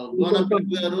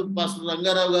 గోనపల్లి గారు, పాస్టర్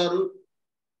రంగారావు గారు,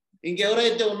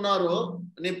 ఇంకెవరైతే ఉన్నారో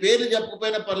నేను పేర్లు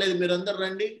చెప్పకపోయినా పర్లేదు, మీరందరూ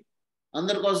రండి.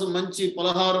 అందరి కోసం మంచి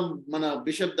పలహారం మన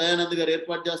బిషప్ దయానంద్ గారు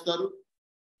ఏర్పాటు చేస్తారు.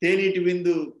 తేనీటి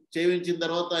విందు చేయించిన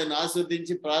తర్వాత ఆయన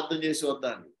ఆశీర్వదించి ప్రార్థన చేసి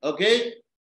వద్దాండి. Okay,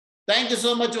 thank you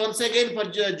so much once again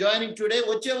for joining today.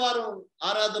 వచ్చే వారం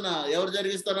ఆరాధన ఎవరు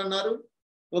జరిగిస్తారన్నారు?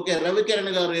 ఓకే,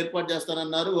 రవికిరణ్ గారు ఏర్పాటు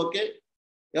చేస్తారన్నారు. ఓకే,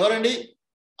 ఎవరండి?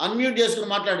 అన్మ్యూట్ చేసుకుని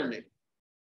మాట్లాడండి.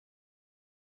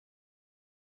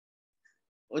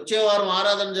 వచ్చే వారం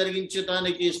ఆరాధన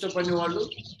జరిగించడానికి ఇష్టపడిన వాళ్ళు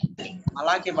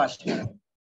అలాగే భాష ఎక్కడ?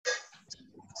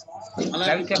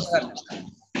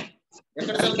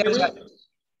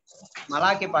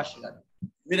 మలాకి భాష గారు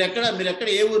మీరు ఎక్కడ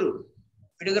ఏ ఊరు?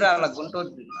 పిడుగురాల,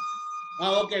 గుంటూరు జిల్లా.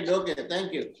 Okay, thank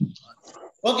you.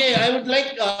 Okay, I would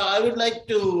like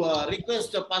to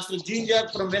request Pastor Jinjak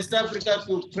from West Africa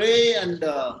to pray and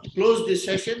close this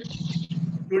session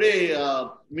today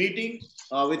meeting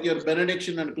with your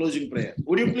benediction and closing prayer.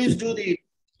 Would you please do the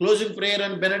closing prayer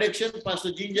and benediction,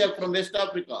 Pastor Jinjak from West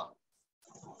Africa?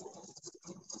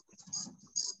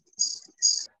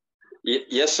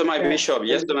 Yes, my bishop.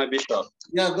 Yes, my bishop.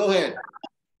 Yeah, go ahead.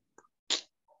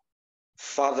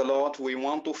 Father Lord, we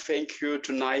want to thank you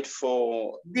tonight for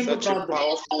such a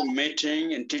powerful meeting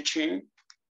and teaching.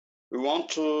 We want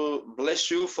to bless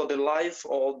you for the life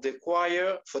of the choir,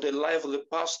 for the life of the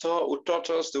pastor who taught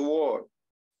us the word.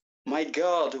 My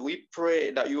God, we pray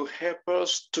that you help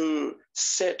us to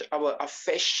set our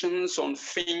affections on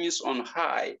things on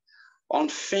high, on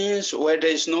things where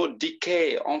there is no decay,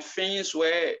 on things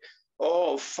where,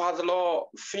 oh, Father Lord,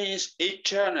 things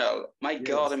eternal, my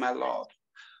God and my Lord.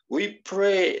 We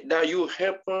pray that you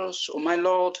help us, oh my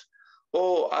Lord,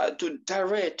 to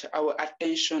direct our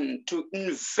attention to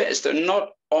invest not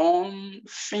on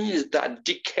things that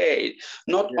decay,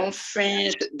 not on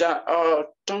things that are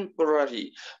temporary,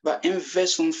 but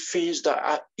invest on things that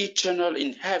are eternal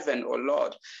in heaven, oh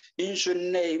Lord. In the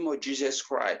name of Jesus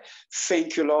Christ, thank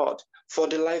you, Lord, for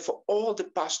the life of all the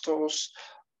pastors,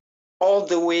 all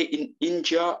the way in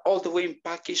India, all the way in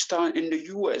Pakistan, in the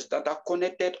US that are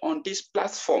connected on this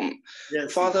platform.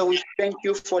 Yes. Father, we thank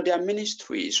you for their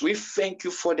ministries. We thank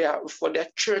you for their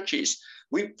churches.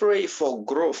 We pray for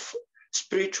growth,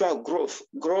 spiritual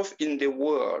growth in the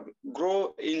world,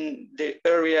 growth in the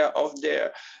area of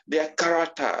their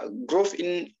character, growth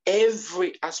in every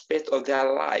aspect of their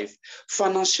life,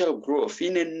 financial growth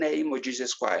in the name of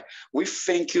Jesus Christ. We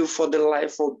thank you for the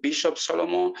life of Bishop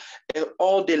Solomon and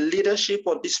all the leadership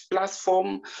of this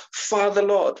platform. Father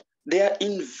Lord, they are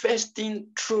investing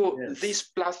through this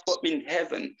platform in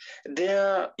heaven. They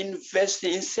are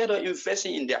investing, instead of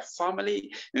investing in their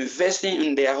family, investing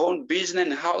in their own business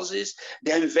and houses,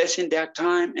 they are investing their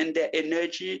time and their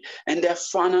energy and their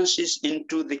finances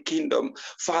into the kingdom.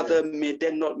 Father, may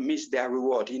they not miss their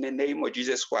reward in the name of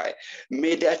Jesus Christ.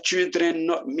 May their children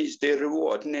not miss their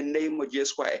reward in the name of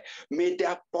Jesus Christ. May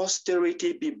their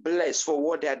posterity be blessed for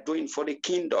what they are doing for the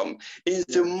kingdom. In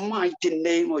the mighty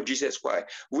name of Jesus Christ,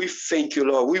 we thank you,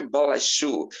 Lord. We bless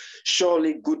you.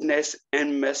 Surely goodness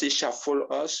and mercy shall follow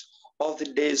us all the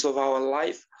days of our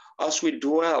life as we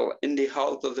dwell in the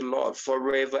house of the Lord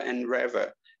forever and ever.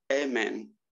 Amen.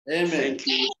 Amen. Thank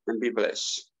you and be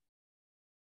blessed.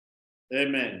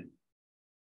 Amen.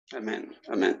 Amen.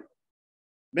 Amen.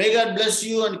 May God bless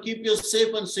you and keep you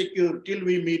safe and secure till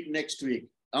we meet next week.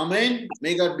 Amen.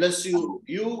 May God bless you,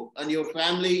 you and your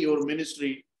family, your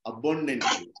ministry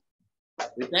abundantly.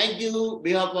 We thank you on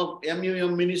behalf of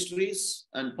MUM Ministries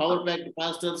and Power Pack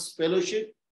Pastors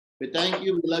Fellowship. We thank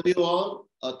you. We love you all.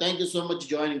 Thank you so much for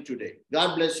joining today.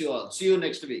 God bless you all. See you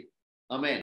next week. Amen.